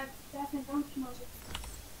 Il y a la petite à 50 qui mangeait.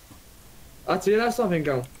 Ah, tu es là à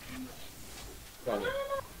 150.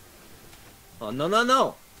 Oh non, non,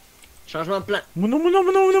 non! Changement de plan. Non, non, non, non,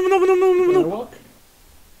 non, non, non, non, non, non, Dans le non. walk?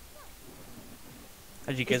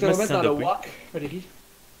 Ah, j'ai Qu'est-ce qu'on quasiment va mettre dans 600 le de walk, Valérie?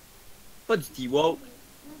 Pas du T-Walk.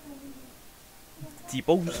 Petit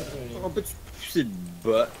pause. On peut-tu pousser le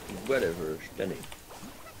bas? Whatever, je suis tanné.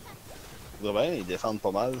 Ouais, ben, ils défendent pas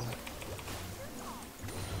mal.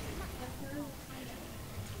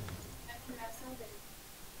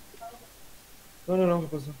 Non, non, non,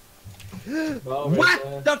 fais pas ça. Bon, What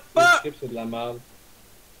the fuck? script, c'est de la merde.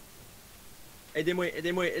 Aidez-moi,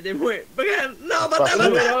 aidez-moi, aidez-moi! Bren! Non, Pas va-t'en, ça.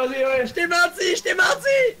 va-t'en! Vas-y, ouais. Je t'ai menti, je t'ai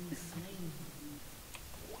menti!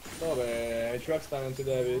 Bon, ben, un truck, c'est en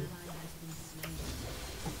David.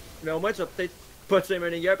 Mais au moins, tu vas peut-être pas tuer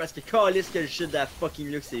Merlinger parce que calisse que le shit de la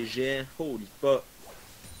fucking Luke, c'est géant. Holy fuck.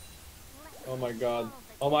 Oh my god.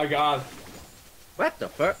 Oh my god. What the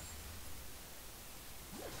fuck?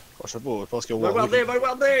 Oh, je sais pas, je pense qu'il y a Va le guarder, va le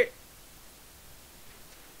guarder!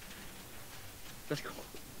 Parce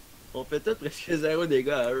qu'on fait tout presque 0 dégâts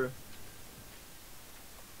à eux.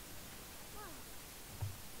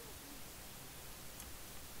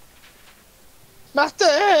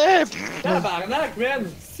 Martin! Tabarnak,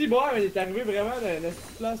 man! Si bon, il est arrivé vraiment dans la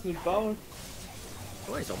petite place nulle part. Ouais,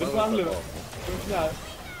 ils sont Je pas vais prendre le. vraiment Au final.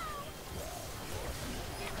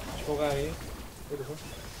 Je comprends rien. Quoi de ça?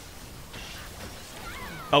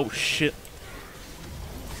 Oh shit.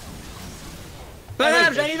 Pas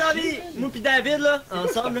grave, j'arrive dans la vie! Moi pis David là,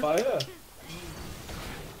 ensemble là. Là.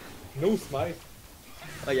 No smite.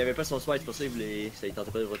 Ah, il y avait pas son smite, c'est pour ça il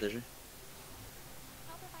tentait pas de le protéger.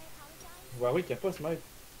 Ouais, oui, qu'il n'y a pas smite.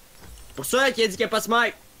 Pour ça qu'il a dit qu'il n'y a pas de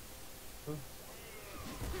smite!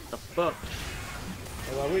 T'as pas.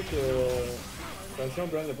 On va avouer que. Attention,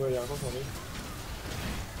 Brian n'a pas encore son nez.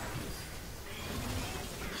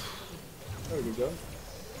 Oh, le gars.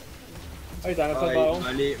 Hey, t'arrêtes pas de baron.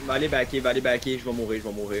 Va aller backer, je vais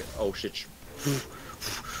mourir. Oh shit.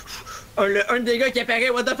 Un des gars qui apparaît,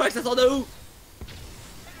 what the fuck, ça sort de où?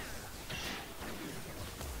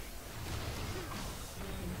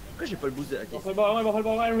 Pourquoi j'ai pas le boost de. On Ok. fait le baron, on va faire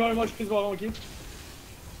le baron, moi je pris le baron, ok?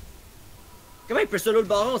 Comment il peut solo le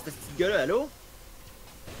baron, ce petit gars-là, allô?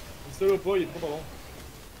 Il solo pas, il est trop pas bon.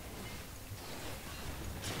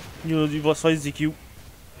 Il va se faire ZQ.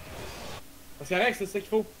 C'est correct, c'est ça qu'il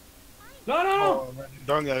faut. Non, non, non! Oh,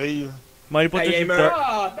 Dung arrive. Mais il est pas Hey, touché le gamer. top.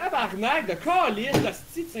 Ah, tabarnak de calice, la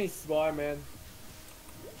style de Saint-Cyber, man.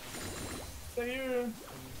 Sérieux, là?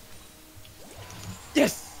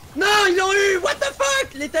 Yes! Non, ils l'ont eu! What the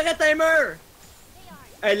fuck? Les turret timers!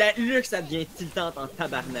 Hey, la luxe, ça devient tiltante en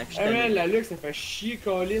tabarnak. Je Hey man, t'aime. la luxe, ça fait chier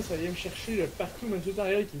calice, ça vient me chercher de partout, même tout en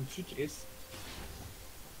réel qui me tue, Chris.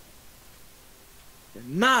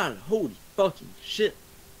 Mal! Holy fucking shit!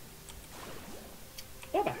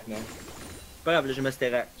 Tabarnak. Pas grave, là, j'ai ma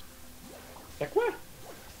Sterac. T'as quoi?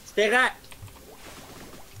 Sterac!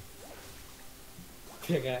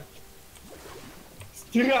 Stirac.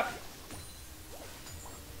 Stirac!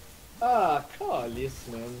 Ah, calice,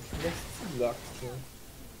 man. Merci de lock, ça.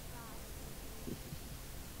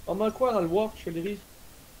 On met quoi dans le walk, Choulerie?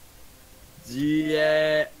 Du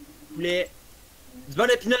poulet. Du beurre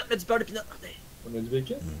de pinot, mets du beurre de pinot. Martin. On a du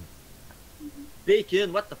bacon?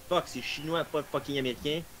 Bacon, what the fuck? C'est chinois, pas fucking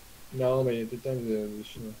américain. Non, mais il y a tout le temps de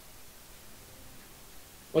chinois.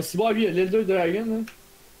 Oh, c'est bon, lui, il y a l'aile 2 de Dragon, là.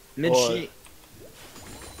 Mets du Ouais. chien.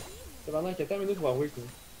 C'est pendant qu'il y a 10 minutes pour Warwick, là.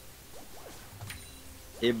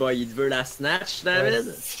 Et bah, il te veut la snatch,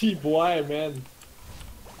 David? Si, boire, man.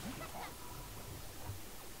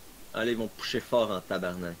 Allez, ils vont pusher fort en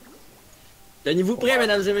tabarnak. Tenez-vous prêts,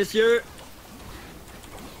 mesdames et messieurs?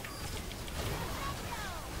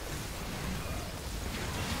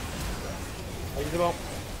 Ok, c'est bon.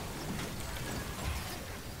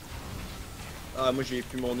 Ah, moi j'ai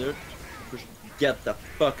plus mon œuf. Faut que je get the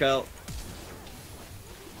fuck out.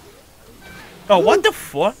 Oh, what the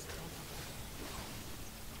fuck?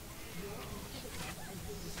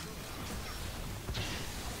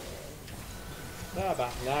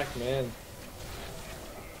 Tabarnak, man.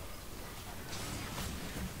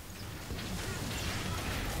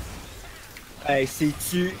 Hey,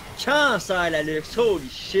 c'est-tu cancer la luxe? Holy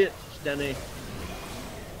shit, je suis donné.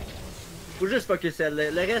 Faut juste focus sur le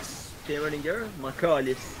reste, t'es Rollinger, m'en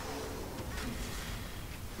calisse.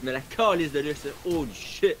 Mais la calice de luxe, holy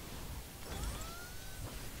shit.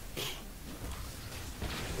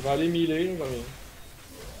 On va aller miller, là, comme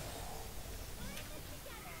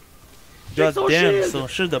God son damn, shield. son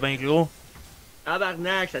shield de ben gros.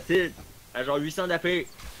 Tabarnak, ça tilt. À genre 800 d'AP.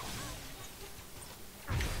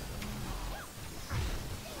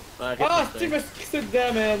 Arrête, Ah, Martin. c'est que je me suis crissé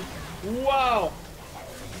dedans, man. Wow!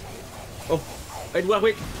 Oh, hey,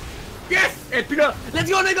 Warwick. Yes! Et puis là, let's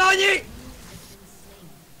go, on a gagné!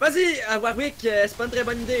 Vas-y, Warwick, c'est pas une très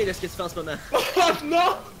bonne idée, là, ce que tu fais en ce moment. Oh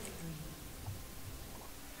non!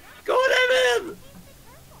 Go, David!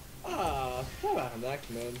 Ah, tabarnak,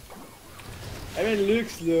 man. Eh ben,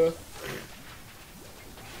 luxe, là.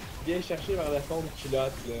 Viens chercher vers le fond de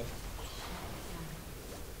culotte, là.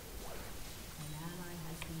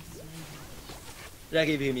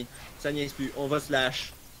 J'arrive, Rémi. Ça niaise plus. On va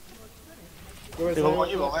slash. Ouais, Ils ça, vont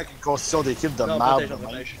avoir avec une constitution d'équipe de Non, marde. protège, on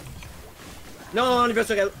protège. Non, non, on y va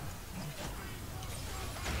sur elle.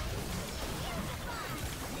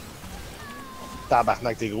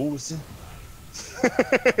 Tabarnak, t'es gros aussi.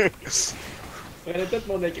 Prenez peut-être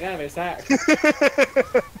mon écran, mais ça.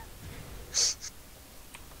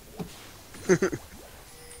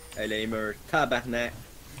 Elle est meurt. Tabarnak.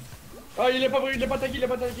 Oh, il l'a pas pris, il l'a pas attaqué, il l'a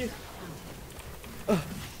pas attaqué.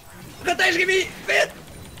 Protège, Rémi! Vite!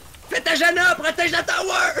 Fais ta Jana! Protège la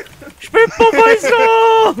tower! Je peux pas faire ça!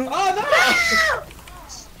 Oh non!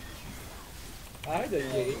 Arrête de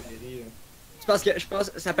virer, là. C'est parce que je pense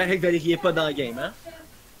que ça paraît que Valérie est pas dans le game, hein?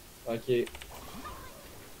 Ok.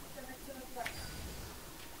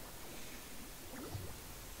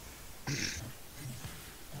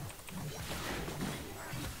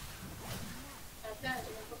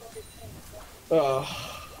 Ah.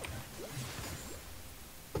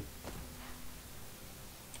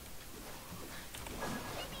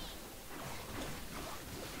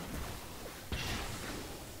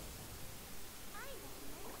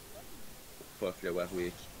 Fuck le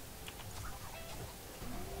Warwick.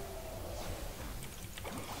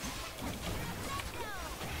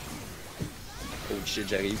 Oh shit,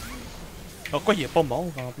 j'arrive. Pourquoi il est pas mort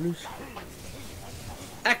en plus?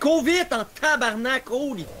 À court vite en tabarnak!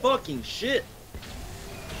 Holy fucking shit!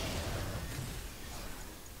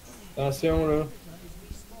 Attention, là.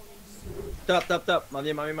 Top, top, top! M'en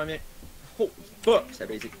viens, m'en viens, m'en viens. Oh fuck! Ça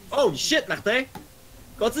basic. Holy shit, Martin!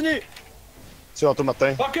 Continue! Tu es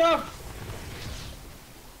Martin. Fuck off!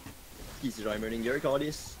 Qui c'est genre Merlinger,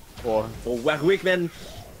 Calice? Ouais. Oh Warwick, man!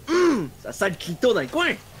 Ça sent le clito dans le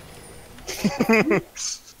coin!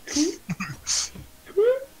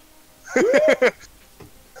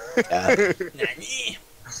 Nani?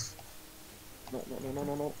 Non, non, non, non,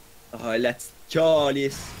 non, non. Ah, la petite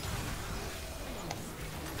calice.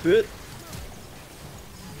 Pute.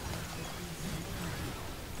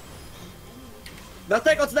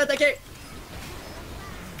 Martin, continue d'attaquer!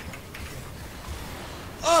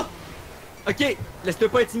 Oh! Ok, laisse-toi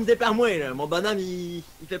pas intimider par moi, là. Mon bonhomme, il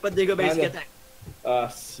fait pas de dégâts basic là. attack. Ah,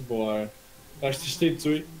 si bon. Ouais. Ah, je t'ai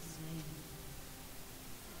tué.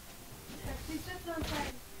 Ça fait 705.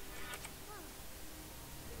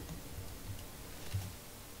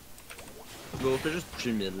 Bon, fais juste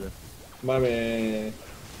pusher le mid, là. Ouais, mais.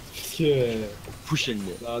 Parce que. Pusher le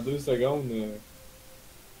mid. Dans 2 secondes.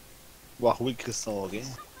 Warwick Chris son rien.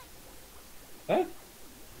 Hein?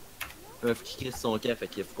 Faut qu'il crisse son camp, fait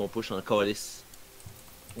qu'il faut qu'on push en calice.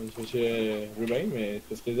 Je veux bien, mais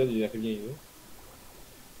parce que Z il arrive bien là.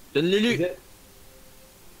 Donne l'élu! Z.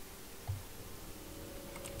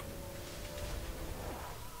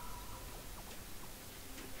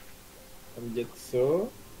 Ça me guette ça.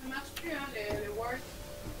 Ça marche plus, hein, le Word.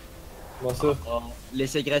 Comment ça? Oh,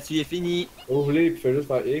 l'essai gratuit est fini. Ouvre-les puis fais juste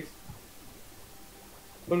faire X.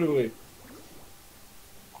 Pas l'ouvrir.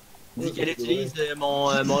 Dis qu'elle utilise mon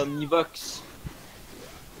Omnivox.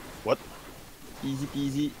 What? Easy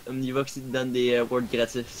peasy. Omnivox, il te donne des words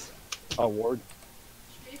gratis. Ah, Word.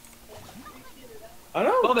 Ah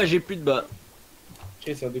non! Bon, ben j'ai plus de bas.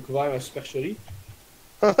 Ok, ça a découvert ma supercherie.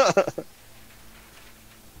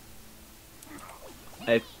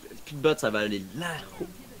 Hey, plus de bots, ça va aller là. Oh,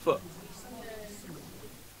 fuck.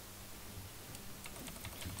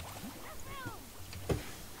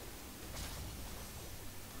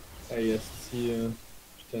 Hey, si.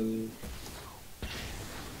 Putain de.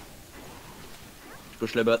 Je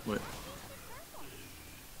push le bot, moi.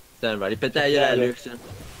 Putain, je vais aller péter la gueule à la luxe.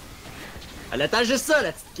 Elle attend juste ça,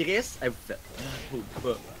 la petite Chris. Elle vous fait. Oh,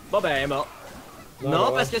 fuck. Bon, ben, elle est morte.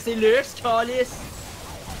 Non, parce que c'est luxe, calice.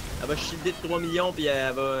 Elle va shielder de 3 millions, puis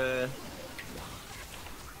elle va.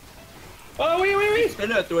 Ah oui, oui, oui! Qu'est-ce que tu fais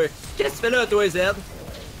là, toi? Qu'est-ce que tu fais là, toi, Z?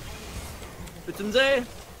 Peux-tu me dire?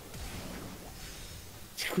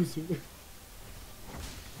 C'est quoi ça?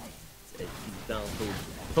 C'est tantôt.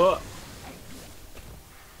 Pas!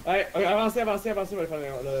 Hey, avancez, avancez, avancez, on va le faire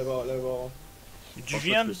le bon. Du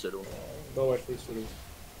viens. Solo. Bon, ouais, je fais le solo.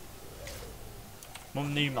 M'en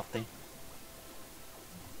venez, Martin.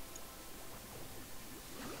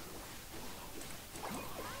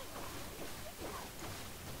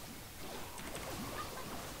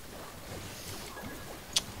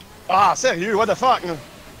 Ah, sérieux, what the fuck, là?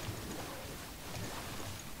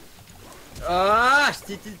 Ah!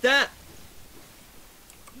 C'était tout le temps!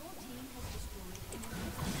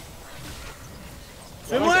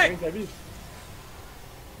 C'est moi! J'arrive.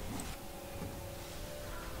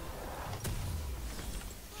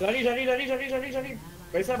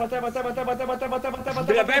 Vincent, va-t'en. Je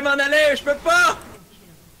voulais bien m'en aller, je peux pas!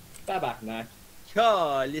 Tabarnak.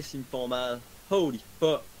 Calice, ils me font mal. Holy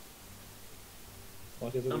fuck.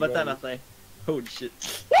 En va-t'en, Martin. Holy shit.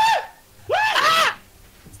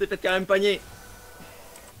 Tu t'es fait quand même pogner.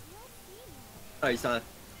 Ah, ils se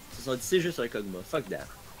sont dit c'est juste un Kog'Maw. Fuck that.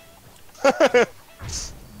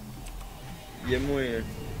 Il est moins.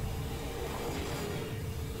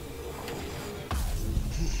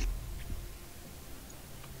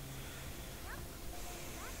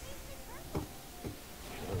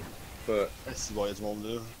 Fuck. Ah, si bon, y'a du monde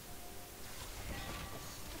là.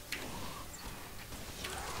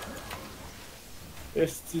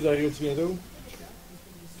 Est-ce que tu arrives bientôt?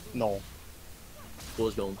 Non.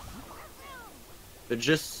 3 secondes. Faites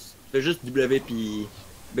juste W puis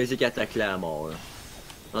basic attack là à mort. Là.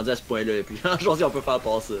 Rendu à ce point-là, et puis aujourd'hui on peut faire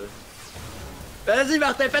passer ça. Vas-y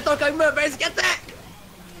Martin, fais ton Kog'Maw, basic attack!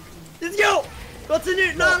 Let's go!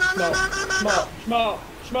 Continue! Non! Je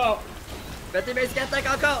suis mort. Fais tes basic attack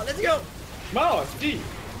encore, let's go! Mort, ski!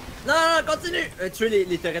 Non, continue! Tuer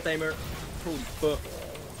les turret timers. Holy fuck.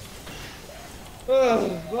 Ah,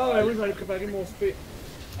 bon, ben oui, je vais aller préparer mon souper.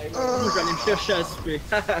 Hey, Je vais aller me chercher à souper.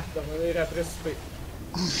 je vais revenir après souper.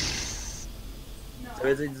 Ça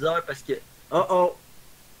veut dire 10 heures parce que. Oh oh!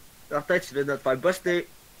 Martin, tu viens de te faire buster.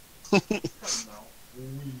 Oui.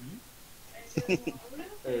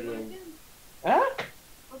 Hein?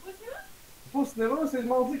 On va pas cinéma? Pas au cinéma, c'est le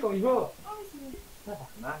mardi qu'on y va. Ah oui, c'est vrai.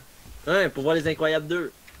 Tabarnak. Ouais, pour voir les Incroyables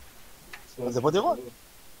 2. C'est pas des rois?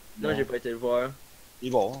 Non, j'ai pas été le voir.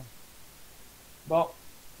 Ils vont. Bon,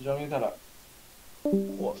 je reviens tout à l'heure.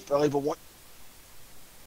 Ouais, c'est pareil pour moi.